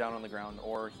 throw it down on the ground,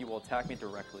 or he will attack me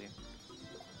directly.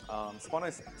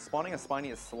 Spawning a Spiny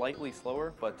is slightly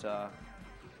slower, but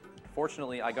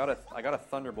fortunately, I got a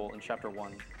Thunderbolt in Chapter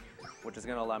 1, which is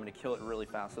going to allow me to kill it really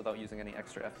fast without using any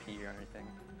extra FP or anything.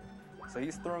 So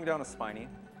he's throwing down a Spiny,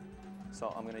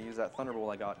 so I'm going to use that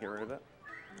Thunderbolt I got, get rid of it,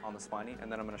 on the Spiny,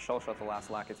 and then I'm going to shell shot the last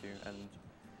Lakitu, and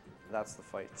that's the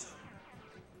fight.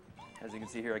 As you can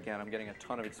see here again, I'm getting a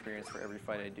ton of experience for every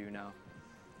fight I do now,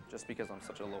 just because I'm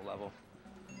such a low level.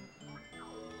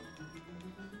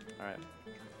 Alright.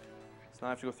 So now I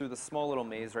have to go through this small little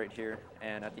maze right here,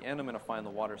 and at the end I'm going to find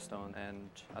the water stone and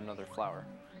another flower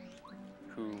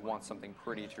who wants something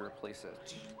pretty to replace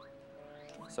it.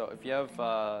 So if you have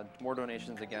more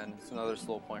donations, again, it's another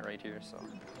slow point right here. So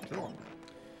Cool.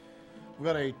 We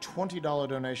got a $20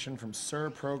 donation from Sir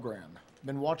Program.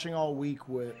 Been watching all week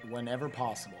whenever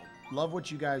possible. Love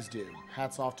what you guys do.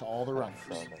 Hats off to all the runners.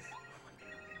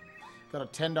 Got a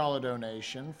 $10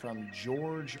 donation from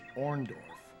George Orndorff.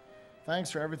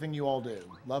 Thanks for everything you all do.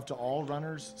 Love to all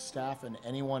runners, staff, and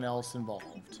anyone else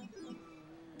involved.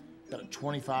 Got a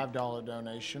 $25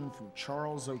 donation from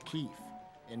Charles O'Keefe.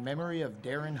 In memory of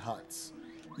Darren Hutz.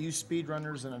 You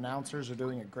speedrunners and announcers are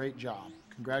doing a great job.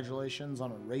 Congratulations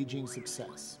on a raging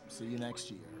success. See you next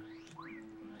year.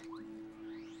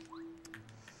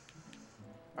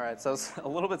 Alright, so I was a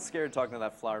little bit scared talking to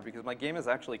that flower because my game has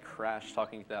actually crashed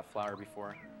talking to that flower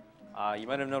before. You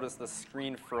might have noticed the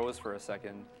screen froze for a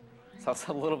second, so I was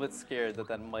a little bit scared that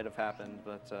that might have happened,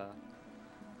 but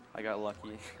I got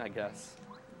lucky, I guess.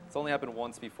 It's only happened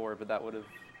once before, but that would have,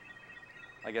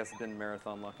 I guess, been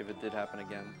marathon luck if it did happen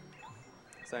again.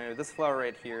 So anyway, this flower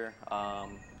right here,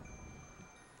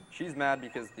 she's mad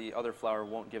because the other flower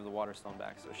won't give the water stone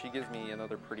back, so she gives me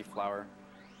another pretty flower.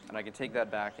 And I can take that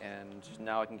back, and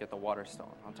now I can get the water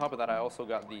stone. On top of that, I also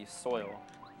got the soil,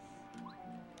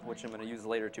 which I'm going to use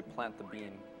later to plant the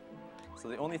bean. So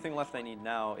the only thing left I need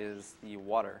now is the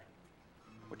water,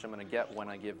 which I'm going to get when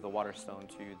I give the water stone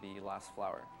to the last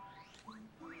flower.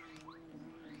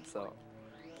 So,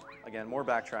 again, more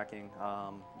backtracking.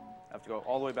 I have to go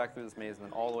all the way back through this maze and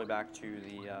then all the way back to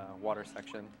the water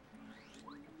section.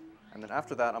 And then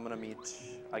after that, I'm going to meet,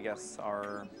 I guess,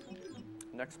 our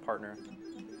next partner,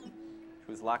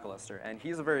 who's Lackluster, and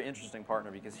he's a very interesting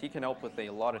partner because he can help with a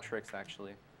lot of tricks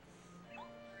actually,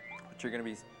 which you're going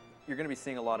to be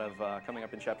seeing a lot of coming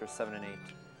up in chapters 7 and 8.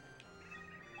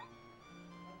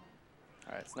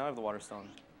 All right, so now I have the water stone.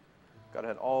 Got to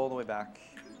head all the way back.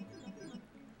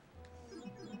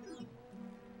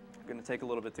 I'm going to take a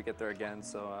little bit to get there again,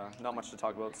 so not much to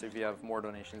talk about. So if you have more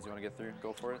donations you want to get through,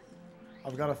 go for it.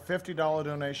 I've got a $50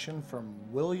 donation from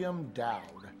William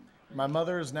Dowd. My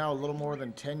mother is now a little more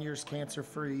than 10 years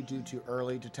cancer-free due to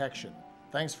early detection.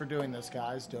 Thanks for doing this,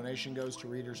 guys. Donation goes to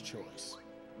Reader's Choice.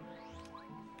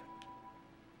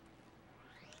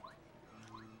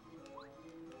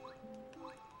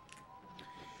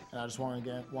 And I just want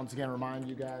to once again remind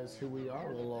you guys who we are.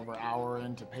 A little over an hour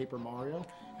into Paper Mario,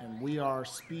 and we are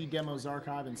Speed Demos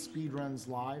Archive and Speedruns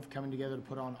Live, coming together to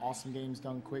put on Awesome Games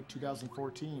Done Quick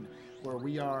 2014, where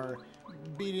we are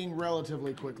beating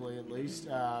relatively quickly, at least,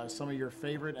 some of your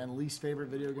favorite and least favorite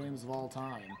video games of all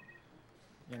time.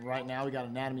 And right now we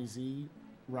got anatomyz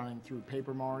running through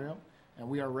Paper Mario, and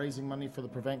we are raising money for the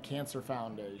Prevent Cancer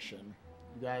Foundation.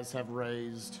 You guys have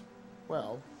raised,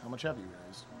 well, how much have you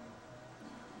raised?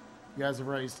 You guys have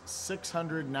raised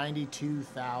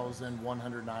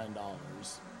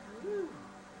 $692,109.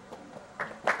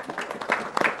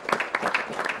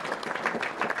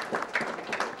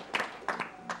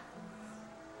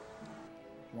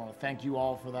 I want to thank you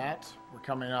all for that. We're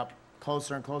coming up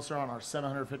closer and closer on our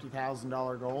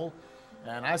 $750,000 goal.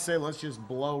 And I say let's just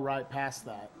blow right past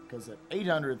that, because at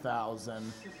 $800,000,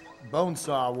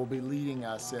 Bonesaw will be leading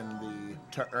us in the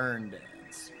To Earn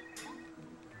dance.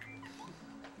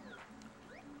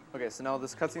 Okay, so now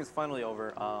this cutscene is finally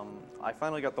over. I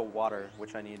finally got the water,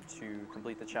 which I need to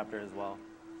complete the chapter as well.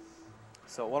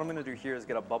 So what I'm going to do here is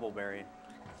get a bubble berry,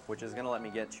 which is going to let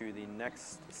me get to the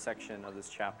next section of this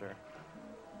chapter.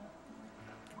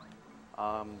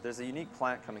 There's a unique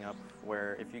plant coming up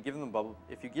where if you give them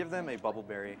a bubble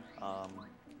berry,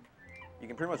 you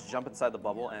can pretty much jump inside the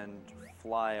bubble and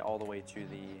fly all the way to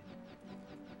the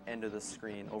end of the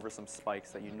screen over some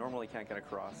spikes that you normally can't get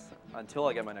across, until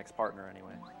I get my next partner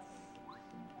anyway.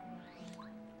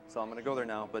 So I'm going to go there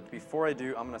now, but before I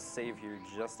do, I'm going to save here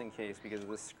just in case, because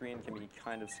this screen can be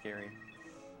kind of scary,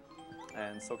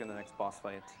 and so can the next boss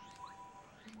fight.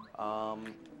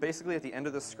 Basically at the end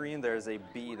of the screen there's a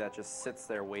bee that just sits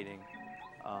there waiting.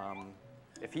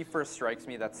 If he first strikes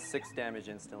me, that's 6 damage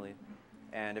instantly,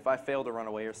 and if I fail to run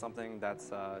away or something,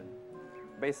 that's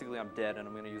basically I'm dead and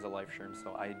I'm going to use a life shroom,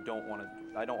 so I don't want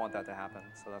that to happen,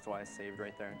 so that's why I saved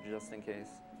right there, just in case.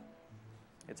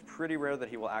 It's pretty rare that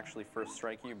he will actually first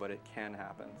strike you, but it can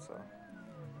happen, so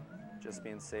just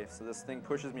being safe. So this thing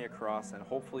pushes me across, and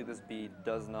hopefully this bee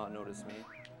does not notice me.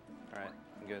 Alright,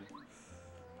 I'm good.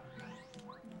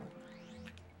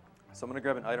 So I'm going to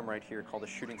grab an item right here called a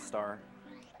shooting star,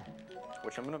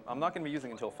 which I'm not going to be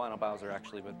using until Final Bowser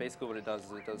actually, but basically what it does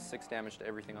is it does 6 damage to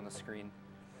everything on the screen.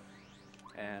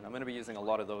 And I'm going to be using a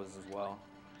lot of those as well.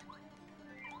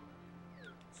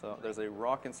 So there's a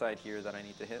rock inside here that I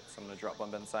need to hit, so I'm going to drop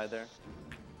one inside there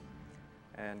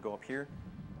and go up here.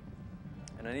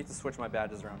 And I need to switch my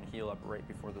badges around and heal up right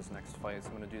before this next fight, so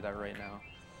I'm going to do that right now.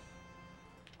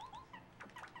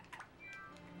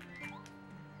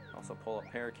 Also pull up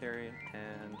Paracarry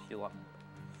and heal up.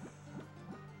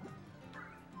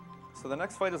 So the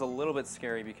next fight is a little bit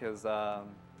scary because the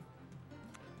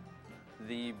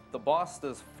boss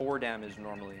does 4 damage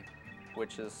normally,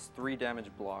 which is 3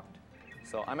 damage blocked.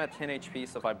 So I'm at 10 HP,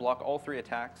 so if I block all 3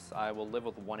 attacks, I will live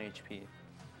with 1 HP.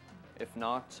 If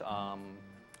not,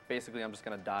 basically I'm just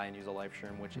going to die and use a life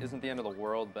shroom, which isn't the end of the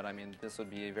world, but I mean, this would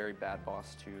be a very bad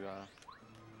boss to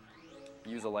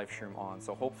use a life shroom on.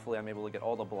 So hopefully I'm able to get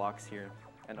all the blocks here.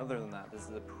 And other than that, this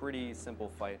is a pretty simple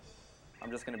fight.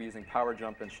 I'm just going to be using power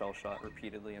jump and shell shot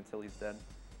repeatedly until he's dead.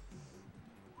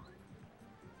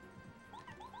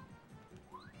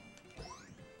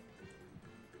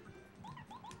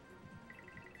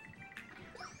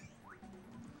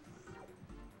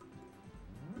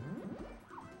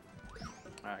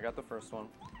 Alright, I got the first one.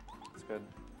 It's good.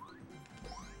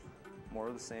 More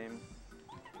of the same.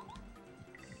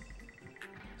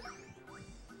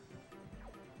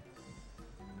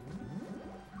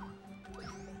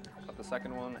 Got the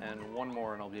second one, and one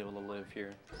more and I'll be able to live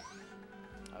here.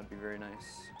 That would be very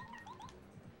nice.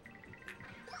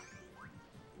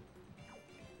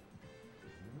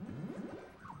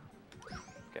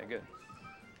 Okay, good.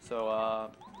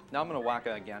 So now I'm going to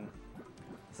Wacka again.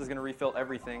 This is going to refill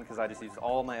everything because I just used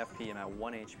all my FP and I'm at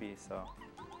 1 HP, so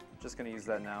just going to use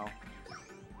that now.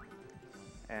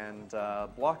 And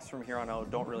blocks from here on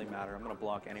out don't really matter. I'm going to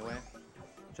block anyway,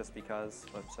 just because.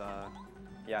 But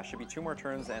yeah, should be 2 more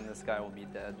turns and this guy will be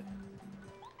dead.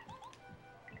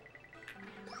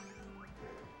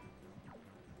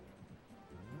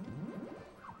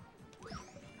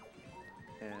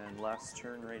 And last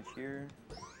turn right here.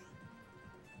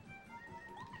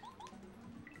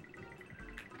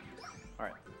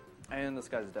 Alright, and this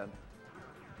guy's dead.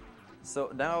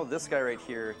 So now this guy right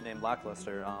here, named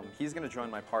Lackluster, he's going to join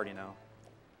my party now.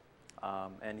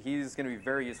 And he's going to be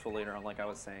very useful later on, like I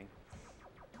was saying.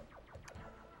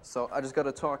 So I just got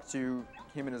to talk to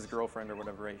him and his girlfriend or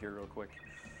whatever right here real quick.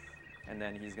 and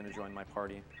then he's going to join my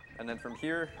party. And then from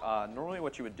here, normally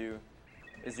what you would do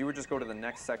is you would just go to the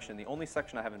next section, the only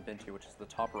section I haven't been to, which is the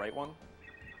top right one,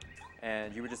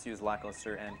 and you would just use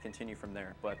Lackluster and continue from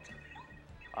there. But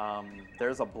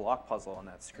there's a block puzzle on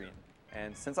that screen.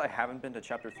 And since I haven't been to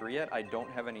Chapter 3 yet, I don't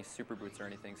have any super boots or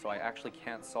anything, so I actually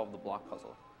can't solve the block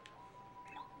puzzle.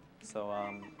 So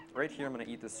right here, I'm going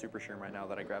to eat this super shroom right now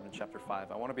that I grabbed in Chapter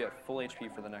 5. I want to be at full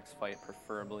HP for the next fight,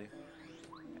 preferably.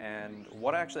 And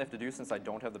what I actually have to do, since I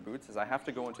don't have the boots, is I have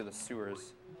to go into the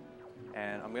sewers,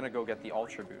 and I'm going to go get the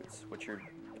Ultra Boots, which you're,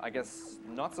 I guess,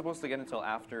 not supposed to get until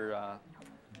after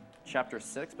Chapter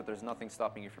 6, but there's nothing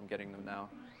stopping you from getting them now.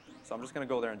 So I'm just going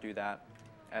to go there and do that,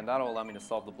 and that'll allow me to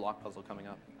solve the block puzzle coming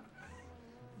up.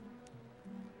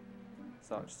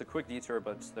 So just a quick detour,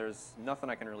 but there's nothing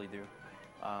I can really do.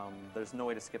 There's no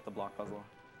way to skip the block puzzle.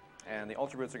 And the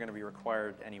Ultra Boots are going to be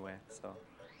required anyway, so.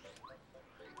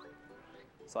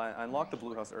 So I unlocked the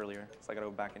blue house earlier, so I got to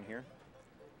go back in here.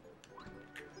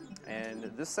 And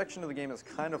this section of the game is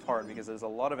kind of hard because there's a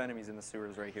lot of enemies in the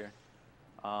sewers right here.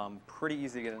 Pretty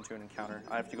easy to get into an encounter.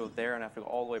 I have to go there and I have to go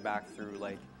all the way back through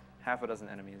like half a dozen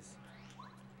enemies.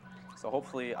 So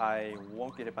hopefully I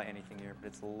won't get hit by anything here, but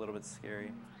it's a little bit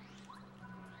scary.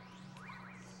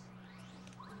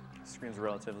 The screen's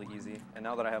relatively easy. And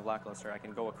now that I have Lackluster, I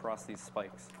can go across these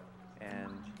spikes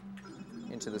and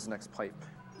into this next pipe.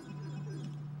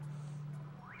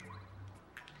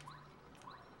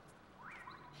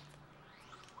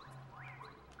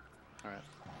 Alright.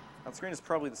 That screen is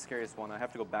probably the scariest one. I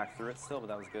have to go back through it still, but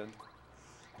that was good.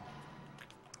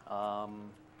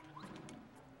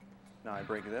 Now I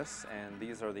break this, and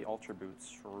these are the Ultra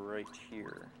Boots right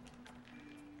here.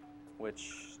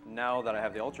 Which, now that I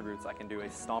have the Ultra Boots, I can do a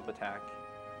stomp attack,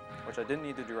 which I didn't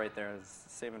need to do right there, it's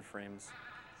saving frames.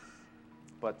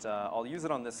 But I'll use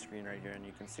it on this screen right here, and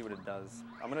you can see what it does.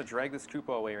 I'm going to drag this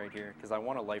Koopa away right here, because I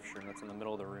want a life shroom that's in the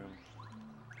middle of the room.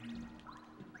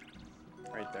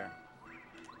 Right there.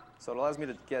 So it allows me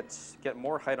to get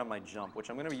more height on my jump, which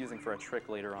I'm going to be using for a trick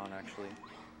later on, actually.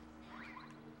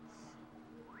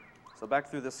 So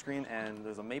back through this screen, and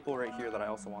there's a maple right here that I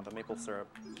also want, a maple syrup.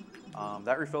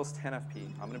 That refills 10 FP.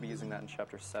 I'm going to be using that in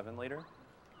Chapter 7 later.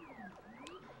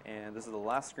 And this is the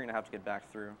last screen I have to get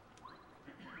back through.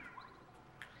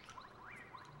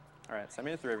 Alright, so I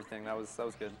made it through everything. That was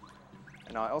good.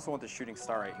 And now I also want the shooting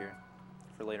star right here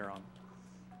for later on.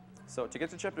 So to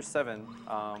get to Chapter 7,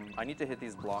 I need to hit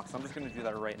these blocks. I'm just going to do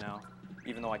that right now.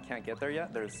 Even though I can't get there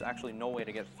yet, there's actually no way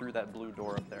to get through that blue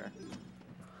door up there.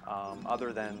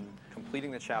 Other than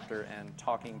completing the chapter and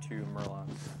talking to Merlin.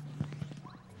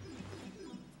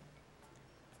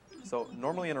 So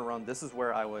normally in a run, this is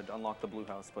where I would unlock the blue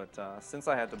house, but since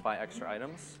I had to buy extra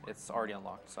items, it's already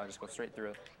unlocked. So I just go straight through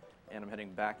it, and I'm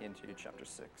heading back into Chapter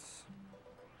 6.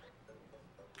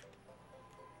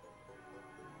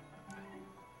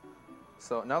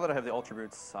 So now that I have the Ultra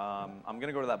Boots, I'm going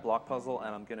to go to that block puzzle,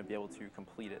 and I'm going to be able to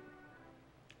complete it.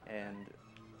 And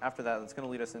after that, it's going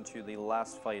to lead us into the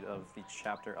last fight of the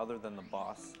chapter, other than the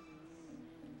boss.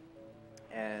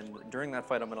 And during that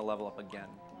fight, I'm going to level up again,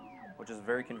 which is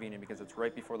very convenient because it's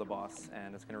right before the boss,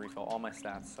 and it's going to refill all my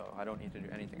stats, so I don't need to do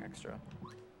anything extra.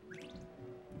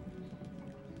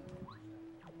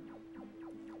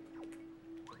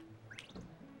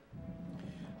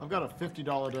 I've got a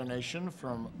 $50 donation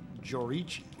from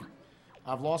Jorichi.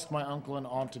 I've lost my uncle and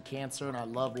aunt to cancer, and I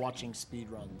love watching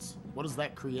speedruns. What does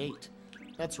that create?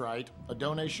 That's right, a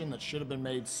donation that should have been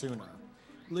made sooner.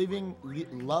 Loving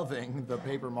the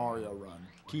Paper Mario run.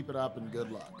 Keep it up and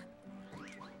good luck.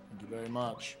 Thank you very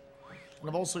much. And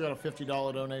I've also got a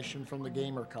 $50 donation from the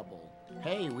Gamer Couple.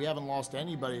 Hey, we haven't lost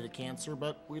anybody to cancer,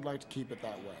 but we'd like to keep it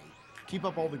that way. Keep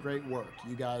up all the great work.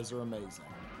 You guys are amazing.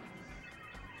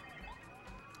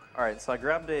 All right, so I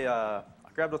grabbed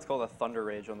what's called a Thunder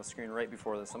Rage on the screen right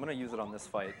before this. I'm going to use it on this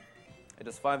fight. It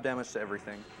does 5 damage to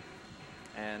everything.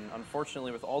 And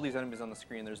unfortunately, with all these enemies on the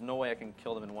screen, there's no way I can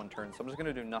kill them in one turn, so I'm just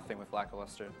going to do nothing with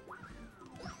Lackluster.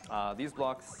 These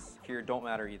blocks here don't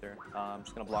matter either. I'm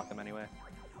just going to block them anyway.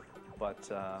 But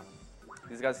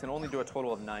these guys can only do a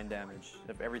total of 9 damage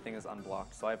if everything is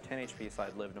unblocked. So I have 10 HP, so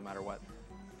I'd live no matter what.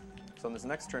 So in this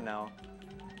next turn now,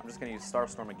 I'm just going to use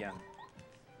Starstorm again.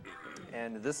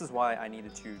 And this is why I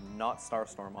needed to not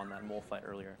Starstorm on that mole fight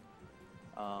earlier.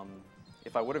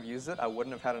 If I would have used it, I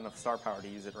wouldn't have had enough star power to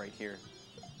use it right here.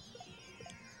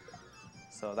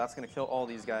 So that's going to kill all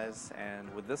these guys,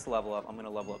 and with this level up, I'm going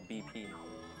to level up BP,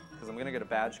 because I'm going to get a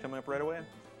badge coming up right away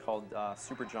called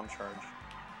Super Jump Charge,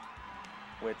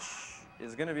 which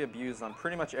is going to be abused on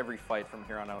pretty much every fight from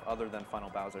here on out, other than Final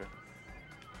Bowser.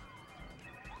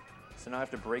 So now I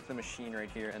have to break the machine right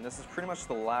here, and this is pretty much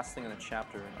the last thing in the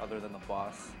chapter other than the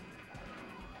boss.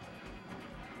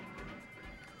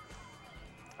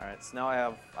 Alright, so now I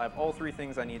have all 3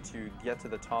 things I need to get to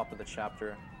the top of the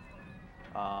chapter.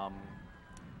 Now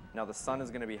the sun is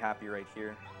going to be happy right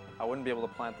here. I wouldn't be able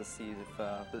to plant the seed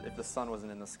if the sun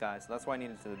wasn't in the sky, so that's why I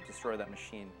needed to destroy that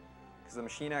machine. Because the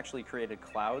machine actually created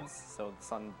clouds, so the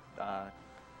sun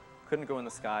couldn't go in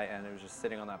the sky, and it was just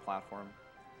sitting on that platform,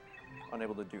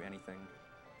 unable to do anything.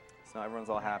 So now everyone's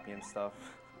all happy and stuff.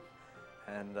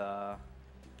 And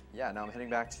yeah, now I'm heading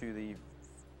back to the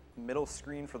middle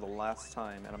screen for the last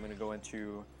time, and I'm going to go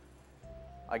into,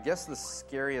 I guess, the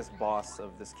scariest boss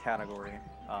of this category,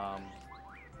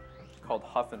 called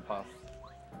Huff and Puff.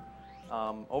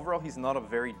 Overall, he's not a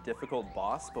very difficult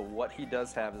boss, but what he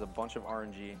does have is a bunch of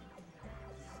RNG.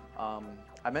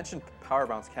 I mentioned power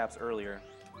bounce caps earlier,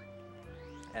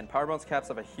 and power bounce caps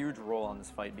have a huge role on this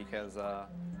fight because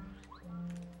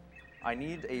I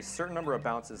need a certain number of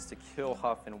bounces to kill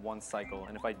Huff in one cycle,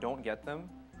 and if I don't get them,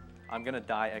 I'm going to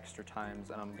die extra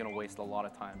times, and I'm going to waste a lot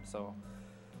of time. So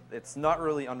it's not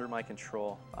really under my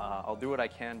control. I'll do what I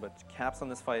can, but caps on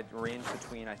this fight range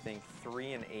between, I think,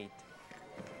 3 and 8.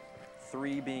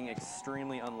 3 being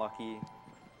extremely unlucky,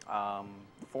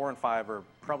 4 and 5 are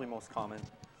probably most common,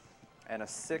 and a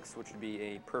 6, which would be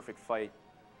a perfect fight,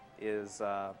 is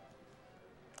not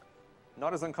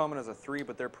as uncommon as a 3,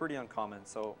 but they're pretty uncommon.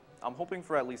 So I'm hoping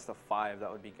for at least a 5.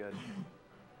 That would be good.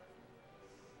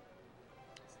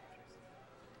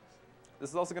 This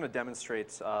is also going to demonstrate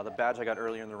the badge I got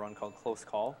earlier in the run called Close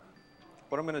Call.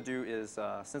 What I'm going to do is,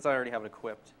 since I already have it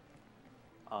equipped,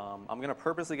 I'm going to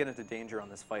purposely get into danger on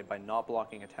this fight by not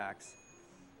blocking attacks.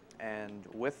 And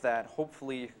with that,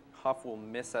 hopefully Huff will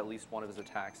miss at least one of his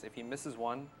attacks. If he misses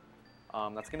one,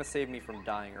 that's going to save me from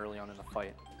dying early on in the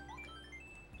fight.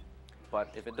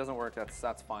 But if it doesn't work,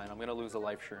 that's fine. I'm going to lose a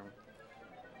life shroom.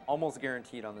 Almost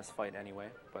guaranteed on this fight anyway,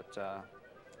 but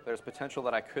there's potential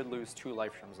that I could lose 2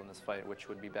 life shrooms on this fight, which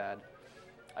would be bad.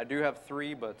 I do have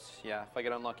 3, but yeah, if I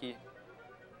get unlucky,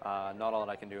 not all that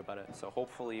I can do about it. So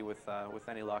hopefully, with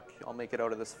any luck, I'll make it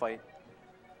out of this fight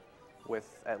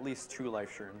with at least 2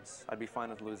 life shrooms. I'd be fine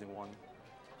with losing 1.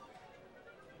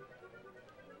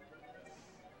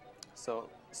 So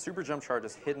super jump charge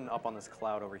is hidden up on this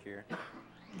cloud over here.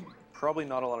 Probably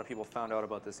not a lot of people found out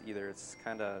about this either. It's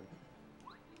kind of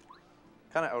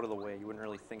out of the way. You wouldn't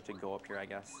really think to go up here, I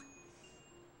guess.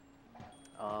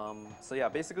 So yeah,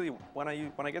 basically when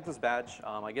I get this badge,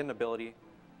 I get an ability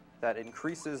that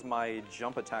increases my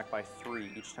jump attack by 3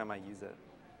 each time I use it,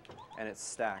 and it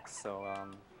stacks. So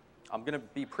I'm going to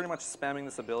be pretty much spamming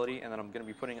this ability, and then I'm going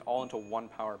to be putting it all into 1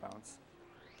 power bounce.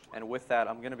 And with that,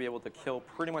 I'm going to be able to kill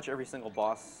pretty much every single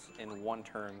boss in 1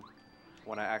 turn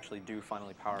when I actually do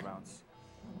finally power bounce.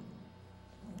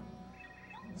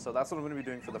 So that's what I'm going to be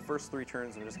doing for the first 3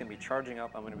 turns. I'm just going to be charging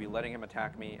up, I'm going to be letting him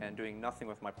attack me and doing nothing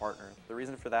with my partner. The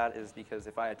reason for that is because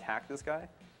if I attack this guy,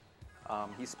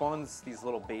 he spawns these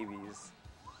little babies,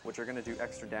 which are going to do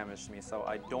extra damage to me, so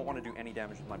I don't want to do any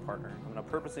damage with my partner. I'm going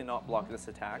to purposely not block this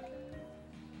attack.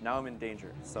 Now I'm in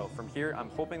danger. So from here, I'm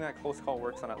hoping that Close Call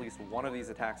works on at least one of these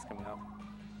attacks coming up,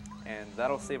 and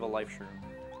that'll save a life shroom.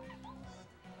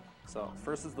 So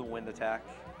first is the wind attack.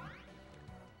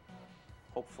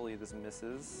 Hopefully this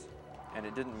misses, and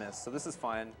it didn't miss, so this is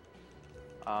fine.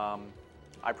 I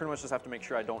pretty much just have to make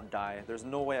sure I don't die. There's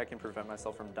no way I can prevent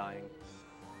myself from dying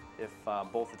if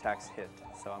both attacks hit,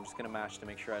 so I'm just going to mash to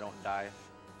make sure I don't die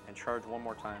and charge 1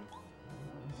 more time.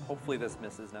 Hopefully this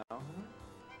misses now,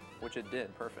 which it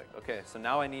did. Perfect. Okay, so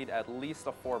now I need at least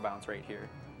a 4 bounce right here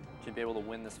to be able to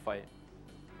win this fight.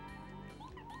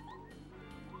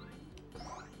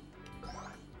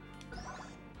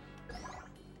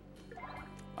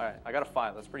 Alright, I got a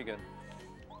 5, that's pretty good.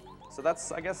 So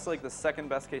that's, I guess, like the second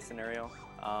best case scenario.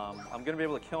 I'm going to be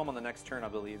able to kill him on the next turn, I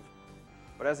believe.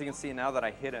 But as you can see, now that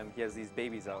I hit him, he has these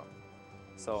babies out.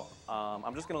 So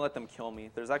I'm just going to let them kill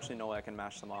me. There's actually no way I can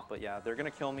mash them off, but yeah, they're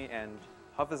going to kill me, and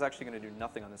Huff is actually going to do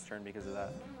nothing on this turn because of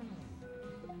that.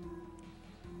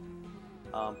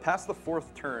 Past the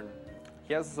 4th turn,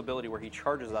 he has this ability where he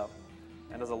charges up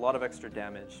and does a lot of extra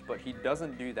damage, but he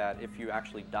doesn't do that if you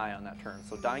actually die on that turn.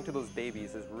 So dying to those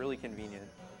babies is really convenient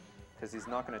because he's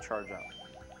not going to charge up.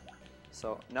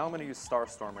 So now I'm going to use Star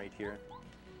Storm right here,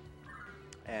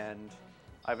 and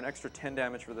I have an extra 10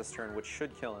 damage for this turn, which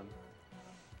should kill him.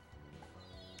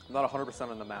 I'm not 100%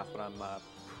 on the math, but I'm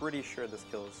pretty sure this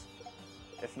kills.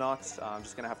 If not, I'm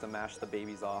just going to have to mash the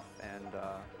babies off, and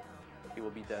he will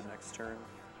be dead next turn.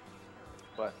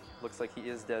 But looks like he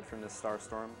is dead from this Star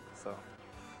Storm, so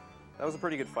that was a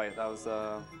pretty good fight. That was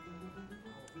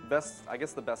best, I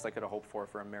guess the best I could have hoped for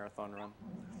a marathon run.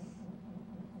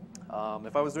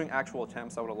 If I was doing actual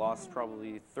attempts, I would have lost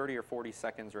probably 30 or 40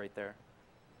 seconds right there,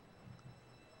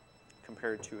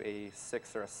 compared to a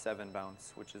 6 or a 7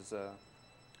 bounce, which is,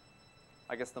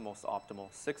 I guess, the most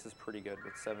optimal. 6 is pretty good,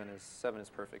 but 7 is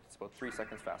perfect. It's about 3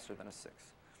 seconds faster than a 6.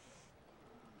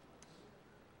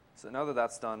 So now that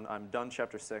that's done, I'm done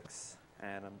chapter 6,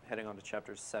 and I'm heading on to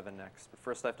chapter 7 next. But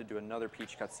first I have to do another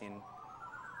Peach cutscene,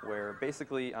 where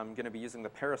basically I'm going to be using the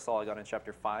parasol I got in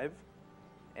chapter 5,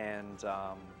 and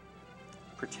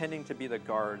pretending to be the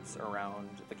guards around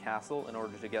the castle in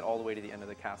order to get all the way to the end of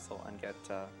the castle and get,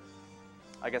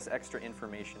 I guess, extra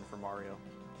information for Mario.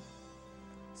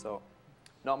 So,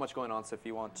 not much going on, so if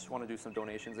you want to do some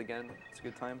donations again, it's a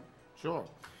good time. Sure.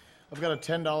 I've got a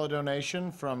 $10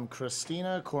 donation from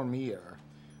Christina Cormier.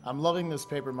 I'm loving this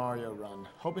Paper Mario run.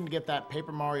 Hoping to get that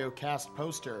Paper Mario cast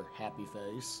poster, happy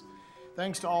face.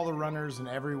 Thanks to all the runners and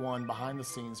everyone behind the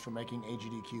scenes for making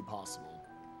AGDQ possible.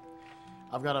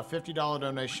 I've got a $50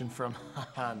 donation from,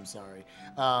 I'm sorry,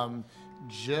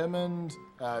 Jemond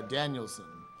Danielson.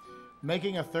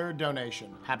 Making a third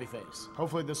donation, happy face.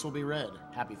 Hopefully this will be read,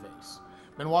 happy face.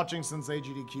 Been watching since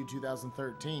AGDQ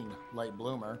 2013, late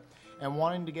bloomer, and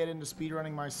wanting to get into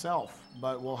speedrunning myself,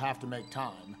 but will have to make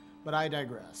time. But I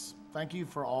digress. Thank you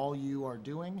for all you are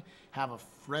doing. Have a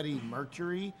Freddie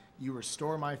Mercury. You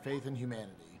restore my faith in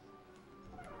humanity.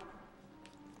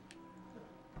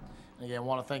 And again, I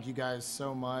want to thank you guys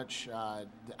so much.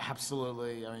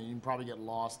 Absolutely. I mean, you can probably get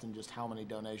lost in just how many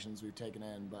donations we've taken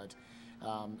in, but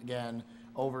again,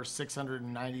 over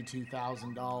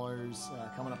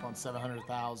 $692,000, coming up on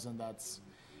 $700,000. That's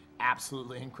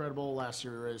absolutely incredible. Last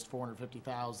year we raised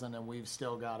 $450,000, and we've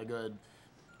still got a good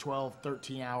 12,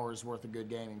 13 hours worth of good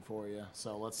gaming for you.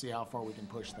 So let's see how far we can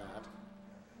push that.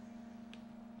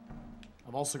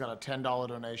 I've also got a $10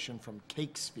 donation from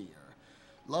Cakesphere.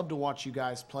 Love to watch you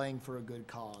guys playing for a good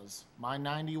cause. My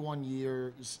 91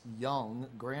 years young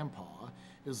grandpa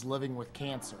is living with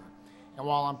cancer. And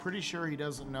while I'm pretty sure he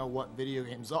doesn't know what video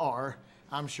games are,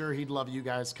 I'm sure he'd love you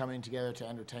guys coming together to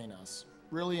entertain us.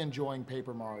 Really enjoying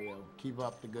Paper Mario. Keep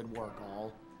up the good work,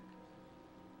 all.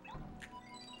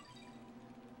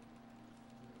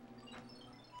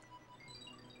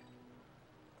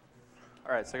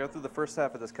 Alright, so I got through the first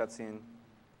half of this cutscene,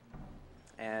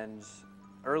 and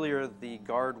earlier the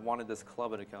guard wanted this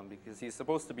clubber to come because he's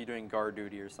supposed to be doing guard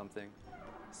duty or something.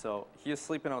 So he is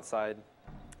sleeping outside,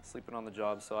 sleeping on the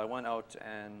job, so I went out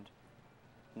and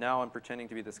now I'm pretending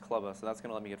to be this clubber, so that's going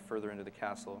to let me get further into the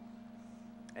castle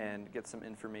and get some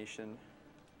information.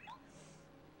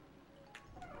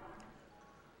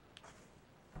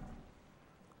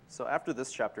 So after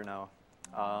this chapter now,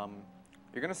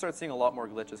 you're going to start seeing a lot more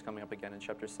glitches coming up again in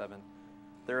Chapter 7.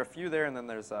 There are a few there, and then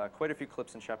there's quite a few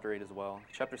clips in Chapter 8 as well.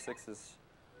 Chapter 6 is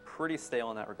pretty stale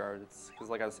in that regard. It's because,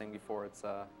 like I was saying before, it's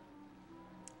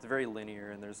very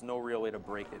linear, and there's no real way to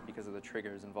break it because of the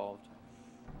triggers involved.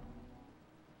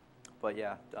 But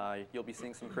yeah, you'll be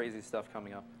seeing some crazy stuff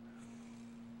coming up.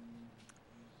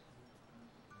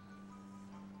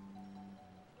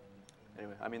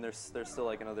 Anyway, I mean, there's still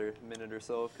like another minute or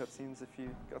so of cutscenes if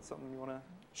you got something you want to...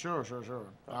 Sure.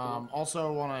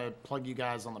 Also want to plug you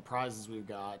guys on the prizes we've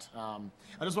got. I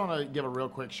just want to give a real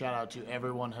quick shout out to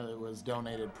everyone who has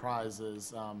donated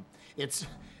prizes.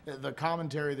 The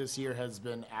commentary this year has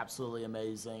been absolutely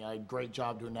amazing. A great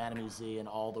job to anatomyz and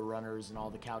all the runners and all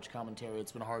the couch commentary.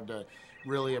 It's been hard to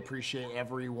really appreciate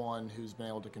everyone who's been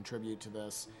able to contribute to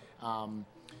this.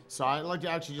 So I'd like to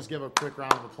actually just give a quick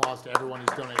round of applause to everyone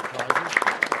who's donated prizes.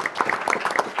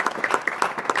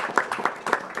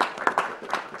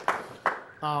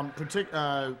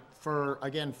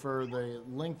 For the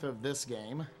length of this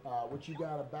game, which you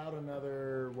got about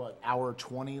another, hour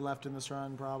 20 left in this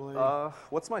run, probably?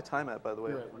 What's my time at, by the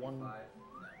way? You're at 1...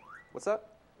 What's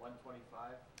that? 1:25.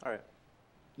 All right.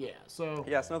 Yeah, so...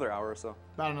 Yeah, it's another hour or so.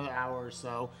 About another hour or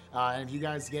so. And if you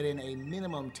guys get in a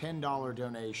minimum $10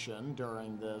 donation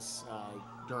during this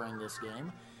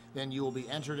game, then you will be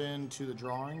entered into the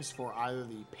drawings for either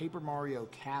the Paper Mario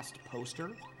cast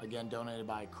poster, again donated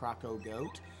by Croco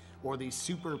Goat, or the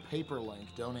Super Paper Link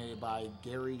donated by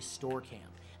Gary Storecamp.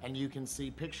 And you can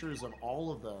see pictures of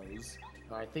all of those,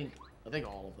 I think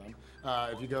all of them,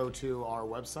 if you go to our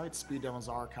website,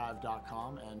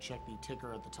 speeddemosarchive.com, and check the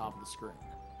ticker at the top of the screen.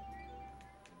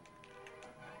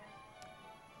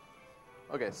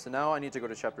 Okay, so now I need to go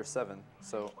to Chapter 7.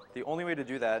 So the only way to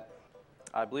do that,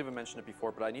 I believe I mentioned it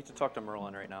before, but I need to talk to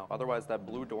Merlin right now. Otherwise, that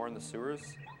blue door in the sewers,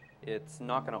 it's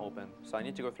not going to open. So I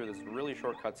need to go through this really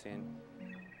short cutscene,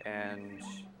 and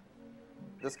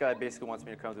this guy basically wants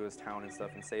me to come to his town and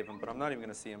stuff and save him, but I'm not even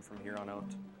going to see him from here on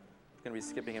out. going to be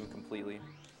skipping him completely.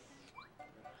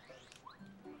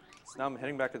 So now I'm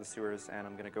heading back to the sewers, and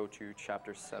I'm going to go to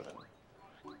Chapter 7.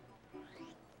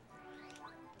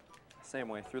 Same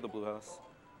way, through the blue house.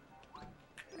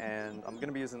 And I'm going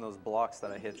to be using those blocks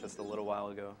that I hit just a little while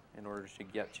ago in order to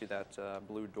get to that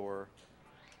blue door.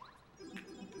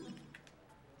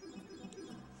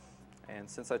 And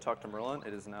since I talked to Merlin,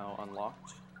 it is now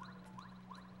unlocked.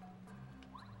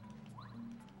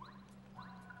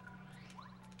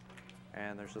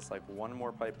 And there's just like one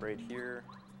more pipe right here.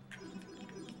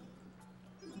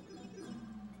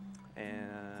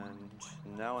 And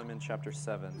now I'm in Chapter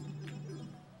 7.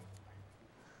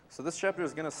 So this chapter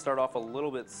is going to start off a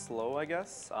little bit slow, I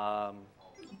guess.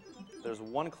 There's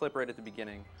one clip right at the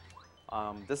beginning.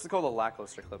 This is called a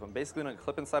lackluster clip. I'm basically going to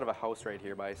clip inside of a house right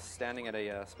here by standing at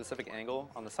a specific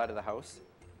angle on the side of the house.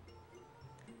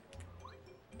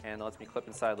 And it lets me clip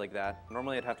inside like that.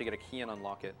 Normally I'd have to get a key and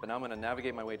unlock it, but now I'm going to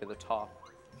navigate my way to the top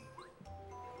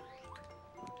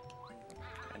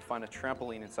and find a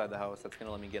trampoline inside the house that's going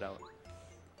to let me get out.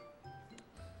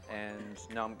 And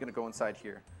now I'm going to go inside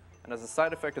here. And as a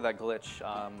side effect of that glitch,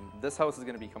 this house is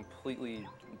going to be completely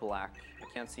black.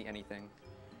 I can't see anything.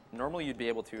 Normally you'd be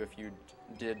able to if you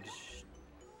did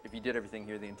everything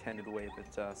here the intended way,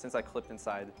 but since I clipped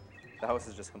inside, the house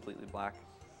is just completely black.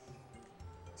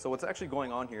 So what's actually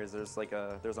going on here is there's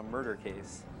a murder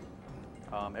case.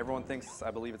 Everyone thinks,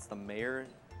 I believe it's the mayor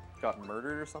got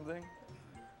murdered or something.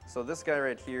 So this guy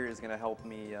right here is going to help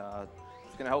me.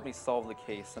 It's going to help me solve the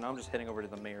case. And now I'm just heading over to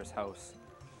the mayor's house.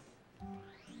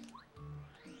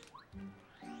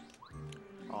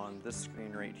 On this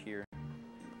screen right here.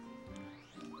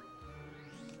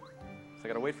 So I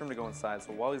gotta wait for him to go inside.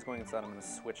 So while he's going inside, I'm gonna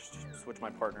switch my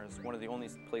partners. One of the only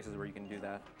places where you can do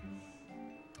that.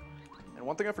 And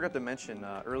one thing I forgot to mention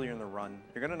earlier in the run,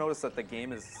 you're gonna notice that the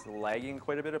game is lagging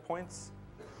quite a bit at points,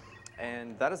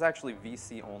 and that is actually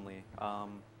VC only.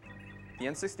 The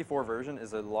N64 version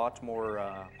is a lot more.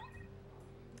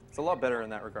 It's a lot better in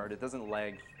that regard. It doesn't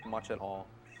lag much at all.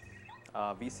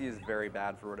 VC is very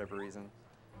bad for whatever reason.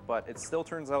 But it still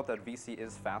turns out that VC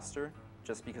is faster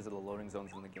just because of the loading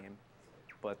zones in the game.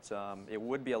 But it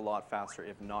would be a lot faster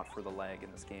if not for the lag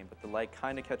in this game. But the lag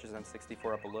kind of catches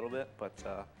N64 up a little bit. But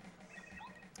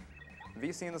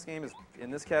VC in this game is, in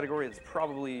this category, it's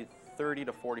probably 30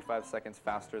 to 45 seconds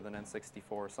faster than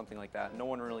N64, something like that. No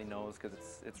one really knows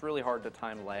because it's really hard to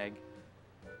time lag.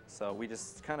 So we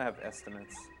just kind of have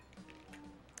estimates.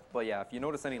 But yeah, if you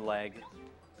notice any lag,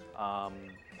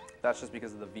 that's just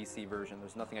because of the VC version.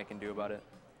 There's nothing I can do about it.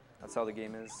 That's how the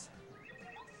game is.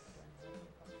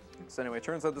 So anyway, it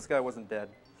turns out this guy wasn't dead.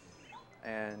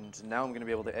 And now I'm going to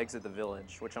be able to exit the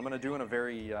village, which I'm going to do in a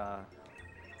very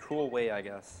cool way, I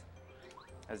guess,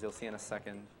 as you'll see in a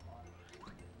second.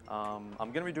 I'm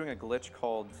going to be doing a glitch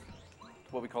called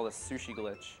what we call a sushi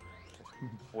glitch,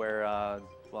 where,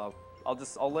 well,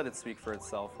 I'll let it speak for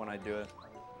itself when I do it.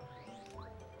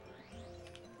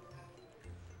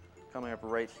 Coming up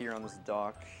right here on this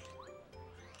dock.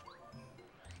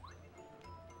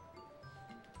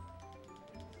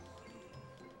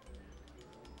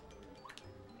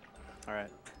 All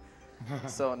right.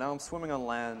 So now I'm swimming on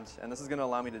land, and this is going to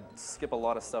allow me to skip a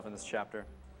lot of stuff in this chapter.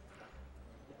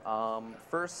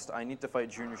 First, I need to fight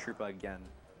Junior Troopa again.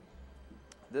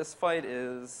 This fight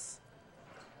is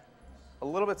a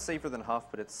little bit safer than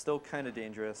Huff, but it's still kind of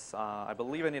dangerous. I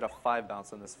believe I need a 5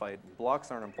 bounce in this fight.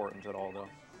 Blocks aren't important at all, though.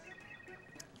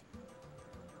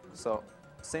 So,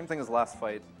 same thing as last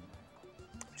fight.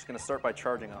 I'm just going to start by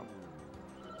charging up.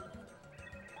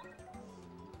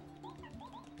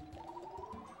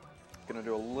 Going to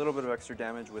do a little bit of extra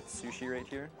damage with Sushi right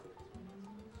here.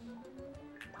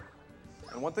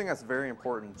 And one thing that's very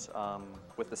important,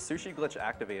 with the Sushi glitch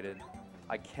activated,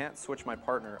 I can't switch my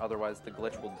partner, otherwise the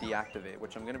glitch will deactivate,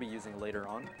 which I'm going to be using later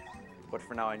on. But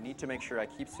for now, I need to make sure I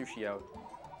keep Sushi out,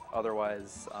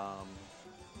 otherwise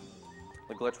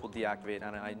the glitch will deactivate,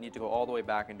 and I need to go all the way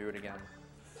back and do it again.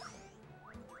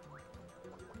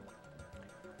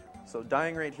 So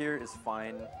dying right here is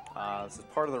fine. This is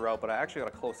part of the route, but I actually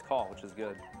got a close call, which is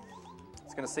good.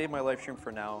 It's going to save my life stream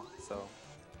for now, so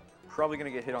probably going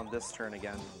to get hit on this turn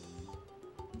again.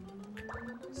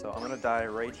 So I'm going to die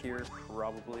right here,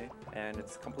 probably, and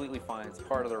it's completely fine. It's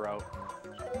part of the route.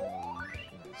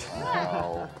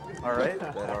 Wow. All right.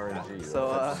 That RNG.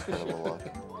 So, Bit of a luck.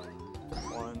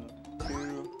 1,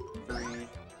 2, 3,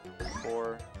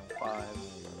 4, 5,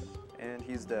 and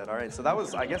he's dead. All right, so that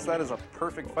was, I guess that is a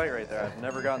perfect fight right there. I've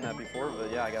never gotten that before,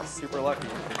 but yeah, I got super lucky.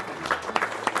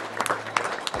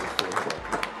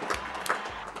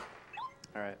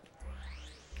 All right.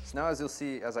 So now as you'll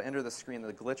see, as I enter the screen,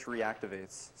 the glitch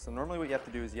reactivates. So normally what you have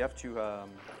to do is you have to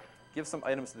give some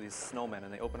items to these snowmen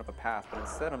and they open up a path, but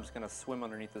instead I'm just going to swim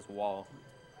underneath this wall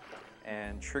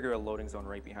and trigger a loading zone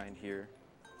right behind here.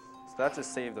 So that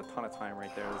just saved a ton of time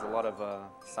right there. There's a lot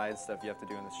of side stuff you have to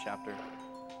do in this chapter.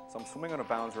 So I'm swimming out of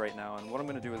bounds right now, and what I'm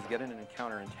going to do is get in an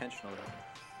encounter intentionally.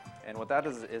 And what that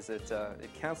is it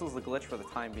cancels the glitch for the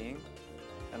time being.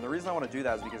 And the reason I want to do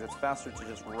that is because it's faster to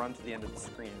just run to the end of the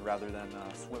screen rather than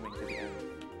swimming to the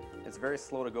end. It's very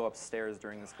slow to go upstairs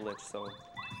during this glitch, so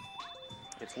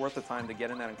it's worth the time to get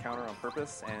in that encounter on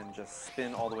purpose and just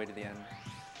spin all the way to the end.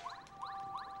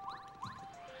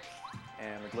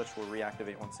 And the glitch will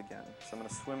reactivate once again. So I'm going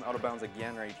to swim out of bounds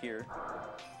again right here.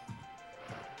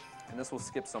 And this will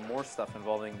skip some more stuff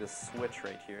involving this switch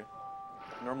right here.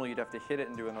 Normally you'd have to hit it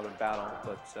and do another battle,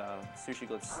 but Sushi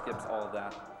Glitch skips all of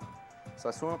that. So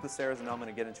I swim up the stairs and now I'm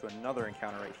going to get into another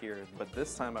encounter right here, but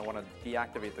this time I want to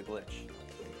deactivate the glitch.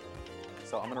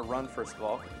 So I'm going to run first of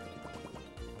all.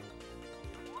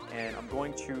 And I'm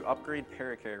going to upgrade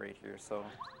Parakarry right here. So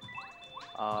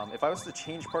if I was to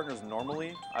change partners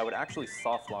normally, I would actually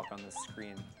soft lock on this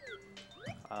screen.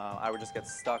 I would just get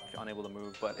stuck, unable to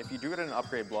move. But if you do it in an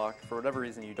upgrade block, for whatever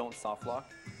reason, you don't soft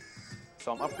lock.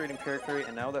 So I'm upgrading Parakarry,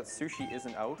 and now that Sushi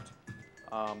isn't out,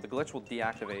 the glitch will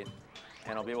deactivate,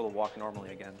 and I'll be able to walk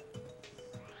normally again.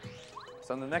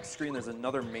 So on the next screen, there's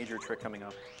another major trick coming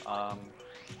up.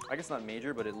 I guess not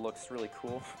major, but it looks really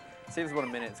cool. It saves about a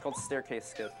minute. It's called Staircase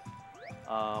Skip.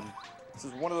 This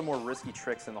is one of the more risky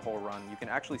tricks in the whole run. You can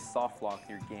actually soft lock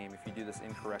your game if you do this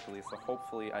incorrectly, so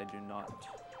hopefully I do not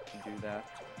do that.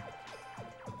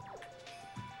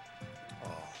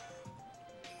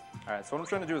 Alright, so what I'm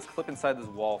trying to do is clip inside this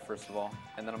wall first of all,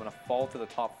 and then I'm going to fall to the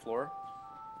top floor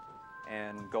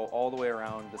and go all the way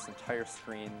around this entire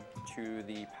screen to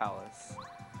the palace.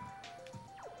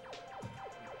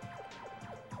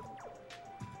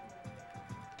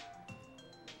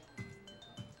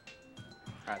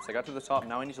 Alright, so I got to the top.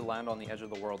 Now I need to land on the edge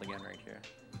of the world again right here.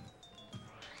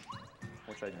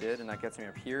 Which I did, and that gets me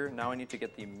up here. Now I need to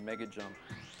get the Mega Jump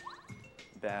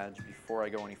badge before I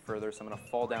go any further. So I'm going to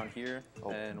fall down here,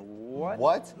 and what?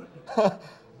 What?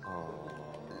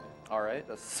 Alright,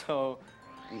 so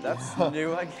that's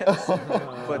new, I guess.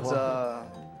 But,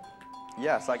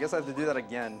 yeah, so I guess I have to do that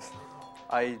again.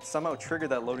 I somehow triggered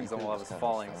that loading zone while I was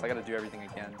falling, so I got to do everything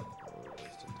again.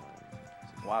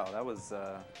 Wow, that was...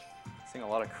 seeing a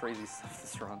lot of crazy stuff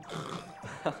this run.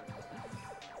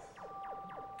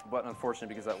 But unfortunate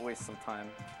because that wastes some time.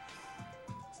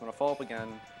 So I'm going to follow up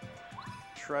again,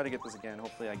 try to get this again,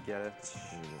 hopefully I get it.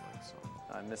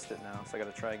 I missed it now, so I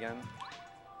got to try again.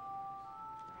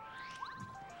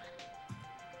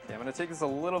 Okay, I'm going to take this a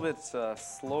little bit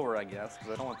slower, I guess,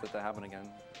 because I don't want that to happen again.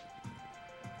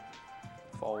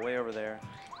 Fall way over there.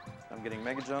 I'm getting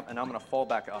Mega Jump, and now I'm going to fall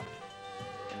back up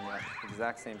in that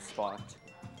exact same spot.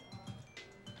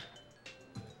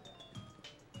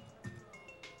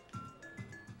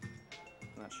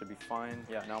 That should be fine.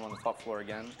 Yeah, now I'm on the top floor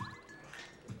again.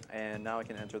 And now I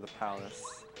can enter the palace.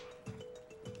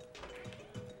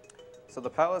 So the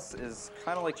palace is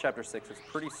kind of like Chapter 6. It's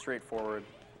pretty straightforward.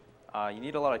 You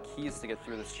need a lot of keys to get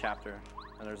through this chapter,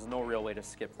 and there's no real way to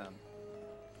skip them.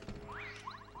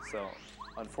 So,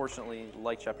 unfortunately,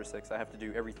 like Chapter 6, I have to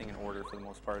do everything in order for the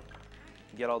most part.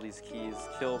 Get all these keys,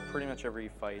 kill pretty much every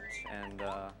fight, and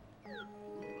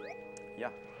yeah.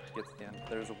 Get to the end.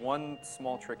 There's one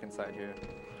small trick inside here,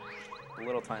 a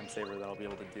little time saver that I'll be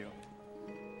able to do.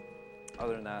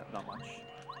 Other than that, not much.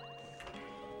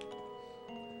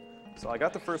 So I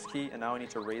got the first key, and now I need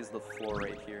to raise the floor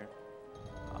right here.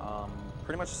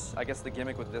 Pretty much, I guess the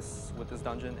gimmick with this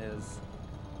dungeon is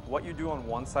what you do on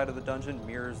one side of the dungeon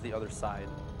mirrors the other side.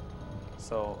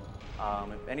 So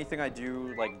if anything I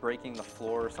do, like breaking the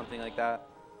floor or something like that,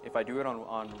 if I do it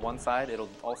on one side, it'll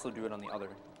also do it on the other.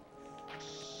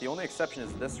 The only exception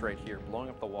is this right here, blowing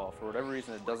up the wall. For whatever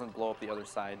reason, it doesn't blow up the other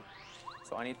side.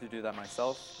 So I need to do that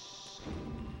myself.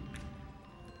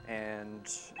 And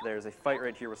there's a fight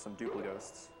right here with some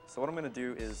duplighosts. So what I'm going to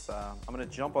do is I'm going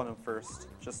to jump on them first.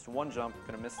 Just one jump. I'm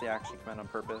going to miss the action command on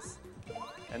purpose.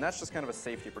 And that's just kind of a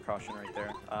safety precaution right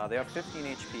there. They have 15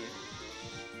 HP.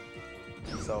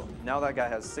 So now that guy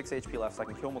has 6 HP left, so I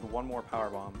can kill him with one more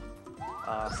power bomb.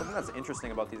 Something that's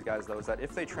interesting about these guys, though, is that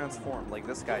if they transform like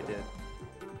this guy did,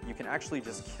 you can actually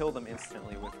just kill them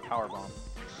instantly with Power Bomb.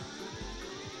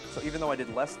 So even though I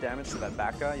did less damage to that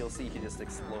back guy, you'll see he just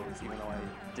explodes, even though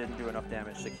I didn't do enough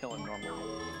damage to kill him normally.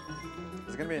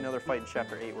 There's going to be another fight in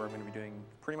Chapter 8 where I'm going to be doing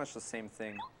pretty much the same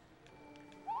thing.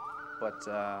 But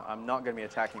I'm not going to be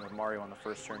attacking with Mario on the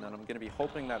first turn, and I'm going to be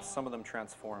hoping that some of them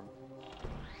transform.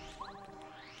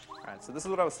 Alright, so this is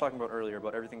what I was talking about earlier,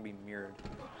 about everything being mirrored.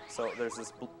 So there's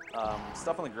this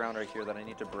stuff on the ground right here that I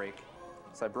need to break.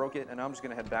 So I broke it, and now I'm just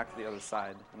going to head back to the other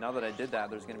side. And now that I did that,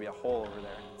 there's going to be a hole over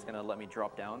there. It's going to let me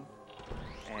drop down,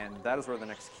 and that is where the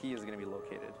next key is going to be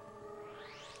located.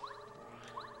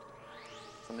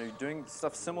 So I'm going to be doing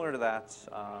stuff similar to that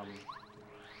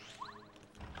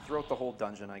throughout the whole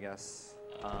dungeon, I guess,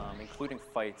 including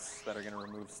fights that are going to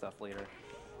remove stuff later.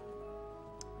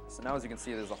 So now, as you can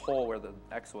see, there's a hole where the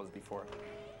X was before,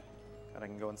 and I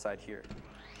can go inside here.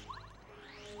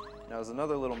 Now there's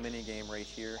another little mini game right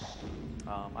here.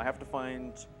 I have to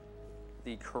find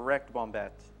the correct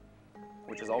bombette,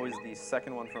 which is always the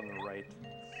second one from the right.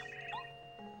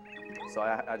 So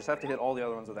I just have to hit all the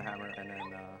other ones with a hammer, and then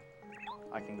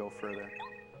I can go further.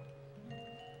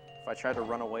 If I try to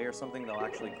run away or something, they'll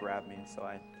actually grab me, so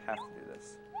I have to do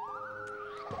this.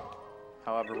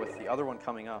 However, with the other one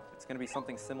coming up, it's going to be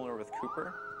something similar with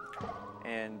Cooper,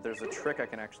 and there's a trick I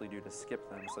can actually do to skip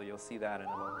them, so you'll see that in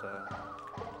about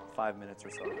 5 minutes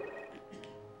or so.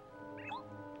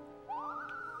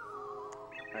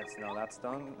 Alright, so now that's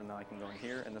done, and now I can go in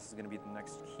here, and this is going to be the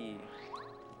next key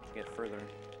to get further.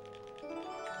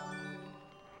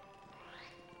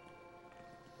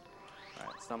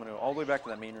 Alright, so I'm going to go all the way back to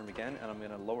that main room again, and I'm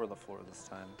going to lower the floor this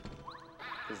time,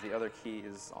 because the other key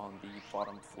is on the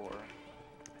bottom floor.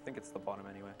 I think it's the bottom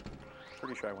anyway.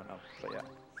 Pretty sure I went up, but yeah.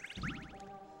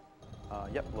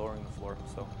 Yep, lowering the floor,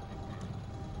 so.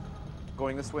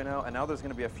 Going this way now, and now there's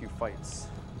going to be a few fights.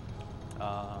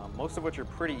 Most of which are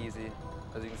pretty easy.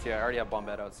 As you can see, I already have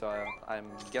bombette out, so I'm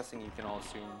guessing you can all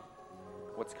assume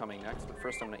what's coming next. But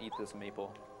first I'm going to eat this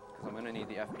maple, because I'm going to need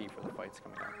the FP for the fights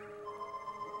coming up.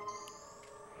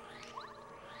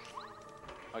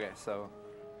 Okay, so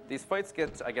these fights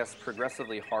get, I guess,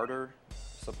 progressively harder,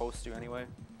 supposed to anyway.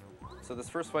 So this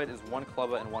first fight is one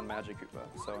Clubba and one Magic Koopa.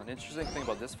 So an interesting thing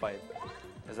about this fight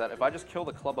is that if I just kill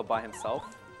the Clubba by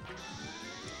himself,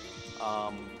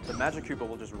 the Magic Koopa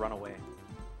will just run away.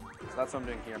 So that's what I'm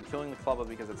doing here. I'm killing the Clubba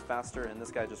because it's faster, and this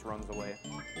guy just runs away.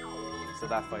 So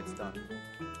that fight's done.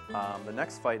 The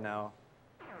next fight now,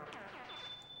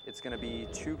 it's going to be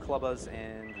 2 Clubbas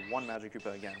and 1 Magic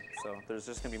Koopa again. So there's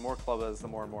just going to be more Clubbas the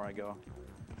more and more I go.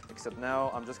 Except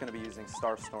now I'm just going to be using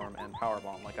Star Storm and Power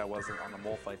Bomb like I was on the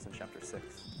mole fights in Chapter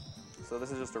 6. So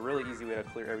this is just a really easy way to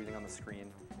clear everything on the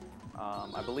screen.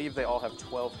 I believe they all have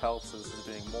 12 health, so this is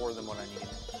doing more than what I need.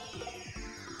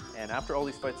 And after all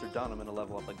these fights are done, I'm going to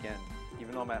level up again.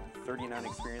 Even though I'm at 39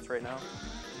 experience right now,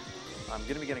 I'm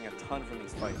going to be getting a ton from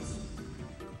these fights.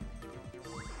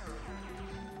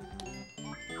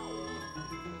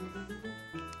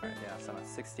 Alright, yeah, so I'm at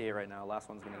 68 right now. Last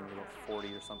one's going to give me about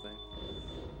 40 or something.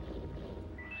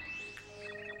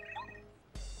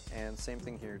 And same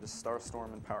thing here, just Star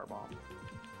Storm and Power Bomb.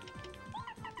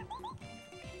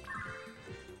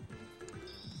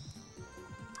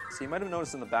 So you might have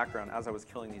noticed in the background as I was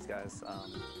killing these guys,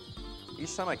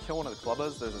 each time I kill one of the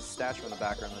Clubbas, there's a statue in the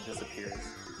background that disappears.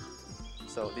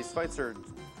 So these fights are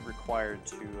required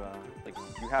to, like,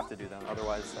 you have to do them,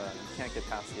 otherwise you can't get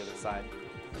past the other side.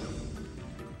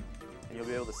 And you'll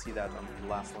be able to see that on the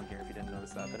last one here if you didn't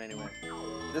notice that. But anyway,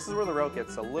 this is where the route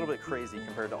gets a little bit crazy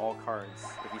compared to all cards.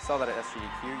 If you saw that at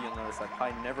SGDQ, you'll notice that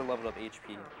Pi never leveled up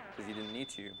HP because he didn't need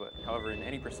to, but however, in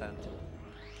any percent,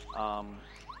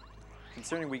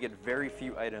 considering we get very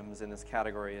few items in this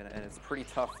category, and it's pretty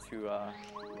tough to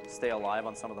stay alive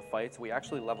on some of the fights, we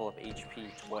actually level up HP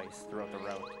twice throughout the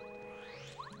route.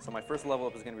 So my first level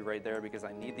up is going to be right there because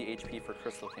I need the HP for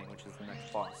Crystal King, which is the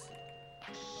next boss.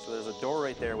 So there's a door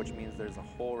right there, which means there's a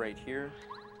hole right here.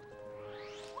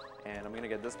 And I'm going to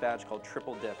get this badge called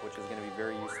Triple Dip, which is going to be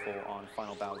very useful on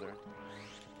Final Bowser.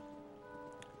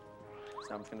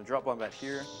 So I'm just going to drop Bombette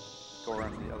here, go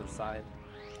around to the other side,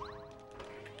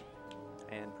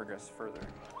 and progress further.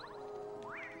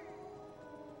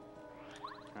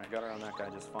 Alright, got around that guy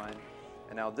just fine.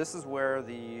 And now this is where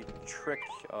the trick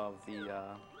of the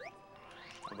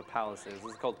palace is.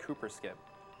 This is called Cooper Skip.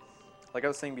 Like I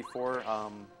was saying before,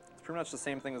 it's pretty much the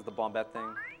same thing as the Bombette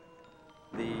thing.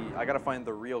 I gotta find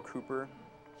the real Cooper,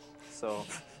 so,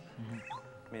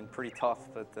 I mean, pretty tough,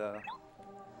 but,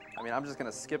 I mean, I'm just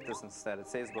gonna skip this instead. It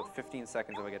saves about 15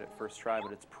 seconds if I get it first try,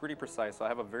 but it's pretty precise, so I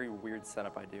have a very weird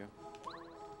setup I do.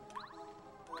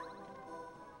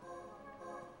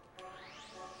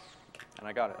 And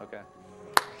I got it, okay.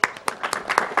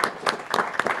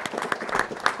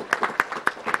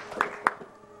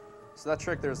 So that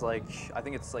trick, there's like, I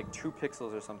think it's like 2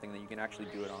 pixels or something that you can actually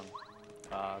do it on.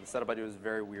 The setup I do is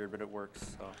very weird, but it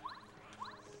works, so.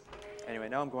 Anyway,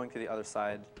 now I'm going to the other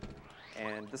side,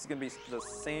 and this is gonna be the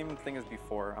same thing as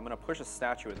before. I'm gonna push a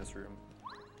statue in this room,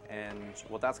 And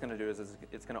what that's going to do is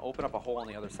it's going to open up a hole on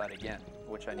the other side again,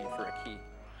 which I need for a key.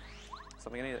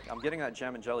 So I'm getting that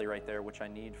gem and jelly right there, which I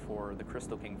need for the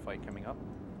Crystal King fight coming up.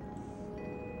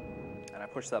 And I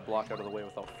push that block out of the way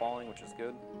without falling, which is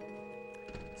good.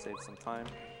 Saves some time.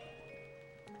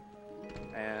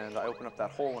 And I open up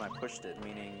that hole when I pushed it,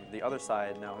 meaning the other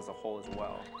side now has a hole as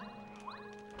well.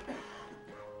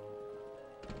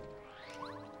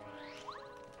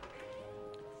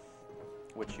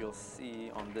 Which you'll see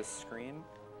on this screen.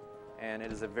 And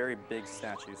it is a very big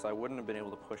statue, so I wouldn't have been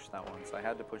able to push that one. So I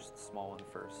had to push the small one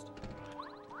first.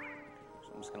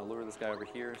 So I'm just going to lure this guy over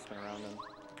here, spin around him.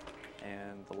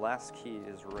 And the last key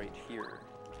is right here.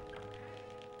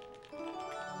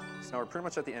 So now we're pretty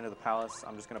much at the end of the palace.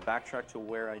 I'm just going to backtrack to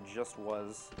where I just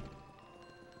was.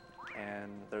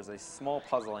 And there's a small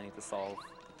puzzle I need to solve.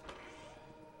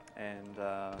 And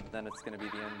then it's going to be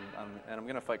the end. And I'm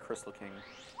going to fight Crystal King,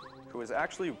 who is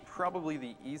actually probably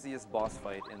the easiest boss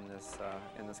fight in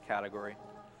this category.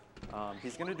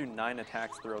 He's going to do 9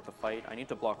 attacks throughout the fight. I need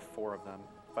to block 4 of them.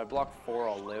 If I block 4,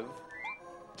 I'll live.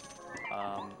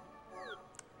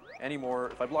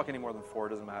 If I block any more than 4, it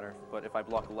doesn't matter. But if I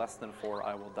block less than 4,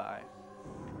 I will die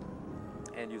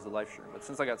and use the life shroom. But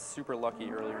since I got super lucky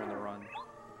earlier in the run,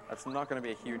 that's not going to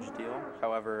be a huge deal.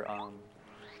 However,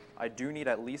 I do need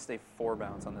at least a 4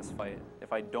 bounce on this fight.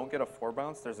 If I don't get a 4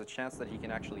 bounce, there's a chance that he can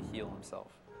actually heal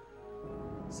himself.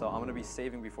 So I'm going to be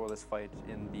saving before this fight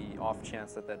in the off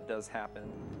chance that that does happen,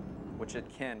 which it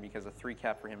can because a 3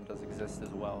 cap for him does exist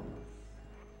as well.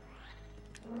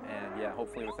 And yeah,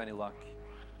 hopefully with any luck,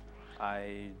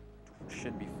 I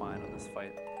should be fine on this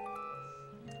fight.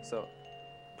 So,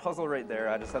 puzzle right there.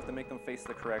 I just have to make them face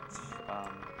the correct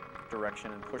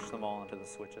direction and push them all into the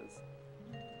switches.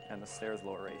 And the stairs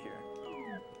lower right here.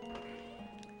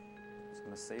 Just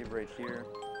going to save right here.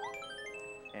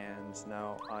 And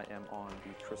now I am on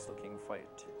the Crystal King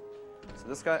fight. So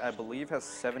this guy, I believe, has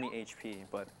 70 HP,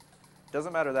 but it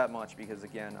doesn't matter that much because,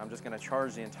 again, I'm just going to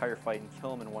charge the entire fight and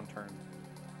kill him in 1 turn.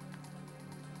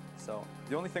 So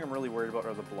the only thing I'm really worried about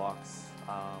are the blocks.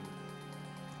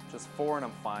 Just 4 and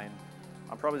I'm fine.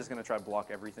 I'm probably just going to try to block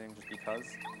everything just because.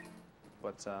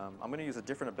 But I'm going to use a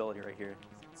different ability right here.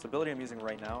 This ability I'm using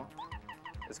right now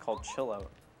is called Chill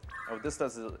Out. And what this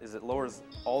does is it lowers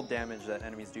all damage that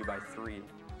enemies do by 3.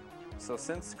 So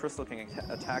since Crystal King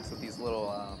attacks with these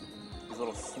little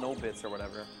snow bits or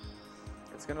whatever,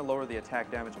 it's going to lower the attack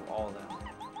damage of all of them.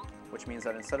 Which means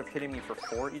that instead of hitting me for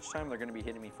 4 each time, they're going to be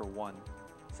hitting me for 1.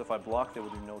 So if I blocked, it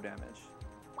would do no damage.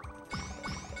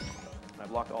 And I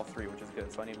blocked all 3, which is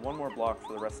good. So I need 1 more block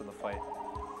for the rest of the fight.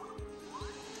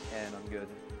 And I'm good.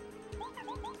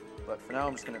 But for now,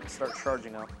 I'm just going to start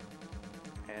charging up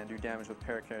and do damage with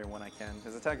Paracarry when I can.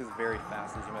 His attack is very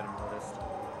fast, as you might have noticed.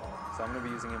 So I'm going to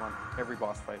be using him on every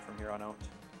boss fight from here on out.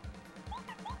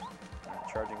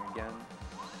 Charging again.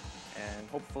 And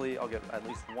hopefully I'll get at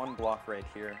least 1 block right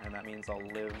here, and that means I'll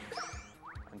live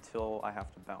until I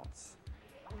have to bounce.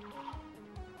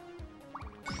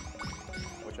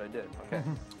 Which I did, okay.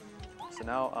 So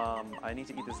now I need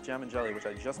to eat this gem and jelly, which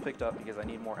I just picked up because I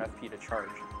need more FP to charge.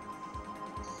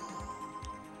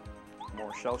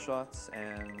 More shell shots,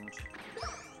 and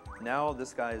now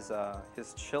this guy's,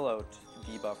 his chill out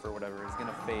debuff or whatever is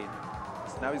gonna fade.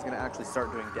 So now he's gonna actually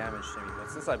start doing damage to me, but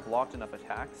since I blocked enough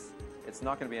attacks, it's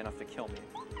not gonna be enough to kill me.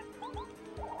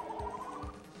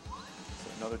 So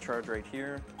another charge right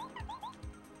here.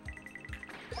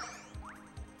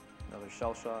 Another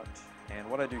shell shot. And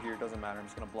what I do here doesn't matter, I'm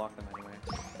just gonna block them anyway.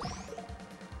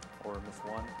 Or miss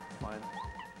 1, fine.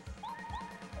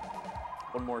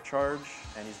 1 more charge,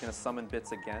 and he's gonna summon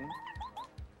bits again.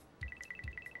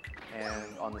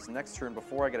 And on this next turn,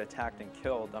 before I get attacked and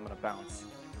killed, I'm gonna bounce.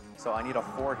 So I need a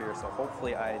 4 here, so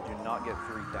hopefully I do not get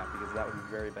 3 cap, because that would be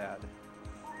very bad.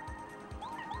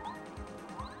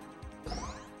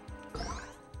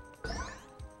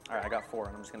 Alright, I got 4,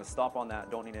 and I'm just gonna stop on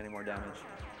that, don't need any more damage.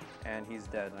 And he's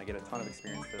dead, and I get a ton of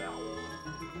experience for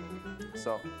that.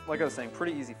 So, like I was saying,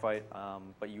 pretty easy fight,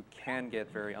 but you can get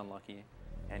very unlucky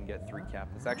and get 3 cap.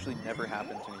 It's actually never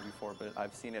happened to me before, but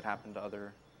I've seen it happen to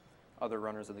other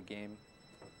runners of the game.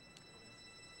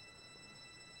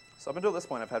 So up until this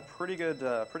point, I've had pretty good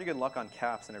luck on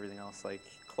caps and everything else, like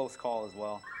close call as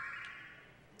well.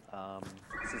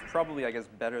 This is probably, I guess,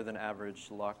 better than average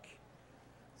luck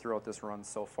throughout this run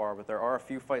so far, but there are a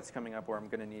few fights coming up where I'm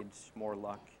going to need more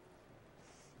luck.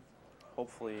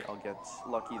 Hopefully I'll get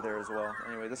lucky there as well.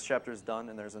 Anyway, this chapter is done,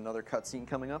 and there's another cutscene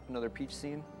coming up, another Peach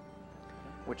scene,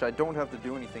 which I don't have to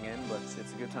do anything in, but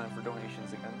it's a good time for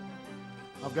donations again.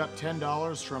 I've got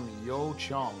 $10 from Yo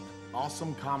Chung.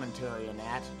 Awesome commentary,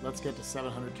 Nat. Let's get to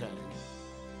 700K.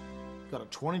 Got a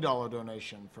 $20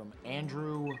 donation from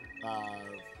Andrew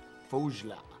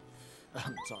Fojla.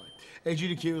 I'm sorry.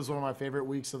 AGDQ is one of my favorite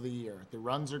weeks of the year. The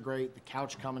runs are great, the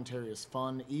couch commentary is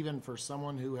fun, even for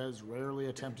someone who has rarely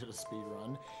attempted a speed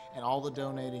run, and all the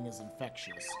donating is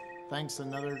infectious. Thanks,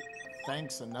 another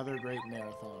great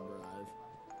marathon drive.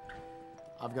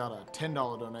 I've got a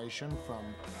 $10 donation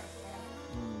from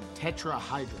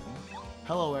Tetrahydron.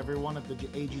 Hello everyone at the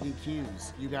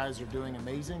AGDQs. You guys are doing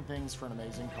amazing things for an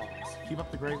amazing cause. Keep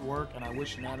up the great work, and I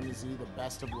wish anatomyz the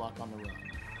best of luck on the run.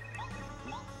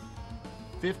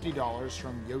 $50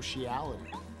 from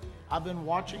Yoshiality. I've been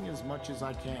watching as much as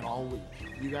I can all week.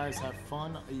 You guys have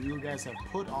fun. You guys have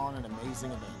put on an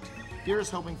amazing event. Here's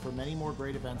hoping for many more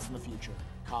great events in the future.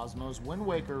 Cosmos Wind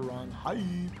Waker run. Hype.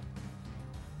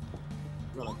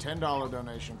 Got a $10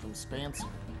 donation from Spancer.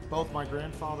 Both my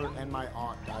grandfather and my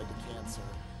aunt died to cancer.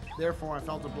 Therefore, I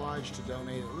felt obliged to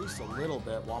donate at least a little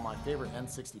bit while my favorite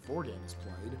N64 game is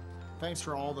played. Thanks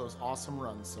for all those awesome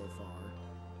runs so far.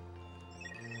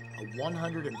 A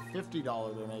 $150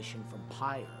 donation from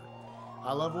Pyre.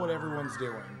 I love what everyone's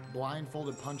doing.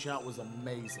 Blindfolded Punch-Out was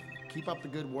amazing. Keep up the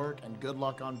good work and good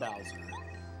luck on Bowser.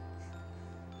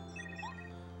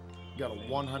 Got a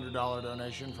 $100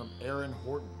 donation from Aaron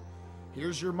Horton.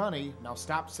 Here's your money. Now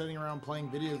stop sitting around playing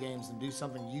video games and do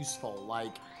something useful,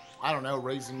 like, I don't know,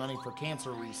 raising money for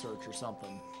cancer research or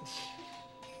something.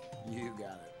 You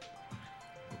got it.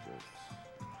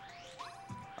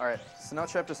 Alright, so now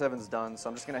Chapter 7's done, so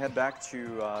I'm just going to head back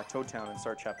to Toad Town and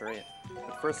start Chapter 8.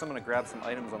 But first I'm going to grab some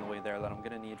items on the way there that I'm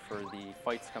going to need for the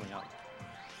fights coming up.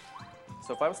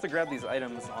 So if I was to grab these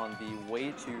items on the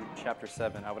way to Chapter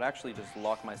 7, I would actually just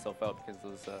lock myself out because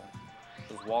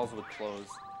those walls would close.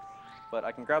 But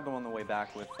I can grab them on the way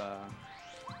back with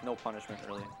no punishment,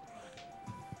 really.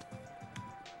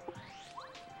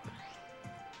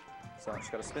 So I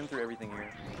just got to spin through everything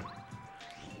here.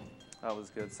 That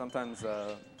was good. Sometimes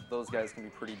those guys can be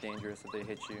pretty dangerous if they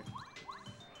hit you.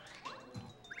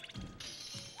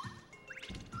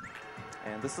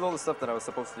 And this is all the stuff that I was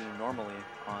supposed to do normally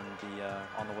on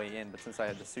the way in, but since I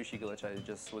had the sushi glitch, I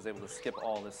just was able to skip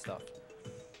all this stuff.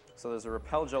 So there's a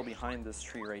repel gel behind this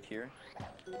tree right here.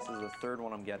 This is the third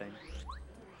one I'm getting.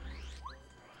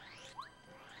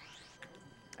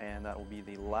 And that will be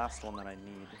the last one that I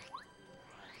need.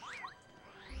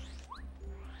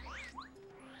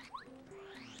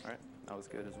 Alright, that was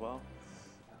good as well.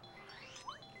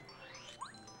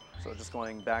 So just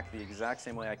going back the exact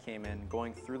same way I came in,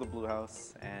 going through the Blue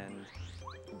House and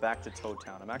back to Toad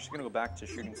Town. I'm actually going to go back to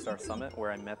Shooting Star Summit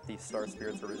where I met the Star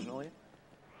Spirits originally,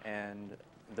 and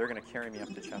they're going to carry me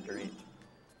up to Chapter 8.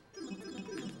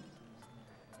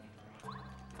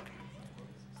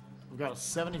 We've got a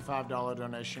 $75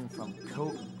 donation from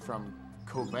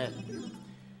Covet.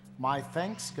 My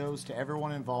thanks goes to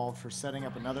everyone involved for setting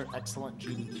up another excellent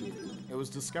GDQ. It was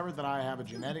discovered that I have a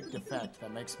genetic defect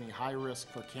that makes me high risk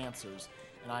for cancers,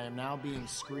 and I am now being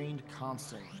screened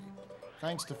constantly.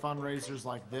 Thanks to fundraisers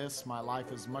like this, my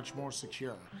life is much more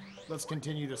secure. Let's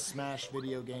continue to smash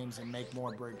video games and make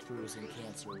more breakthroughs in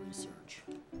cancer research.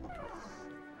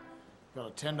 Got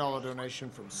a $10 donation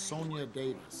from Sonia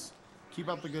Davis. Keep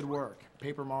up the good work.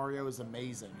 Paper Mario is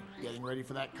amazing. Getting ready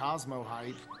for that Cosmo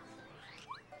hype.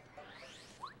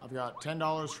 I've got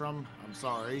 $10 from,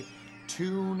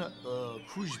 Toon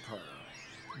Krujper.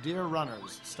 Dear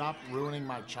runners, stop ruining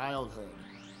my childhood.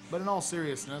 But in all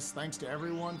seriousness, thanks to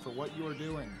everyone for what you are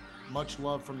doing. Much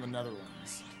love from the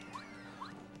Netherlands.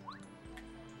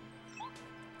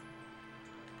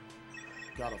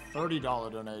 Got a $30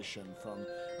 donation from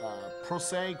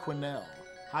Proce Quinnell.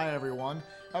 Hi everyone.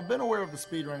 I've been aware of the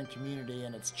speedrunning community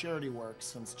and its charity work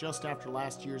since just after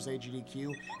last year's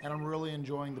AGDQ, and I'm really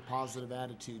enjoying the positive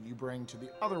attitude you bring to the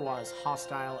otherwise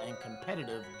hostile and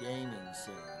competitive gaming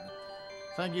scene.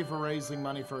 Thank you for raising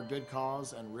money for a good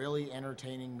cause and really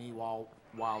entertaining me while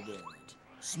doing it.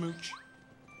 Smooch.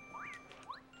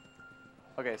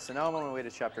 Okay, so now I'm on my way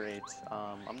to Chapter 8.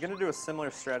 I'm going to do a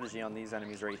similar strategy on these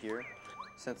enemies right here.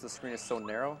 Since the screen is so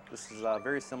narrow, this is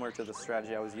very similar to the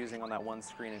strategy I was using on that one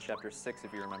screen in Chapter 6,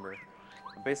 if you remember.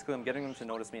 Basically, I'm getting them to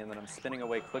notice me, and then I'm spinning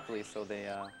away quickly so they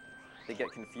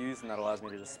get confused, and that allows me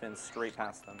to just spin straight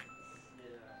past them.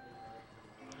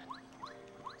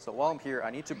 So while I'm here,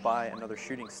 I need to buy another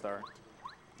shooting star.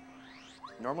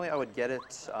 Normally, I would get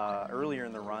it earlier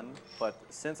in the run, but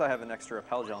since I have an extra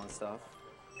repel gel and stuff,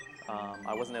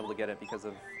 I wasn't able to get it because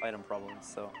of item problems.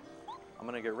 So I'm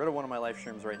going to get rid of one of my life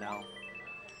streams right now.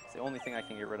 It's the only thing I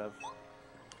can get rid of.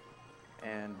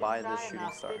 And buy this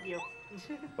shooting star. Did you?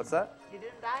 What's that? You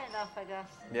didn't die enough, I guess.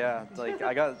 Yeah, like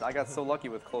I got so lucky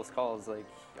with close calls. Like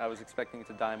I was expecting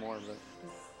to die more, but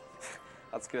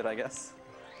That's good, I guess.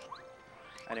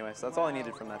 Anyway, so that's all I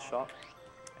needed from that shop.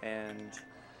 And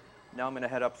now I'm going to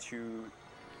head up to,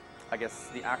 I guess,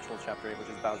 the actual Chapter 8, which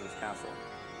is Bowser's Castle.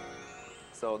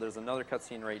 So there's another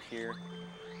cutscene right here.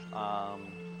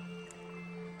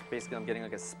 Basically, I'm getting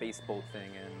like a space boat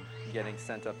thing and getting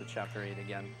sent up to Chapter 8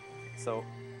 again. So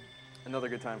another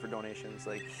good time for donations.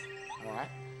 Like, all right.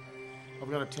 I've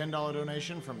got a $10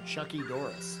 donation from Chucky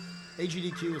Doris.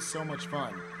 AGDQ is so much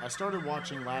fun. I started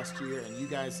watching last year and you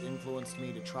guys influenced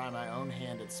me to try my own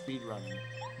hand at speedrunning.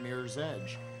 Mirror's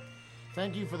Edge.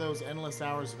 Thank you for those endless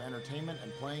hours of entertainment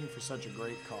and playing for such a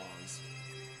great cause.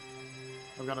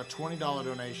 I've got a $20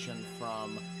 donation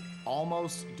from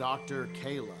Almost Dr.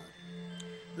 Kayla.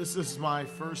 This is my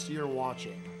first year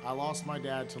watching. I lost my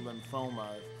dad to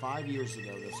lymphoma 5 years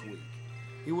ago this week.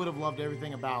 He would have loved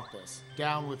everything about this.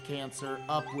 Down with cancer,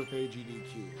 up with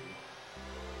AGDQ.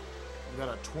 I've got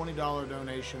a $20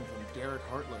 donation from Derek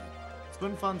Hartley. It's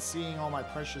been fun seeing all my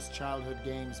precious childhood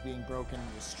games being broken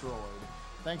and destroyed.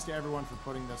 Thanks to everyone for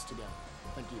putting this together.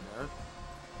 Thank you, Derek.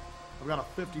 I've got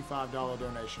a $55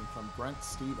 donation from Brent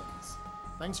Stevens.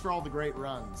 Thanks for all the great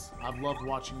runs. I've loved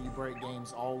watching you break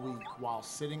games all week while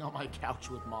sitting on my couch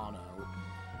with Mono.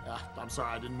 I'm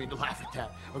sorry, I didn't mean to laugh at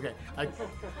that. Okay,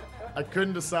 I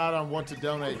couldn't decide on what to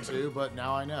donate to, but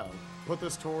now I know. Put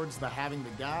this towards having the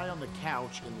guy on the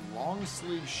couch in long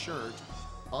sleeve shirt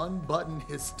unbutton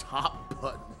his top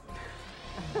button.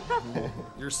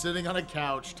 You're sitting on a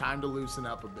couch, time to loosen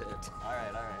up a bit. All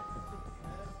right.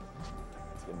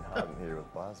 It's getting hot in here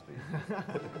with boss beat.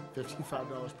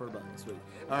 $55 per button, sweet.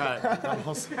 All right.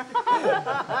 We'll see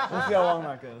how long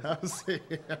that goes. I'll see.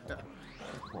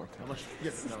 How much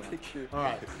this is a picture. All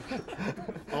right.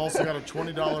 I also got a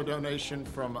 $20 donation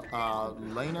from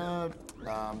Lena. You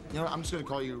know what? I'm just going to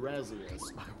call you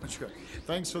Razius.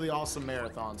 Thanks for the awesome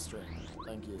marathon stream.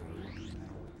 Thank you.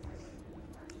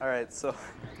 All right, so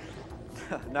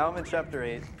now I'm in Chapter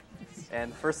 8,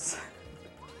 and first,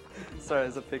 sorry,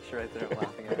 there's a picture right there I'm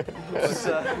laughing at. But,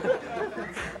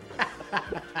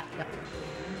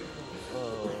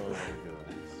 Oh my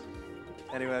goodness.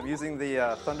 anyway, I'm using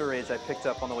the Thunder Rage I picked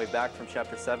up on the way back from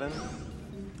Chapter 7,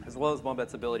 as well as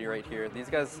Bombette's ability right here. These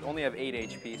guys only have 8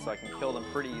 HP, so I can kill them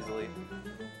pretty easily.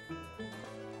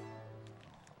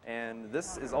 And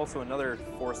this is also another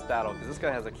forced battle, because this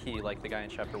guy has a key like the guy in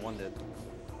Chapter 1 did.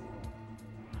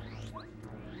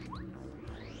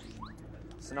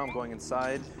 So now I'm going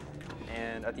inside,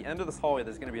 and at the end of this hallway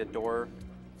there's going to be a door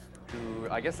who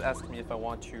I guess asked me if I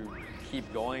want to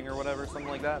keep going or whatever, something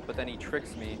like that, but then he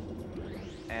tricks me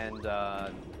and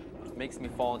makes me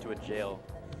fall into a jail.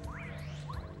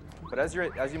 But as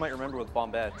you might remember with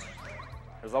Bombette,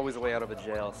 there's always a way out of a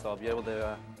jail, so I'll be able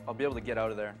to get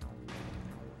out of there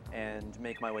and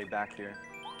make my way back here.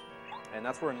 And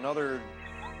that's where another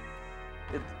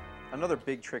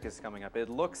big trick is coming up. It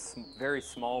looks very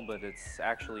small, but it's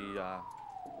actually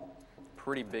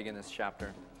pretty big in this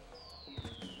chapter.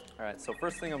 All right, so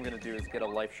first thing I'm gonna do is get a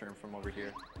life shroom from over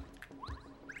here.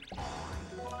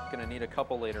 Gonna need a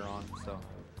couple later on, so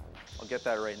I'll get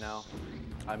that right now.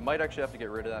 I might actually have to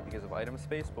get rid of that because of item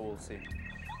space, but we'll see.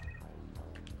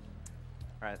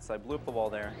 All right, so I blew up the wall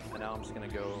there, and now I'm just gonna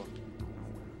go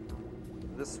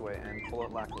this way and pull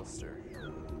out Lackluster.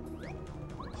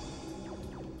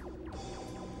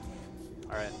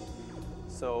 All right,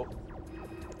 so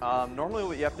normally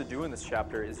what you have to do in this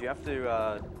chapter is you have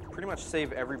to pretty much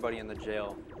save everybody in the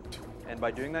jail. And by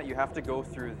doing that, you have to go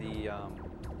through the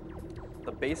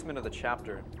basement of the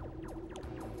chapter.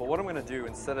 But what I'm gonna do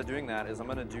instead of doing that is I'm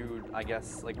gonna do, I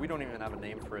guess, like we don't even have a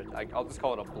name for it. I'll just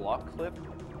call it a block clip.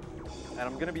 And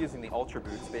I'm gonna be using the Ultra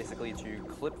Boots basically to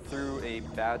clip through a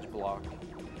badge block.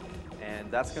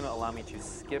 And that's gonna allow me to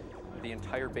skip the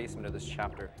entire basement of this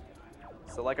chapter.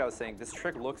 So like I was saying, this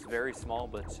trick looks very small,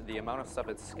 but the amount of stuff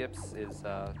it skips is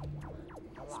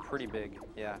it's pretty big.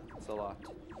 Yeah, it's a lot.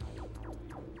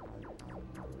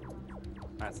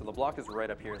 All right, so the block is right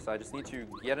up here, so I just need to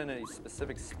get in a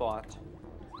specific spot,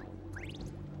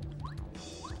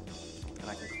 and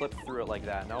I can clip through it like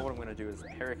that. Now what I'm gonna do is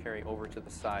paracarry over to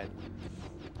the side,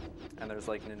 and there's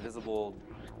like an invisible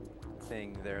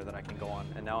thing there that I can go on,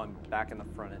 and now I'm back in the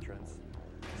front entrance.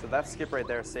 So that skip right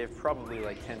there saved probably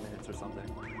like 10 minutes or something.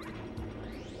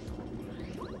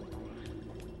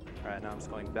 All right, now I'm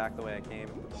just going back the way I came,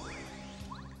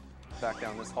 back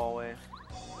down this hallway,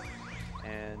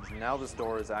 and now this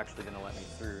door is actually gonna let me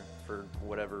through for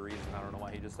whatever reason. I don't know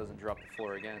why he just doesn't drop the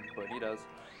floor again, but he does.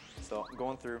 So I'm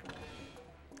going through,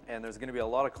 and there's gonna be a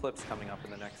lot of clips coming up in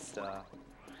the next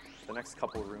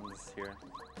couple of rooms here.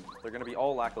 They're gonna be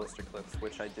all Lackluster clips,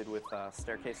 which I did with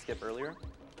Staircase Skip earlier.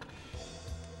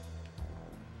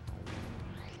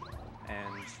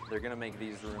 they're gonna make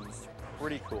these rooms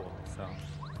pretty cool, so.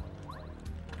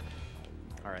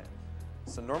 All right,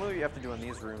 so normally what you have to do in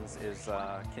these rooms is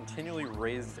continually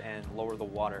raise and lower the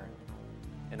water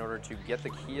in order to get the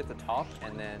key at the top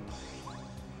and then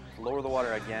lower the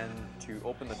water again to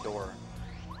open the door.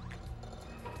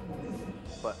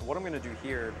 But what I'm gonna do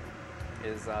here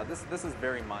is, this is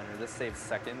very minor, this saves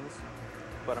seconds,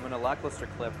 but I'm gonna lackluster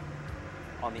clip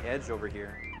on the edge over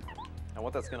here. And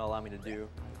what that's gonna allow me to do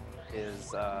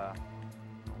is that.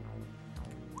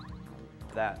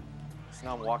 So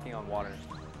now I'm walking on water.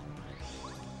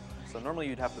 So normally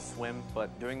you'd have to swim,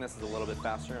 but doing this is a little bit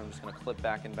faster. I'm just gonna clip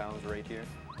back in bounds right here.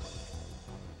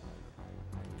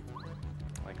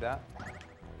 Like that.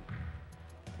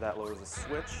 That lowers the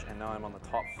switch, and now I'm on the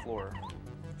top floor.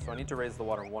 So I need to raise the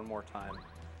water one more time.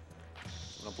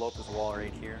 I'm gonna blow up this wall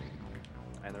right here,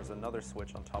 and there's another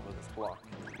switch on top of this block.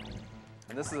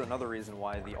 And this is another reason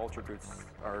why the Ultra Boots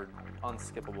are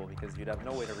unskippable, because you'd have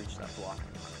no way to reach that block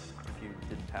if you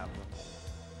didn't have them.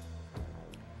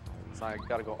 So I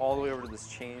gotta go all the way over to this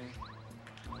chain,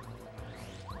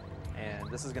 and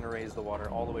this is gonna raise the water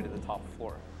all the way to the top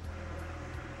floor.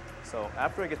 So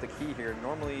after I get the key here,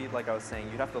 normally, like I was saying,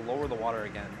 you'd have to lower the water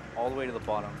again all the way to the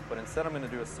bottom, but instead I'm gonna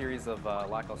do a series of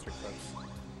lackluster clips,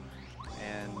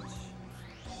 and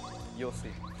you'll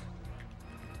see.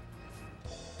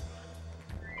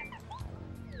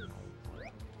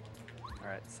 All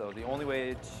right, so the only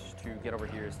way to get over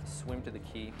here is to swim to the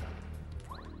key.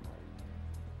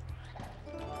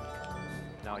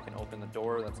 Now I can open the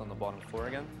door that's on the bottom floor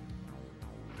again.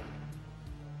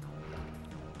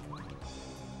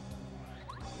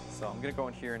 So I'm gonna go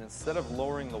in here, and instead of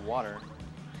lowering the water,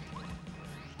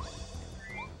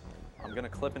 I'm gonna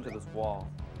clip into this wall.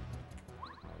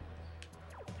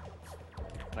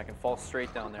 And I can fall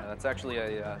straight down there. That's actually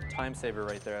a time saver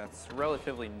right there. That's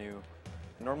relatively new.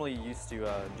 Normally you used to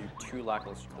do 2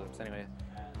 lackluster clips. Anyway,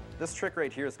 this trick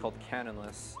right here is called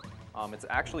cannonless. It's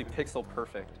actually pixel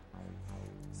perfect.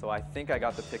 So I think I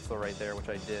got the pixel right there, which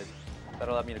I did. That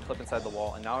allowed me to clip inside the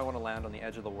wall, and now I want to land on the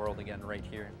edge of the world again right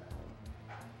here,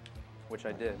 which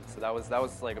I did. So that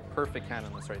was like a perfect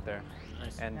cannonless right there.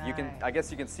 Nice. And I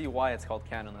guess you can see why it's called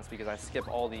cannonless, because I skip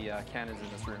all the cannons in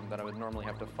this room that I would normally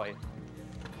have to fight.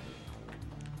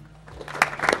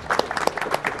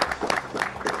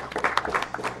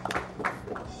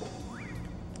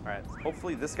 All right, so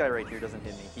hopefully this guy right here doesn't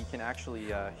hit me. He can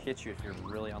actually hit you if you're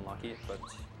really unlucky, but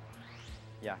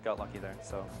yeah, got lucky there.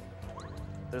 So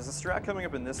there's a strat coming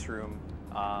up in this room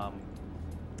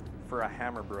for a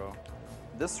hammer bro.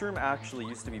 This room actually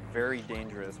used to be very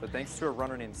dangerous, but thanks to a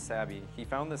runner named Savvy, he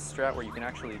found this strat where you can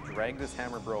actually drag this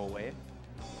hammer bro away,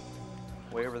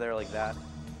 way over there like that.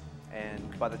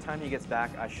 And by the time he gets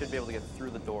back, I should be able to get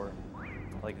through the door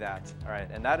like that. All right,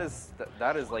 and that is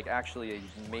like actually a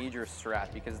major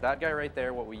strat, because that guy right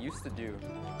there, what we used to do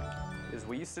is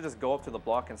we used to just go up to the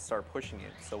block and start pushing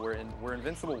it. So we're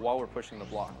invincible while we're pushing the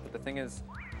block. But the thing is,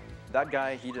 that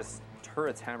guy, he just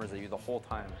turrets hammers at you the whole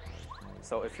time.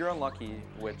 So if you're unlucky,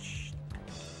 which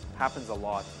happens a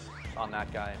lot on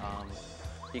that guy,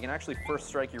 he can actually first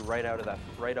strike you right out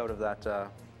of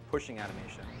that pushing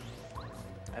animation.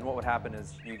 And what would happen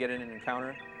is you get in an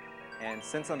encounter, and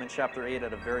since I'm in Chapter 8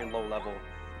 at a very low level,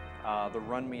 the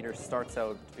run meter starts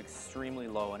out extremely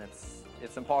low, and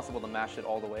it's impossible to mash it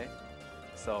all the way.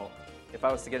 So if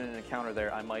I was to get in an encounter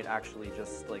there, I might actually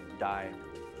just like die.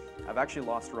 I've actually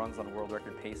lost runs on world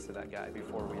record pace to that guy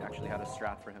before we actually had a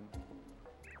strat for him.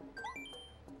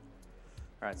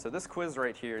 All right, so this quiz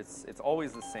right here, it's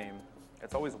always the same.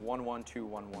 It's always 1, 1, 2,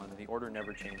 1, 1. The order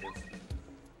never changes.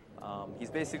 He's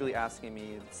basically asking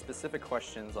me specific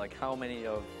questions, like how many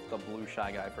of the blue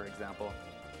Shy Guy, for example.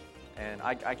 And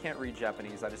I can't read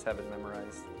Japanese, I just have it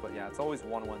memorized. But yeah, it's always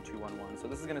 1, 1, 2, 1, 1. So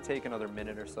this is gonna take another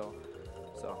minute or so.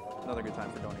 So another good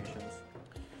time for donations.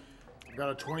 We've got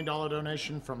a $20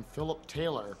 donation from Philip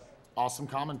Taylor. Awesome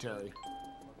commentary.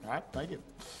 All right, thank you.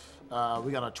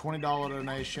 We got a $20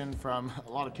 donation from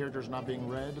a lot of characters not being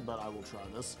read, but I will try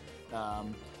this.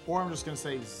 Or I'm just gonna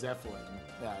say Zeppelin.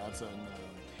 Yeah, that's a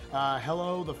no.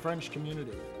 Hello, the French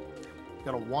community.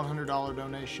 Got a $100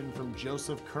 donation from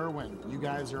Joseph Kerwin. You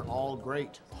guys are all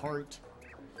great. Heart.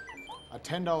 A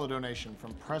 $10 donation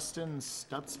from Preston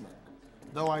Stutzman.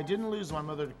 Though I didn't lose my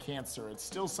mother to cancer, it's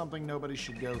still something nobody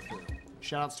should go through.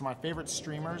 Shoutouts to my favorite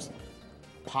streamers,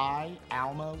 Pi,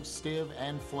 Almo, Stiv,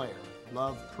 and Flair.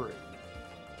 Love, Prue.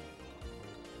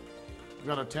 We've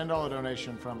got a $10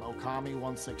 donation from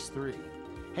Okami163.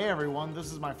 Hey everyone,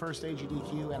 this is my first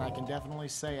AGDQ, and I can definitely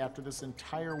say after this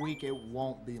entire week, it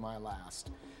won't be my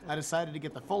last. I decided to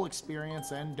get the full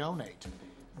experience and donate.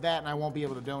 That and I won't be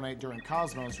able to donate during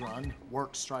Cosmo's run.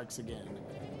 Work strikes again.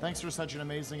 Thanks for such an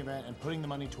amazing event and putting the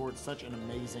money towards such an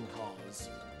amazing cause.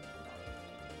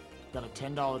 Got a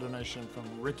 $10 donation from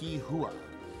Ricky Hua.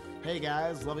 Hey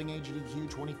guys, loving AGDQ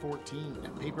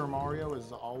 2014. Paper Mario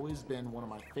has always been one of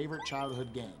my favorite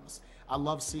childhood games. I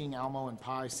love seeing Almo and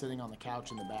Pi sitting on the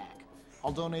couch in the back.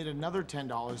 I'll donate another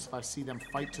 $10 if I see them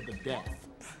fight to the death.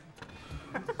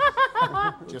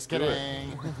 Just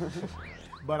kidding.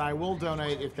 But I will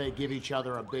donate if they give each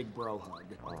other a big bro hug.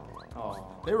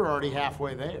 Oh. They were already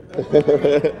halfway there.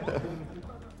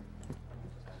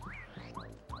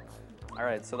 All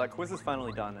right, so that quiz is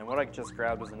finally done, and what I just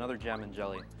grabbed was another gem and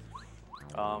jelly.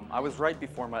 I was right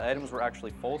before. My items were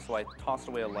actually full, so I tossed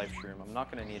away a life shroom. I'm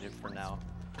not going to need it for now.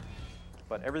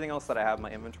 But everything else that I have in my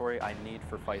inventory, I need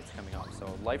for fights coming up.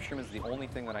 So life shroom is the only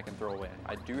thing that I can throw away.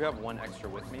 I do have one extra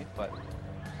with me, but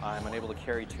I'm unable to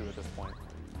carry 2 at this point.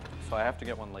 So I have to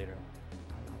get one later.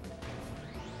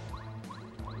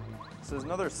 So there's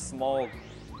another small,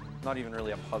 not even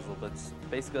really a puzzle, but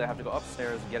basically I have to go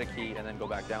upstairs, get a key, and then go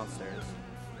back downstairs.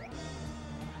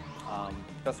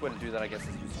 Best way to do that, I guess,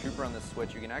 is use Cooper on this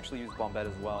switch. You can actually use Bombette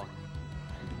as well.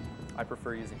 I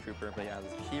prefer using Cooper, but yeah,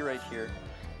 there's a key right here.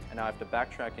 And now I have to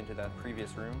backtrack into that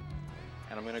previous room,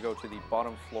 and I'm going to go to the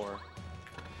bottom floor,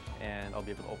 and I'll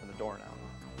be able to open the door now.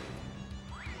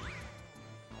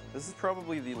 This is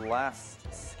probably the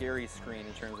last scary screen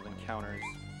in terms of encounters,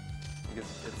 because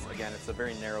it's a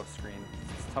very narrow screen.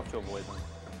 It's tough to avoid them.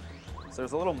 So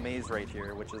there's a little maze right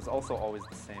here, which is also always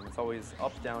the same. It's always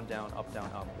up, down, down, up, down,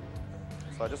 up.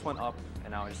 So I just went up,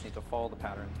 and now I just need to follow the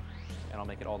pattern, and I'll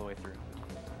make it all the way through.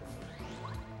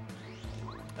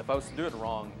 If I was to do it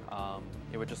wrong,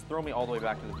 it would just throw me all the way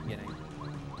back to the beginning,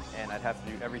 and I'd have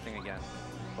to do everything again.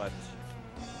 But,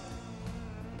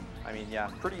 I mean, yeah,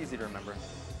 pretty easy to remember.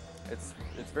 It's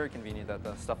very convenient that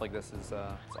the stuff like this is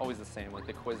it's always the same, like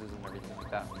the quizzes and everything like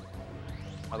that.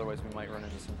 Otherwise, we might run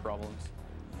into some problems.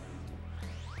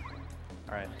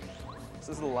 All right, this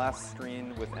is the last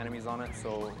screen with enemies on it,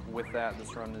 so with that,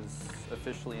 this run is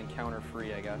officially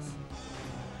encounter-free, I guess.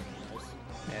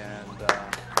 And,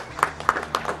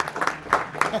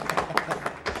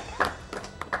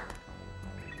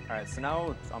 Alright, so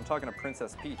now I'm talking to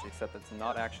Princess Peach, except it's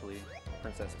not actually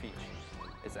Princess Peach.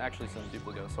 It's actually some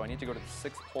Dupligos. So I need to go to the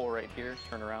 6th pole right here,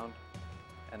 turn around,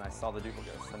 and I saw the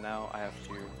Dupligos. So now I have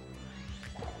to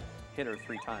hit her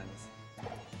 3 times.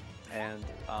 And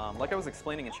like I was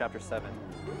explaining in Chapter 7,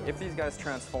 if these guys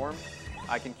transform,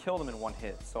 I can kill them in 1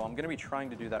 hit. So I'm going to be trying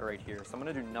to do that right here. So I'm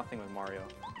going to do nothing with Mario.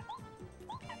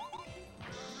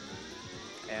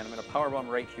 And I'm going to powerbomb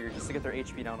right here just to get their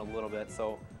HP down a little bit.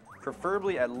 So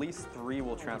preferably at least 3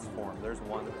 will transform. There's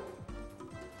 1.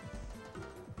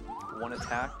 1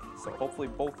 attack. So hopefully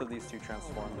both of these 2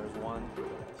 transform. There's 1.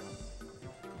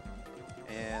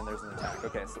 And there's an attack.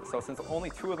 Okay, so since only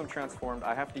 2 of them transformed,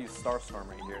 I have to use Starstorm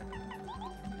right here.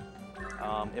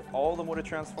 If all of them would have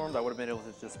transformed, I would have been able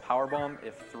to just powerbomb.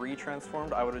 If 3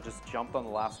 transformed, I would have just jumped on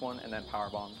the last one and then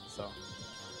powerbombed. So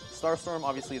Starstorm,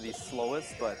 obviously the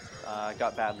slowest, but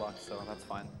got bad luck, so that's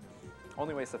fine.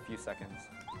 Only wastes a few seconds.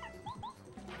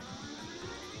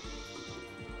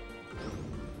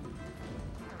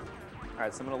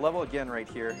 Alright, so I'm going to level again right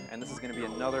here, and this is going to be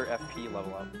another FP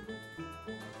level up.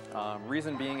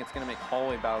 Reason being, it's going to make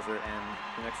Hallway Bowser and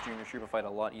the next Junior Troopa fight a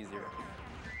lot easier.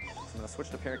 So I'm going to switch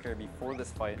to Parakarry before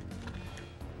this fight,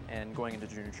 and going into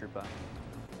Junior Troopa.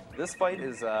 This fight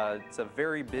is it's a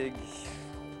very big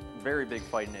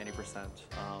fight in 80%.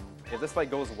 If this fight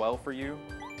goes well for you,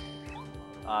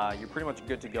 you're pretty much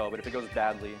good to go, but if it goes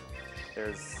badly,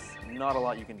 there's not a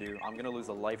lot you can do. I'm going to lose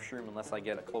a life shroom unless I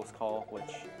get a close call, which,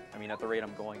 I mean, at the rate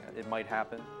I'm going, it might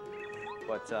happen.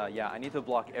 But yeah, I need to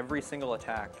block every single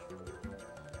attack.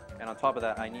 And on top of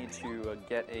that, I need to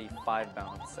get a 5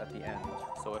 bounce at the end.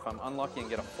 So if I'm unlucky and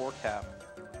get a 4 cap,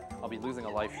 I'll be losing a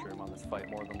life shroom on this fight,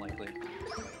 more than likely.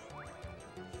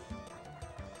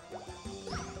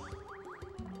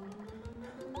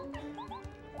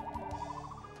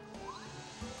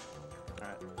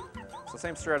 So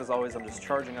same strat as always, I'm just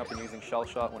charging up and using Shell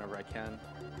Shot whenever I can.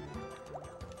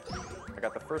 I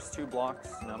got the first 2 blocks,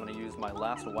 now I'm going to use my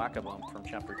last Whack-A-Bump from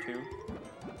Chapter 2.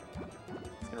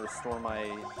 It's going to restore my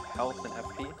health and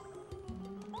FP.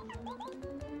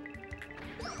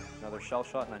 Another Shell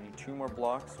Shot, and I need 2 more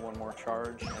blocks, 1 more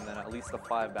charge, and then at least a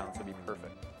 5 bounce would be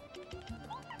perfect.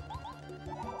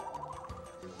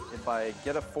 If I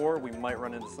get a 4, we might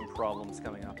run into some problems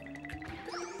coming up.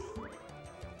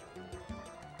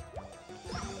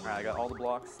 Alright, I got all the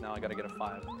blocks, now I gotta get a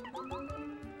 5.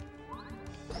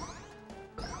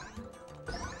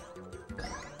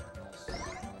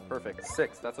 Perfect,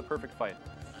 6, that's a perfect fight.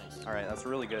 All right, that's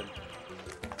really good.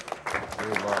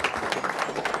 Very low.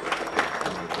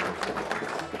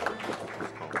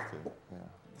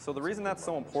 So the reason that's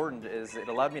so important is it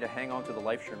allowed me to hang on to the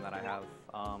life stream that I have.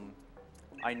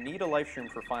 I need a life stream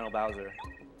for Final Bowser.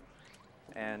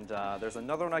 And there's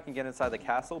another one I can get inside the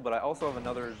castle, but I also have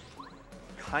another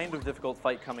kind of difficult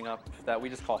fight coming up that we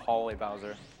just call Hallway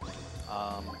Bowser.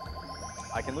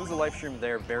 I can lose a life stream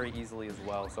there very easily as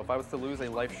well. So if I was to lose a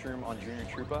life stream on Junior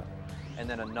Troopa and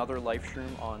then another life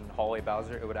stream on Hallway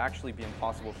Bowser, it would actually be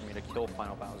impossible for me to kill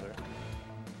Final Bowser.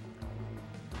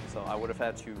 So I would have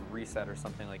had to reset or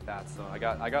something like that. So I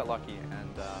got lucky,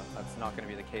 and that's not going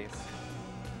to be the case.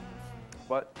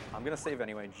 But I'm going to save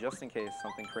anyway, just in case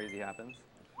something crazy happens.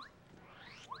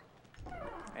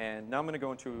 And now I'm going to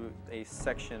go into a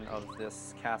section of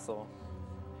this castle,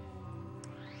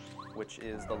 which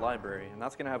is the library. And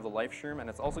that's going to have the life shroom, and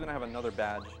it's also going to have another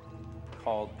badge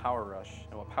called Power Rush.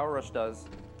 And what Power Rush does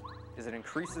is it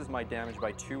increases my damage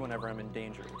by 2 whenever I'm in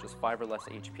danger, which is 5 or less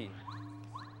HP.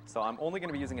 So I'm only going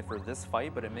to be using it for this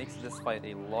fight, but it makes this fight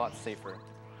a lot safer.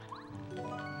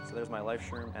 So there's my life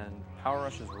shroom, and Power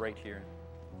Rush is right here.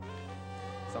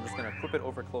 So I'm just going to equip it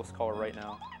over close call right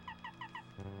now.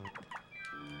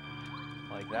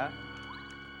 Like that.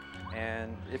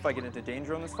 And if I get into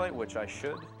danger on this fight, which I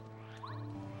should,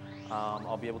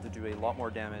 I'll be able to do a lot more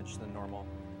damage than normal.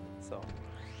 So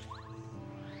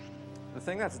the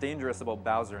thing that's dangerous about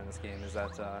Bowser in this game is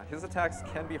that his attacks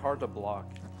can be hard to block,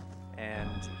 and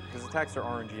his attacks are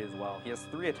RNG as well. He has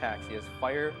 3 attacks. He has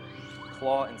Fire,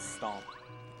 Claw, and Stomp.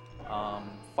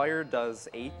 Fire does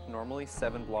 8 normally,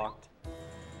 7 blocked.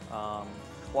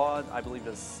 Claw, I believe,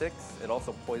 does 6. It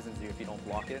also poisons you if you don't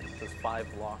block it. It does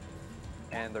 5 blocked.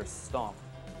 And there's Stomp.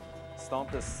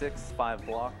 Stomp does 6, 5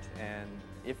 blocked, and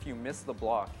if you miss the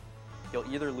block, you'll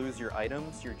either lose your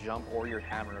items, your jump, or your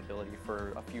hammer ability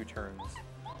for a few turns.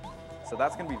 So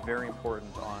that's going to be very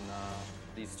important on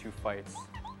these 2 fights.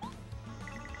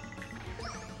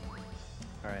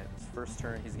 Alright, this first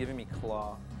turn, he's giving me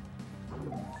Claw.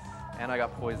 And I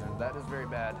got poisoned. That is very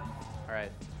bad.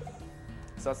 Alright.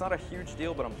 So it's not a huge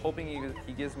deal, but I'm hoping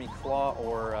he gives me Claw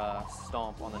or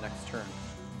Stomp on the next turn.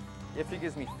 If he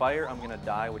gives me Fire, I'm going to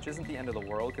die, which isn't the end of the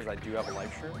world because I do have a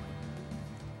life shroom.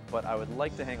 But I would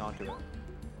like to hang on to it.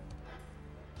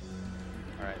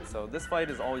 Alright, so this fight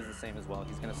is always the same as well.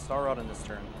 He's going to star out on this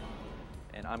turn,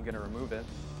 and I'm going to remove it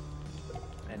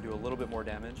and do a little bit more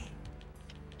damage.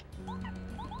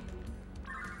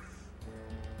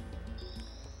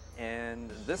 And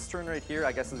this turn right here,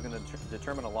 I guess, is going to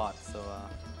determine a lot. So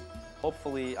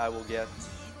hopefully I will get,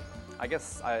 I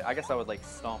guess I would like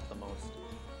Stomp the most.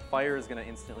 Fire is going to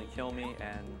instantly kill me,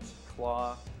 and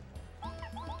Claw,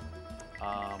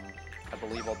 I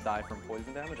believe I'll die from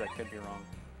poison damage. I could be wrong.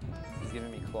 He's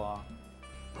giving me Claw,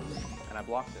 and I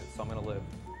blocked it, so I'm going to live.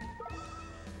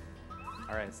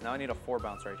 Alright, so now I need a 4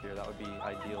 bounce right here. That would be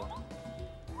ideal.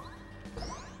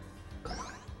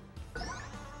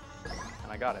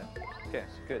 And I got it. Okay,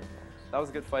 good. That was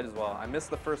a good fight as well. I missed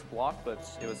the first block, but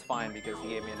it was fine because he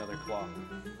gave me another Claw.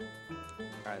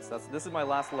 Alright, so this is my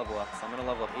last level up, so I'm going to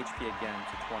level up HP again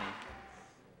to 20.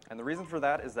 And the reason for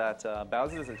that is that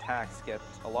Bowser's attacks get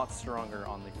a lot stronger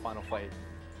on the final fight.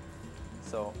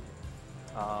 So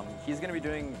he's going to be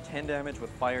doing 10 damage with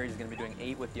Fire, he's going to be doing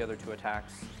 8 with the other 2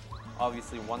 attacks.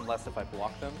 Obviously 1 less if I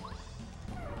block them.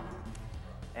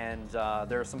 And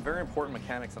there are some very important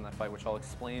mechanics on that fight, which I'll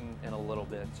explain in a little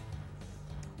bit.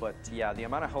 But yeah, the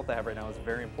amount of health I have right now is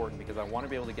very important because I want to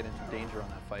be able to get into danger on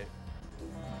that fight.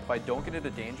 If I don't get into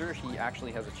danger, he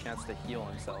actually has a chance to heal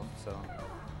himself. So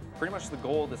pretty much the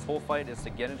goal of this whole fight is to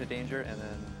get into danger and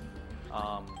then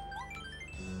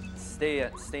stay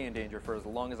in danger for as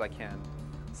long as I can.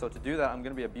 So to do that, I'm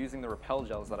going to be abusing the repel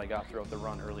gels that I got throughout the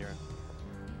run earlier.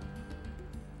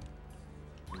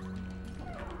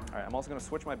 Alright, I'm also going to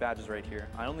switch my badges right here.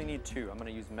 I only need 2. I'm going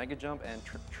to use Mega Jump and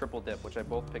Triple Dip, which I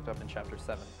both picked up in Chapter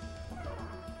 7.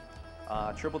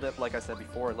 Triple Dip, like I said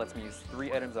before, it lets me use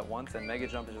 3 items at once, and Mega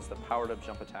Jump is just a powered up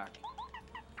jump attack.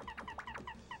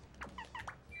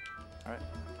 Alright.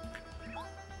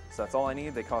 So that's all I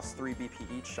need. They cost 3 BP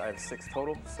each. I have 6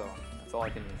 total, so that's all I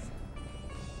can use.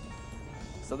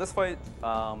 So this fight,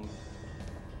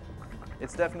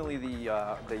 it's definitely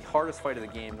the hardest fight of the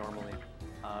game normally.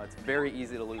 It's very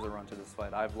easy to lose a run to this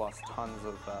fight. I've lost tons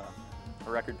of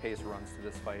record pace runs to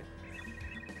this fight.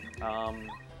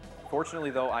 Fortunately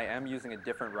though, I am using a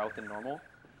different route than normal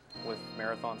with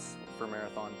marathons for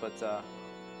marathon, but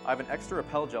I have an extra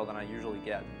repel gel than I usually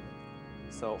get.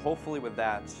 So hopefully with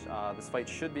that, this fight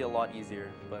should be a lot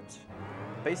easier. But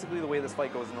basically the way this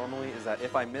fight goes normally is that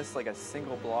if I miss like a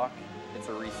single block, it's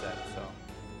a reset. So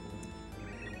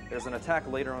there's an attack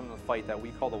later on in the fight that we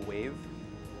call the wave.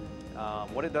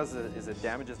 What it does is it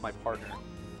damages my partner.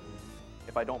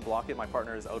 If I don't block it, my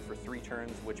partner is out for 3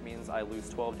 turns, which means I lose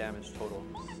 12 damage total.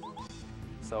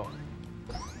 So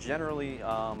generally,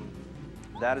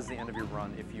 that is the end of your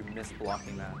run if you miss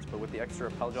blocking that. But with the extra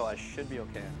repel gel, I should be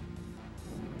okay.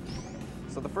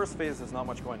 So the first phase, there's not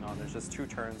much going on. There's just 2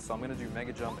 turns, so I'm going to do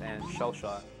Mega Jump and Shell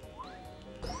Shot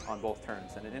on both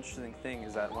turns. And an interesting thing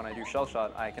is that when I do Shell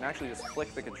Shot, I can actually just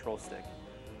flick the control stick.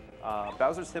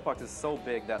 Bowser's hitbox is so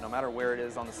big that no matter where it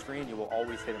is on the screen, you will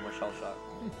always hit him with Shell Shot.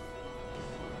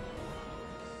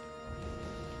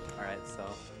 Alright, so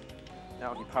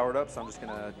now he powered up, so I'm just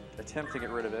going to attempt to get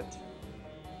rid of it,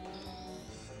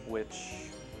 which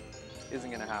isn't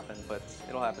going to happen, but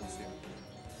it'll happen soon.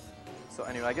 So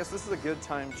anyway, I guess this is a good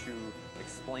time to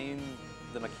explain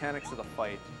the mechanics of the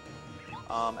fight.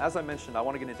 As I mentioned, I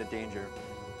want to get into danger.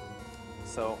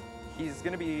 So he's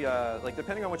going to be, like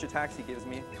depending on which attacks he gives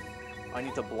me, I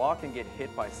need to block and get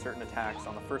hit by certain attacks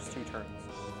on the first 2 turns.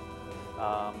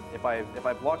 If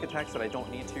I block attacks that I don't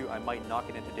need to, I might knock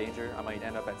it into danger. I might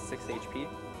end up at 6 HP.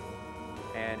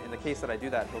 And in the case that I do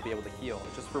that, he'll be able to heal.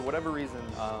 Just for whatever reason,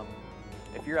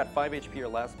 if you're at 5 HP or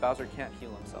less, Bowser can't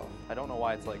heal himself. I don't know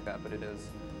why it's like that, but it is.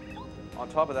 On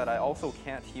top of that, I also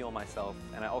can't heal myself,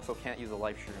 and I also can't use a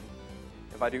life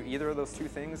shroom. If I do either of those 2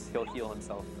 things, he'll heal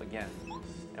himself again.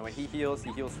 And when he heals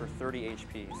for 30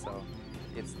 HP, so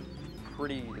it's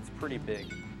pretty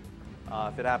big.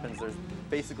 If it happens, there's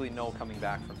basically no coming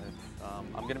back from it.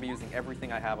 I'm going to be using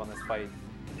everything I have on this fight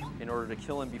in order to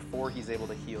kill him before he's able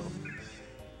to heal.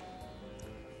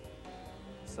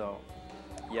 So,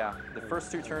 yeah, the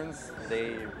first 2 turns,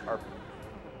 they are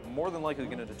more than likely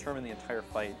going to determine the entire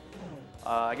fight.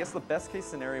 I guess the best case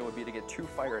scenario would be to get 2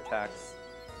 fire attacks,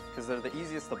 because they're the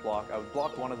easiest to block. I would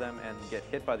block one of them and get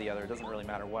hit by the other. It doesn't really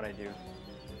matter what I do.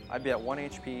 I'd be at 1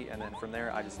 HP, and then from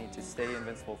there, I just need to stay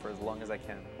invincible for as long as I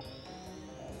can.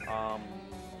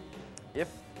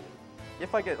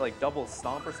 If I get like double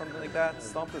stomp or something like that,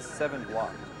 stomp is 7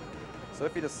 blocked. So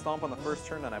if he does stomp on the first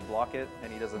turn, then I block it,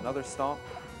 and he does another stomp,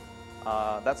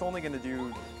 that's only going to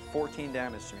do 14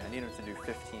 damage to me. I need him to do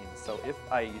 15. So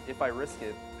if I risk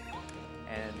it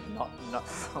and not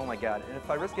oh my god, and if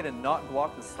I risk it and not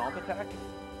block the stomp attack,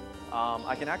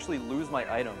 I can actually lose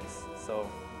my items. So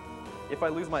if I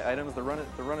lose my items, the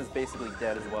run is basically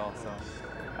dead as well. So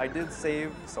I did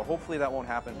save, so hopefully that won't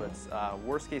happen, but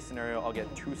worst case scenario, I'll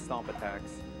get 2 stomp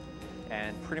attacks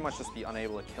and pretty much just be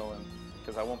unable to kill him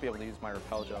because I won't be able to use my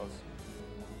repel gels.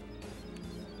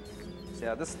 So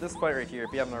yeah, this fight right here,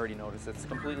 if you haven't already noticed, it's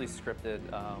completely scripted.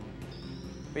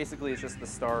 Basically, it's just the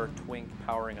star Twink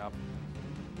powering up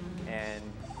and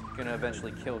gonna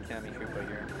eventually kill Kammy Koopa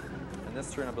here. And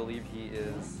this turn, I believe he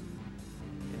is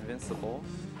invincible.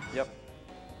 Yep.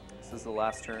 This is the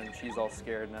last turn. She's all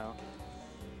scared now.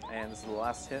 And this is the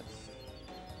last hit.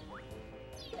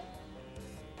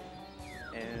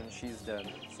 And she's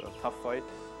dead. So tough fight.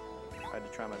 I had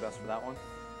to try my best for that one.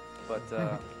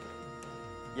 But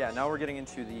yeah, now we're getting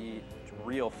into the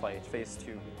real fight, phase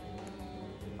 2.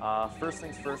 First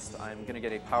things first, I'm gonna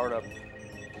get a powered up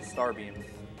star beam.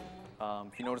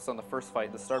 If you notice on the first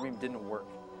fight, the star beam didn't work.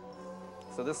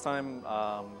 So this time,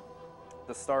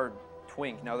 the star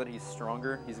Twink, now that he's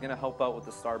stronger, he's gonna help out with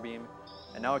the star beam,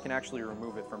 and now I can actually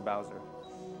remove it from Bowser.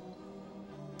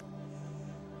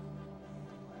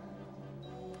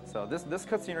 So this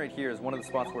cutscene right here is one of the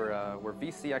spots where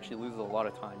VC actually loses a lot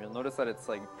of time. You'll notice that it's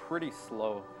like pretty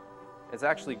slow. It's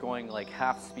actually going like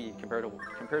half speed compared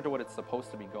to what it's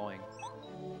supposed to be going.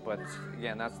 But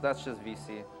again, that's just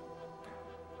VC.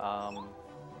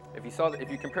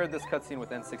 If you compared this cutscene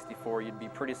with N64, you'd be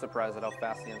pretty surprised at how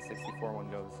fast the N64 one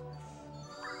goes.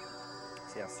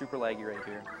 So yeah, super laggy right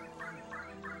here.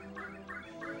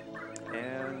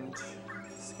 And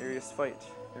scariest fight.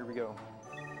 Here we go.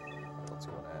 Let's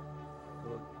go with that.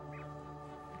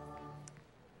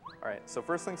 Alright, so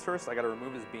first things first, I gotta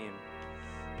remove his beam,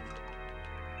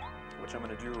 which I'm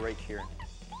gonna do right here.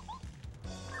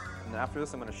 And then after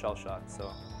this, I'm gonna shell shot.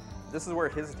 So this is where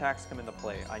his attacks come into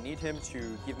play. I need him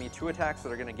to give me 2 attacks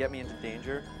that are gonna get me into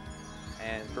danger,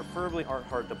 and preferably aren't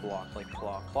hard to block, like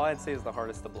Claw. Claw, I'd say, is the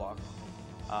hardest to block.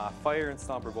 Fire and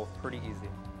Stomp are both pretty easy.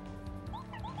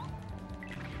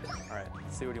 Alright,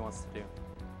 let's see what he wants to do.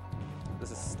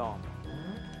 This is Stomp.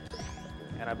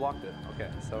 And I blocked it. Okay,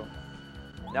 so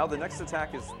now the next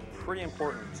attack is pretty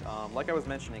important. Like I was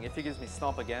mentioning, if he gives me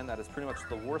Stomp again, that is pretty much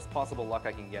the worst possible luck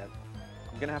I can get.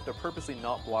 I'm gonna have to purposely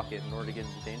not block it in order to get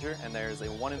into danger, and there's a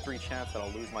 1 in 3 chance that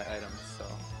I'll lose my items. So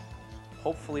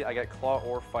hopefully I get Claw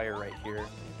or Fire right here,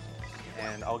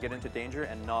 and I'll get into danger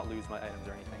and not lose my items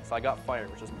or anything. So I got Fire,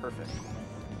 which is perfect.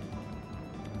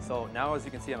 So now, as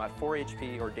you can see, I'm at 4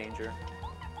 HP or danger.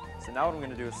 So now what I'm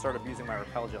going to do is start abusing my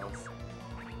repel gels.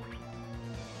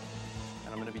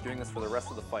 And I'm going to be doing this for the rest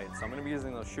of the fight. So I'm going to be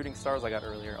using those shooting stars I got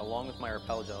earlier along with my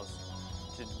repel gels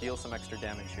to deal some extra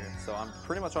damage here. So I'm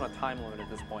pretty much on a time limit at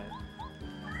this point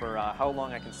for how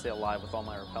long I can stay alive with all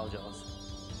my repel gels.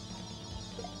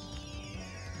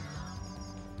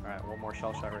 Alright, one more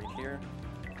shell shot right here.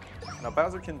 Now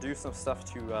Bowser can do some stuff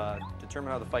to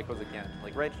determine how the fight goes again.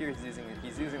 Like right here,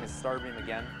 he's using his star beam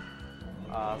again.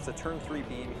 It's a turn 3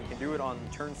 beam. He can do it on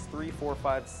turns 3, 4,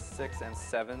 5, 6, and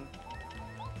 7.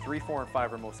 3, 4, and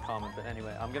 5 are most common, but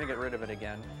anyway, I'm gonna get rid of it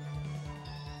again.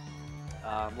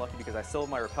 I'm lucky because I still have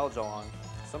my repel gel on.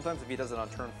 Sometimes if he does it on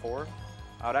turn 4,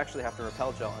 I would actually have to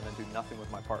repel gel and then do nothing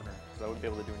with my partner because I wouldn't be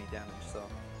able to do any damage. So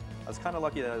I was kind of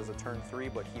lucky that it was a turn 3,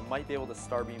 but he might be able to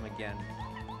star beam again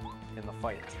in the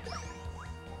fight.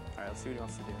 Alright, let's see what he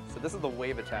wants to do. So this is the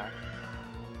wave attack.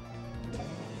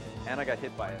 And I got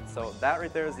hit by it. So that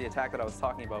right there is the attack that I was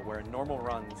talking about, where in normal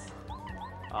runs,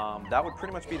 that would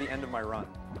pretty much be the end of my run.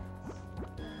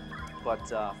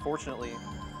 But fortunately,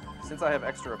 since I have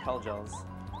extra repel gels,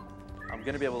 I'm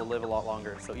going to be able to live a lot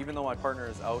longer. So even though my partner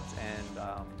is out and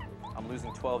I'm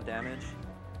losing 12 damage,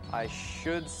 I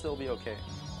should still be okay.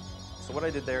 So what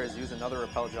I did there is use another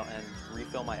repel gel and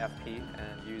refill my FP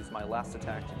and use my last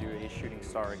attack to do a shooting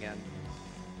star again.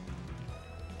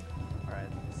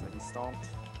 Alright, so he stomped.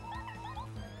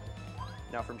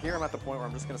 Now from here I'm at the point where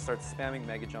I'm just going to start spamming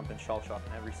Mega Jump and Shell Shock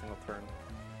in every single turn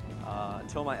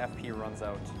until my FP runs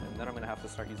out, and then I'm going to have to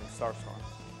start using Star Storm.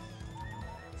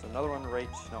 So another one right,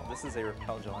 no, this is a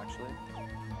repel gel actually.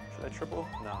 Should I triple?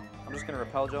 No, I'm just going to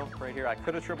repel gel right here. I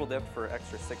could have triple dipped for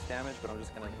extra 6 damage, but I'm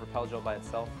just going to repel gel by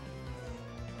itself.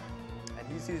 And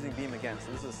he's using beam again,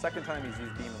 so this is the second time he's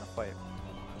used beam in the fight.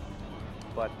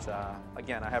 But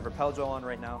again, I have repel gel on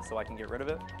right now, so I can get rid of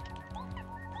it.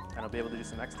 And I'll be able to do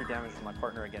some extra damage with my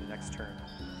partner again next turn.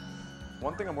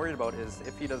 One thing I'm worried about is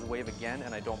if he does wave again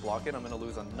and I don't block it, I'm going to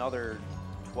lose another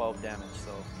 12 damage.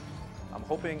 So I'm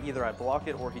hoping either I block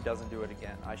it or he doesn't do it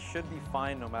again. I should be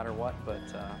fine no matter what, but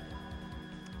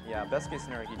yeah, best case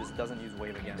scenario, he just doesn't use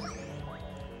wave again.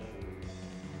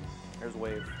 There's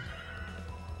wave.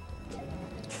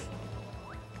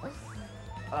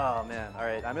 Oh man,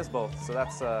 alright, I missed both, so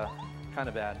that's kind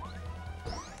of bad.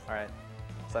 Alright,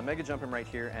 so I Mega Jump him right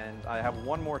here, and I have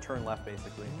one more turn left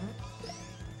basically.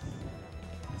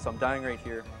 So I'm dying right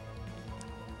here.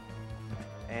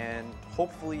 And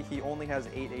hopefully he only has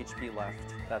 8 HP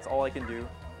left. That's all I can do.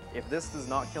 If this does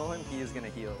not kill him, he is going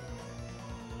to heal.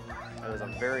 There's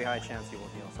a very high chance he will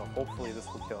heal, so hopefully this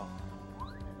will kill.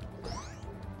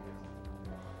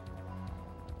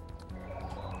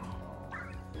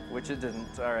 Which it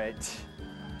didn't, alright.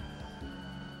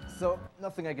 So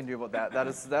nothing I can do about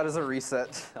that. That is a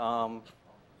reset.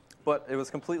 But it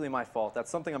was completely my fault. That's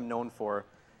something I'm known for,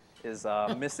 is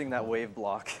missing that wave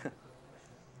block.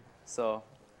 So,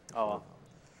 oh,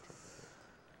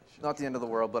 not the end of the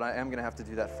world, but I am gonna have to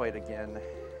do that fight again.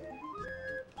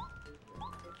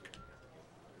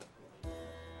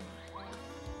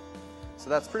 So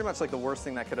that's pretty much like the worst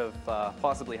thing that could have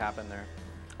possibly happened there.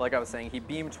 Like I was saying, he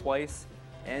beamed twice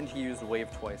and he used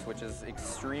wave twice, which is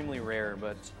extremely rare,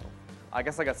 but I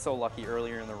guess I got so lucky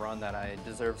earlier in the run that I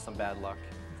deserved some bad luck.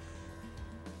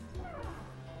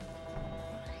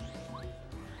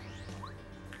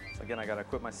 So again, I gotta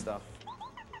equip my stuff.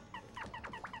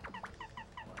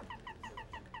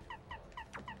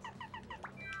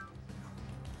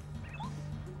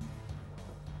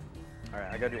 All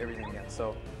right, I gotta do everything again.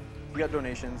 So if you got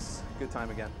donations, good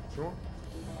time again. Sure.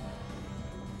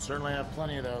 Certainly have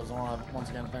plenty of those. I want to once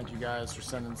again thank you guys for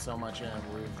sending so much in.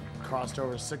 We've crossed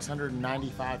over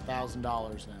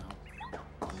 $695,000 now.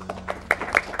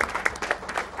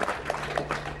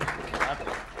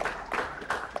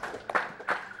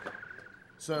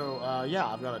 So yeah,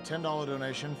 I've got a $10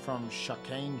 donation from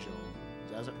Shakangel.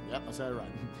 Yep, I said it right.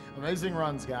 Amazing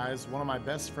runs, guys. One of my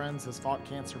best friends has fought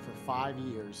cancer for 5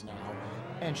 years now,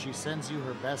 and she sends you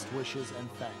her best wishes and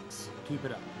thanks. Keep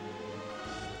it up.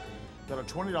 Got a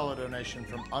 $20 donation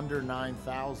from Under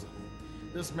 9,000.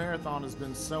 This marathon has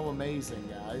been so amazing,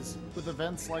 guys. With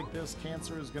events like this,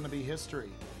 cancer is going to be history.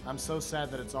 I'm so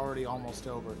sad that it's already almost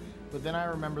over, but then I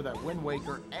remember that Wind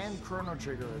Waker and Chrono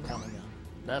Trigger are coming up.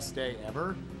 Best day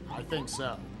ever? I think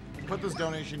so. Put this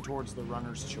donation towards the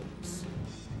runner's choice.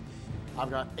 I've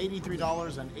got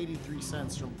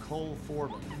 $83.83 from Cole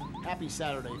Foreman. Happy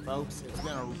Saturday, folks. It's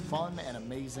been a fun and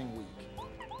amazing week.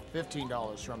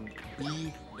 $15 from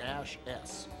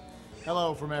B-S.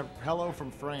 Hello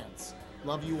from France.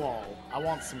 Love you all. I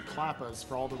want some clappas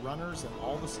for all the runners and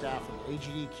all the staff of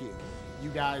AGDQ. You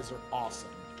guys are awesome.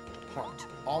 heart.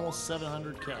 Almost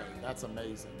 700K. That's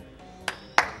amazing.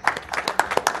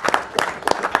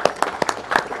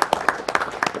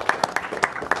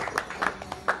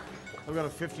 I've got a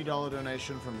 $50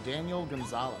 donation from Daniel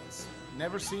Gonzalez.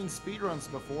 Never seen speedruns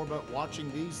before, but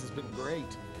watching these has been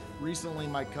great. Recently,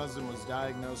 my cousin was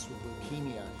diagnosed with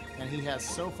leukemia, and he has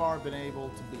so far been able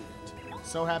to beat it.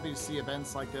 So happy to see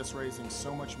events like this raising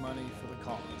so much money for the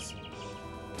cause.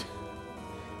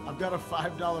 I've got a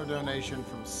 $5 donation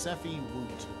from Sefi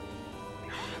Woot.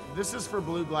 This is for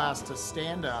Blue Glass to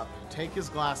stand up, take his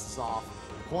glasses off,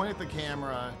 point at the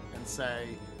camera, and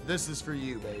say, "This is for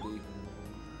you, baby."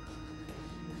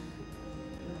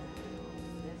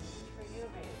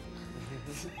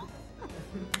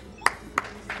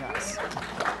 Yes.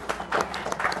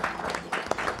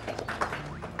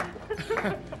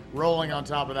 Rolling on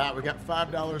top of that, we got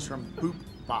 $5 from Boop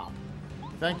Bop.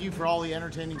 Thank you for all the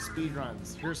entertaining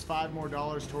speedruns. Here's $5 more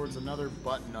towards another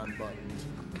button unbuttoned.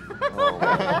 Oh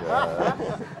my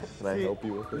God. Can I help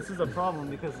you with This it? is a problem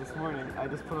because this morning I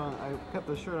kept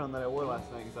the shirt on that I wore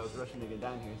last night because I was rushing to get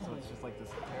down here, so it's just like this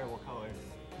terrible color.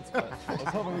 I was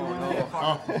hoping we wouldn't get far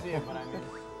enough to see it, but I mean.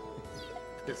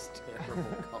 This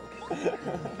terrible color.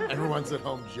 Everyone's at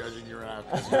home judging your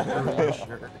outfit because you're wearing your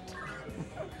shirt.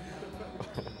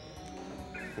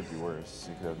 Could be worse.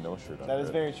 You could have no shirt on. That is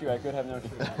right? very true. I could have no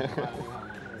shirt on. Got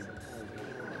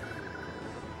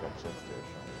chest hair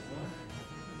showing.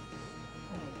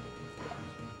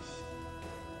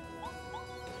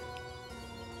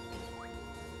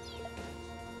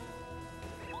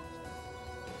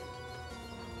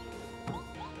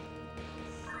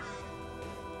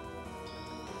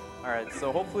 All right,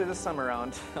 so hopefully this time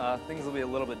around, things will be a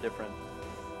little bit different.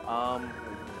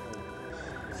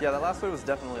 So yeah, that last wave was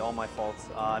definitely all my fault.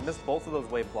 I missed both of those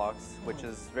wave blocks, which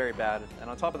is very bad. And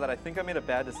on top of that, I think I made a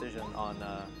bad decision on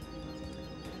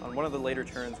one of the later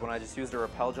turns when I just used a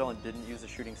repel gel and didn't use a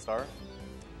shooting star.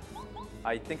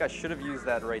 I think I should have used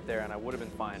that right there and I would have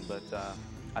been fine, but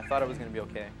I thought it was gonna be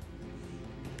okay.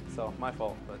 So, my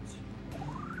fault, but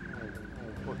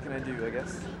what can I do, I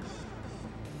guess?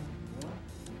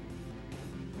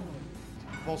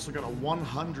 I've also got a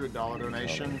 $100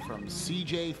 donation from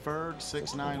CJ Ferg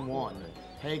 691.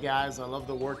 Hey guys, I love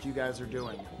the work you guys are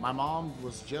doing. My mom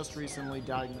was just recently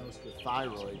diagnosed with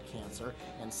thyroid cancer,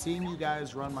 and seeing you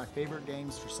guys run my favorite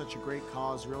games for such a great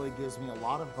cause really gives me a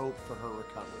lot of hope for her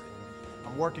recovery.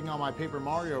 I'm working on my Paper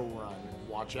Mario run.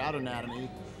 Watch out, Anatomy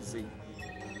Z.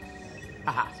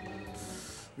 Haha.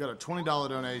 We got a $20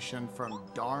 donation from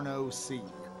Darno C.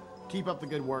 Keep up the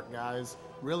good work, guys.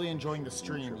 Really enjoying the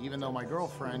stream, even though my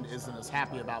girlfriend isn't as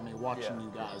happy about me watching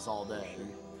you guys all day.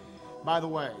 By the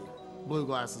way, Blue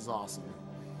Glass is awesome.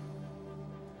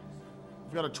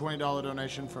 We've got a $20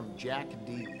 donation from Jack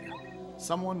D.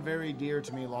 Someone very dear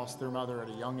to me lost their mother at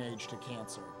a young age to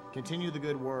cancer. Continue the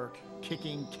good work,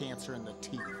 kicking cancer in the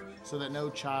teeth, so that no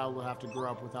child will have to grow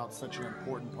up without such an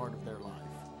important part of their life.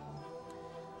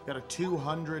 We've got a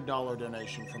 $200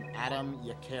 donation from Adam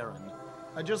Yakarin.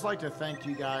 I'd just like to thank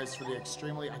you guys for the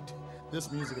extremely...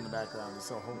 this music in the background is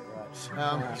so holy crap.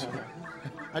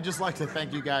 I'd just like to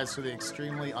thank you guys for the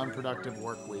extremely unproductive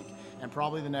work week, and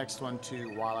probably the next one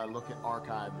too while I look at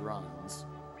archived runs.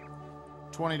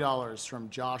 $20 from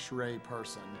Josh Ray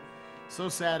Person. So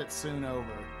sad it's soon over.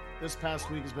 This past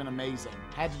week has been amazing.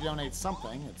 Had to donate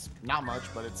something. It's not much,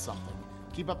 but it's something.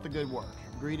 Keep up the good work.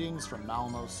 Greetings from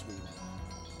Malmo, Sweden.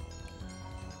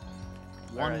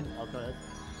 Okay.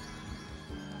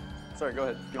 Sorry, go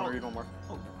ahead. Do you want to read one more?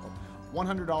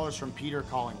 $100 from Peter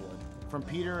Collingwood. From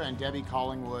Peter and Debbie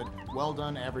Collingwood, well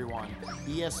done everyone.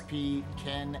 ESP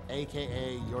Ken,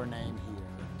 aka your name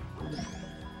here.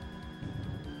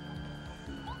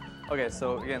 Okay,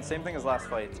 so again, same thing as last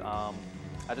fight. I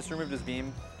just removed his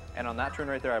beam, and on that turn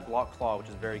right there, I blocked Claw, which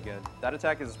is very good. That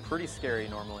attack is pretty scary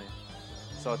normally,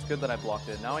 so it's good that I blocked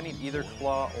it. Now I need either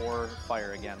Claw or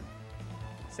Fire again.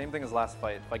 Same thing as last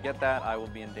fight. If I get that, I will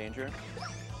be in danger.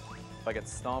 If I get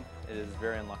Stomp, it is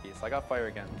very unlucky. So I got Fire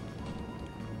again,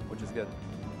 which is good.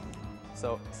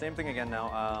 So same thing again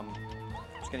now.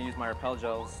 Just gonna use my Repel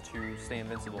Gels to stay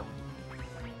invincible.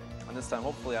 And this time,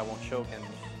 hopefully I won't choke and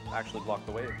actually block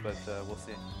the wave, but we'll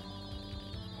see.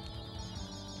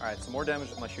 All right, some more damage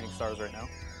with my Shooting Stars right now.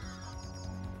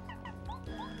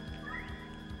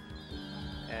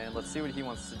 And let's see what he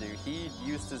wants to do. He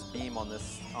used his beam on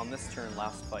this turn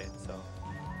last fight, so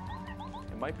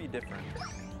it might be different.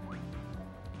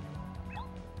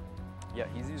 Yeah,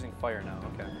 he's using Fire now,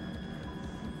 okay.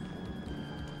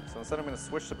 So instead I'm going to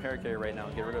switch to Paracarry right now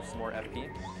and get rid of some more FP.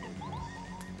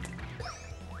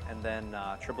 And then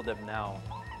Triple Dip now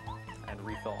and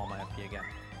refill all my FP again.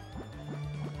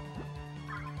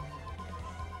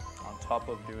 top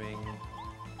of doing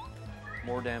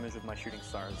more damage with my shooting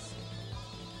stars.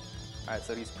 Alright,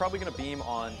 so he's probably going to beam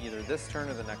on either this turn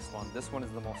or the next one. This one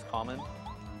is the most common,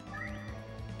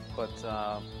 but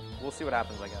we'll see what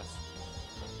happens, I guess.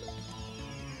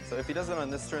 So if he does it on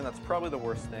this turn, that's probably the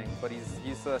worst thing, but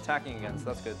he's attacking again, so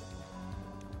that's good.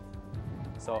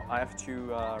 So I have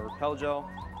to Repel Gel,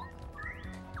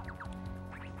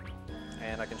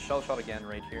 and I can Shell Shot again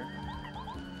right here.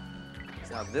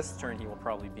 So now this turn he will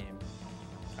probably beam.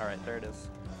 Alright, there it is.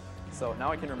 So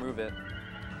now I can remove it,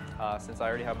 since I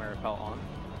already have my Repel on.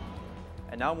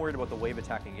 And now I'm worried about the wave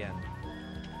attack again.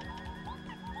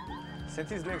 Since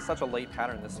he's doing such a late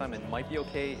pattern this time, it might be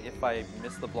okay if I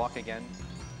miss the block again.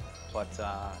 But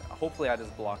hopefully I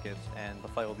just block it and the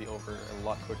fight will be over a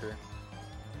lot quicker.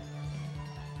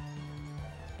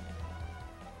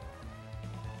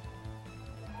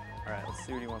 Alright, let's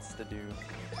see what he wants to do.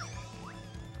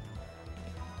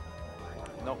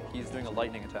 Nope, he's doing a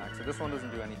lightning attack, so this one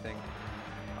doesn't do anything.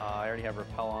 I already have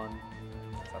Repel on,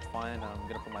 so that's fine. I'm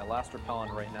going to put my last Repel on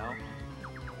right now.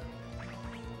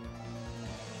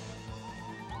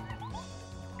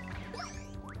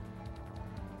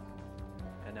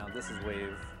 And now this is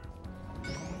Wave.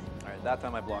 Alright, that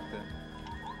time I blocked it.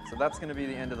 So that's going to be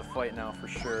the end of the fight now for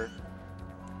sure.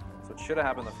 So it should have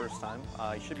happened the first time.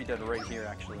 He should be dead right here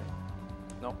actually.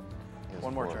 Nope,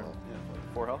 one more turn.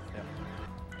 4 health, yeah.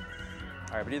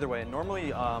 Alright, but either way,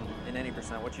 normally in any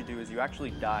percent, what you do is you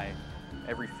actually die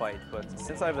every fight, but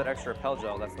since I have that extra Repel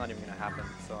Gel, that's not even going to happen.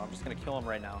 So I'm just going to kill him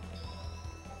right now,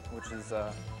 which is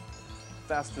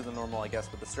faster than normal, I guess,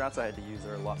 but the strats I had to use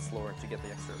are a lot slower to get the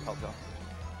extra Repel Gel.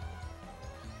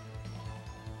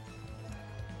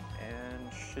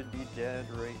 And should be dead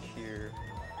right here.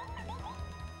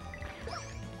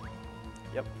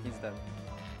 Yep, he's dead.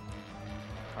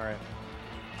 Alright.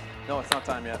 No, it's not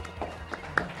time yet.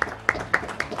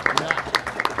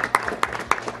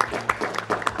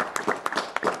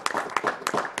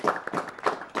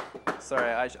 Sorry,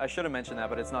 I should have mentioned that,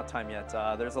 but it's not time yet.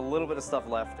 There's a little bit of stuff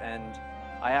left, and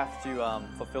I have to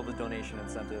fulfill the donation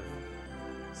incentive.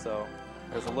 So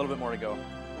there's a little bit more to go.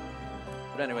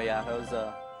 But anyway, yeah,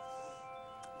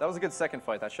 that was a good second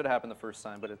fight. That should have happened the first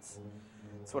time, but it's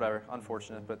whatever.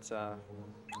 Unfortunate, but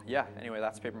yeah. Anyway,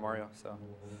 that's Paper Mario. So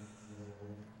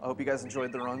I hope you guys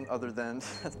enjoyed the run, other than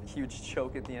a huge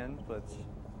choke at the end. But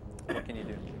what can you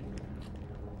do?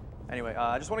 Anyway,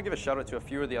 I just want to give a shout out to a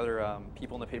few of the other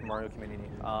people in the Paper Mario community.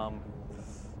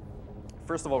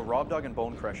 First of all, Rob Dog and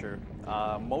Bone Crusher.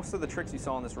 Most of the tricks you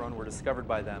saw in this run were discovered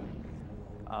by them.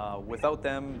 Without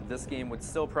them, this game would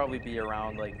still probably be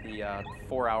around like the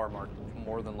 4-hour mark,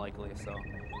 more than likely. So,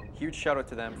 huge shout out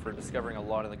to them for discovering a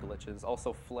lot of the glitches.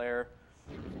 Also, Flare,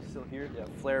 still here? Yeah,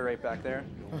 Flare right back there.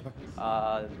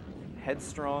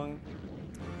 Headstrong.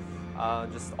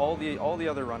 Just all the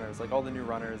other runners, like all the new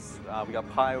runners. We got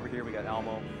Pi over here, we got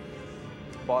Almo,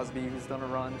 Bosby, who's done a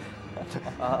run.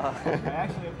 I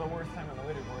actually have the worst time on the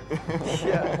leaderboard.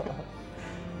 Yeah.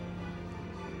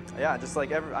 Yeah, just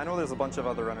like I know there's a bunch of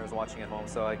other runners watching at home.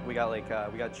 So like we got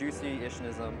Juicy,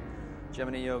 Ishnism,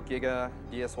 Geminio, Giga,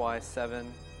 DSY,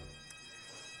 7,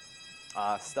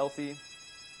 Stealthy.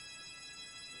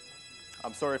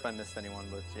 I'm sorry if I missed anyone,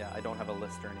 but yeah, I don't have a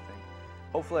list or anything.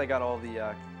 Hopefully I got all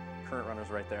the current runners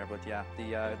right there, but yeah,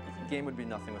 the game would be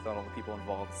nothing without all the people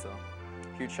involved, so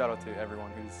huge shout out to everyone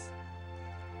who's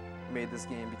made this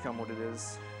game become what it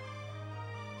is.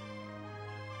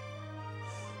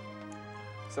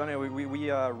 So anyway,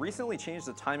 we recently changed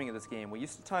the timing of this game. We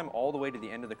used to time all the way to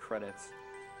the end of the credits,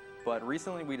 but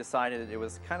recently we decided it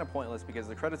was kind of pointless because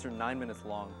the credits are 9 minutes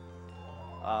long.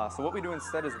 So what we do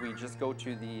instead is we just go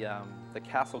to the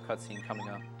castle cutscene coming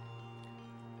up,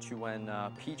 to when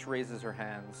Peach raises her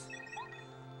hands.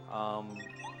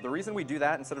 The reason we do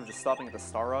that instead of just stopping at the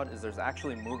Star Rod is there's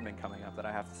actually movement coming up that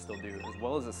I have to still do, as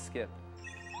well as a skip.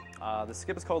 The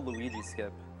skip is called Luigi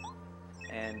Skip,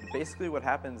 and basically what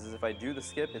happens is if I do the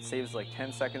skip, it saves like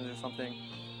 10 seconds or something.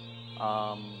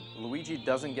 Luigi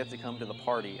doesn't get to come to the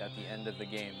party at the end of the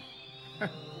game.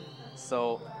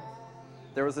 So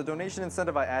there was a donation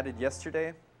incentive I added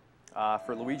yesterday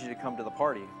for Luigi to come to the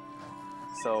party.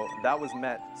 So that was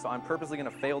met. So I'm purposely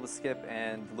going to fail the skip,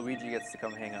 and Luigi gets to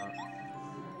come hang out.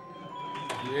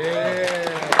 Yeah.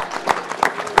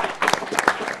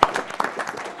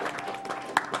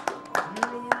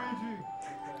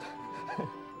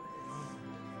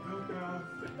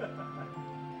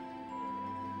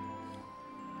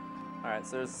 All right,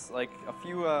 so there's like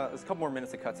there's a couple more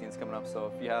minutes of cutscenes coming up.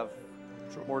 So if you have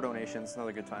more donations,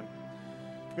 another good time.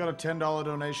 We got a $10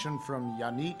 donation from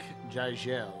Yannick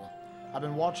Jagel. I've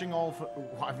been watching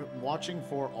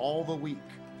for all the week.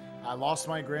 I lost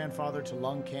my grandfather to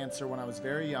lung cancer when I was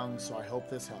very young, so I hope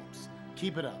this helps.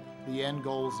 Keep it up. The end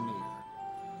goal's near.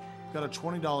 Got a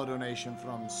 $20 donation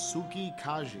from Suki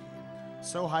Kaji.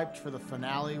 So hyped for the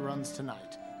finale runs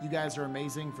tonight. You guys are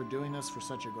amazing for doing this for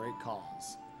such a great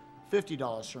cause.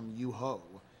 $50 from Yuho.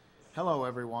 Hello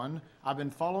everyone. I've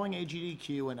been following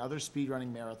AGDQ and other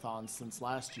speedrunning marathons since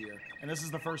last year, and this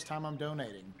is the first time I'm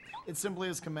donating. It simply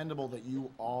is commendable that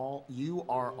you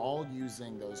are all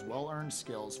using those well-earned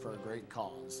skills for a great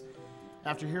cause.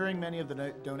 After hearing many of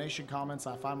the donation comments,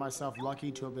 I find myself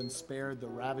lucky to have been spared the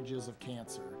ravages of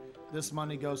cancer. This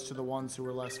money goes to the ones who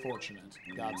are less fortunate.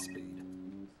 Godspeed.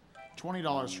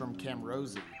 $20 from Cam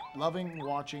Rosie. Loving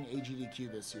watching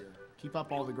AGDQ this year. Keep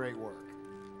up all the great work.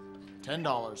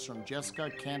 $10 from Jessica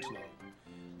Cantlow.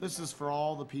 This is for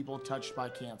all the people touched by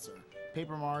cancer.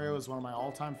 Paper Mario is one of my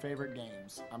all-time favorite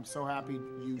games. I'm so happy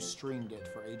you streamed it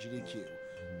for AGDQ.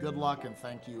 Good luck and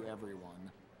thank you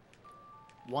everyone.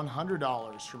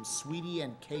 $100 from Sweetie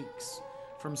and Cakes.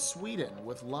 From Sweden,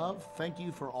 with love, thank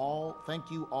you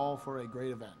all for a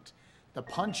great event. The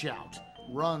Punch-Out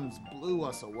runs blew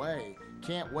us away.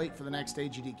 Can't wait for the next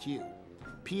AGDQ.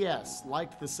 P.S.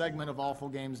 Liked the segment of Awful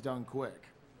Games Done Quick.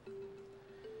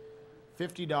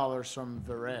 $50 from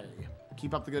Veray.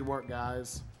 Keep up the good work,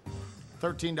 guys.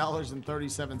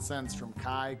 $13.37 from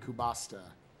Kai Kubasta.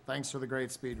 Thanks for the great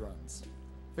speedruns.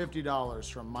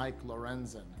 $50 from Mike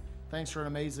Lorenzen. Thanks for an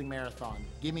amazing marathon.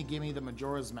 Gimme the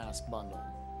Majora's Mask bundle.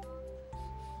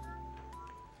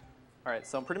 All right,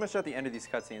 so I'm pretty much at the end of these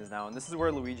cutscenes now, and this is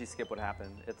where Luigi skip would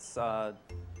happen. It's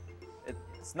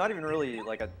not even really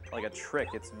like a trick.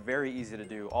 It's very easy to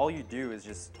do. All you do is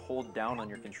just hold down on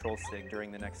your control stick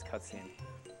during the next cutscene,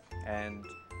 and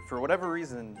for whatever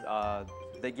reason,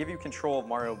 they give you control of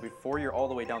Mario before you're all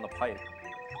the way down the pipe.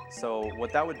 So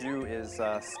what that would do is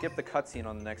skip the cutscene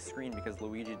on the next screen because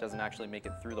Luigi doesn't actually make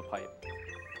it through the pipe.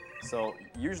 So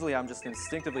usually I'm just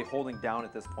instinctively holding down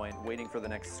at this point, waiting for the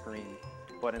next screen.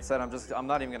 But instead I'm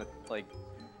not even gonna like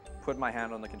put my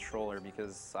hand on the controller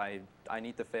because I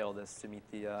need to fail this to meet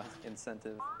the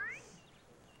incentive.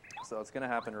 So it's gonna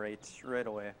happen right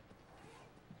away.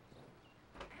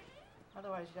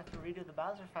 Otherwise, you'd have to redo the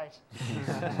Bowser fight.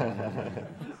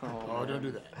 Oh, don't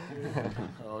do that.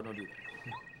 Oh, don't do that.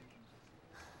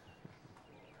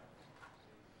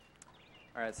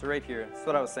 All right, so right here, that's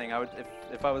what I was saying.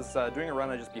 If I was doing a run,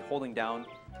 I'd just be holding down,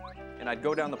 and I'd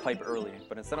go down the pipe early.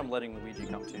 But instead, I'm letting Luigi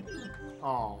come too.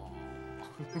 Oh.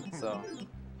 So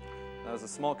that was a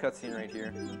small cutscene right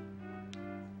here,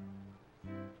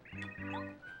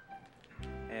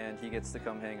 and he gets to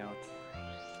come hang out.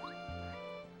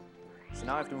 So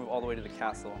now I have to move all the way to the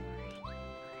castle,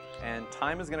 and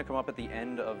time is going to come up at the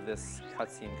end of this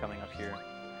cutscene coming up here.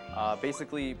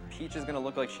 Basically, Peach is going to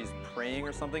look like she's praying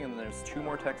or something, and then there's 2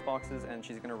 more text boxes, and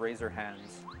she's going to raise her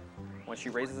hands. When she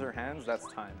raises her hands, that's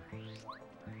time.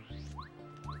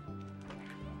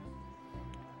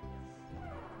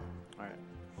 All right.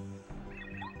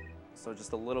 So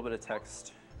just a little bit of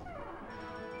text.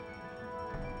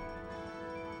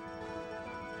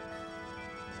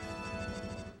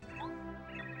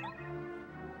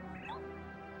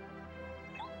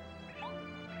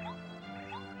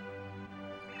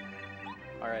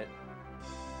 All right,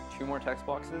 2 more text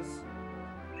boxes,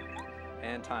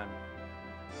 and time.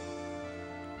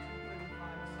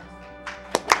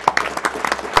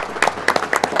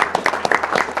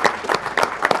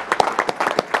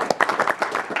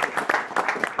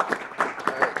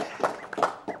 All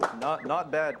right.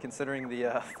 Not bad considering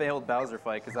the failed Bowser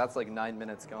fight, because that's like 9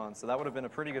 minutes gone. So that would have been a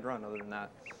pretty good run other than that.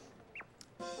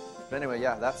 But anyway,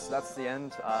 yeah, that's the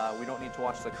end. We don't need to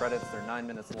watch the credits. They're 9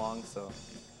 minutes long, so.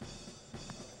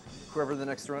 Whoever the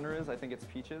next runner is, I think it's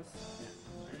Peaches.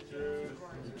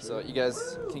 So you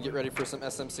guys can get ready for some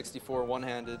SM64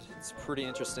 one-handed. It's pretty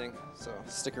interesting, so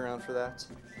stick around for that.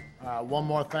 One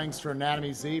more thanks for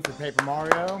anatomyz for Paper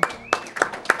Mario.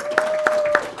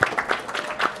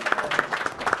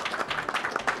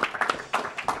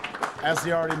 As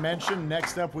he already mentioned,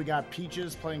 next up we got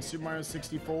Peaches playing Super Mario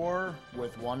 64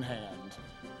 with one hand.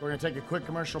 We're going to take a quick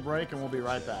commercial break and we'll be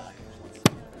right back.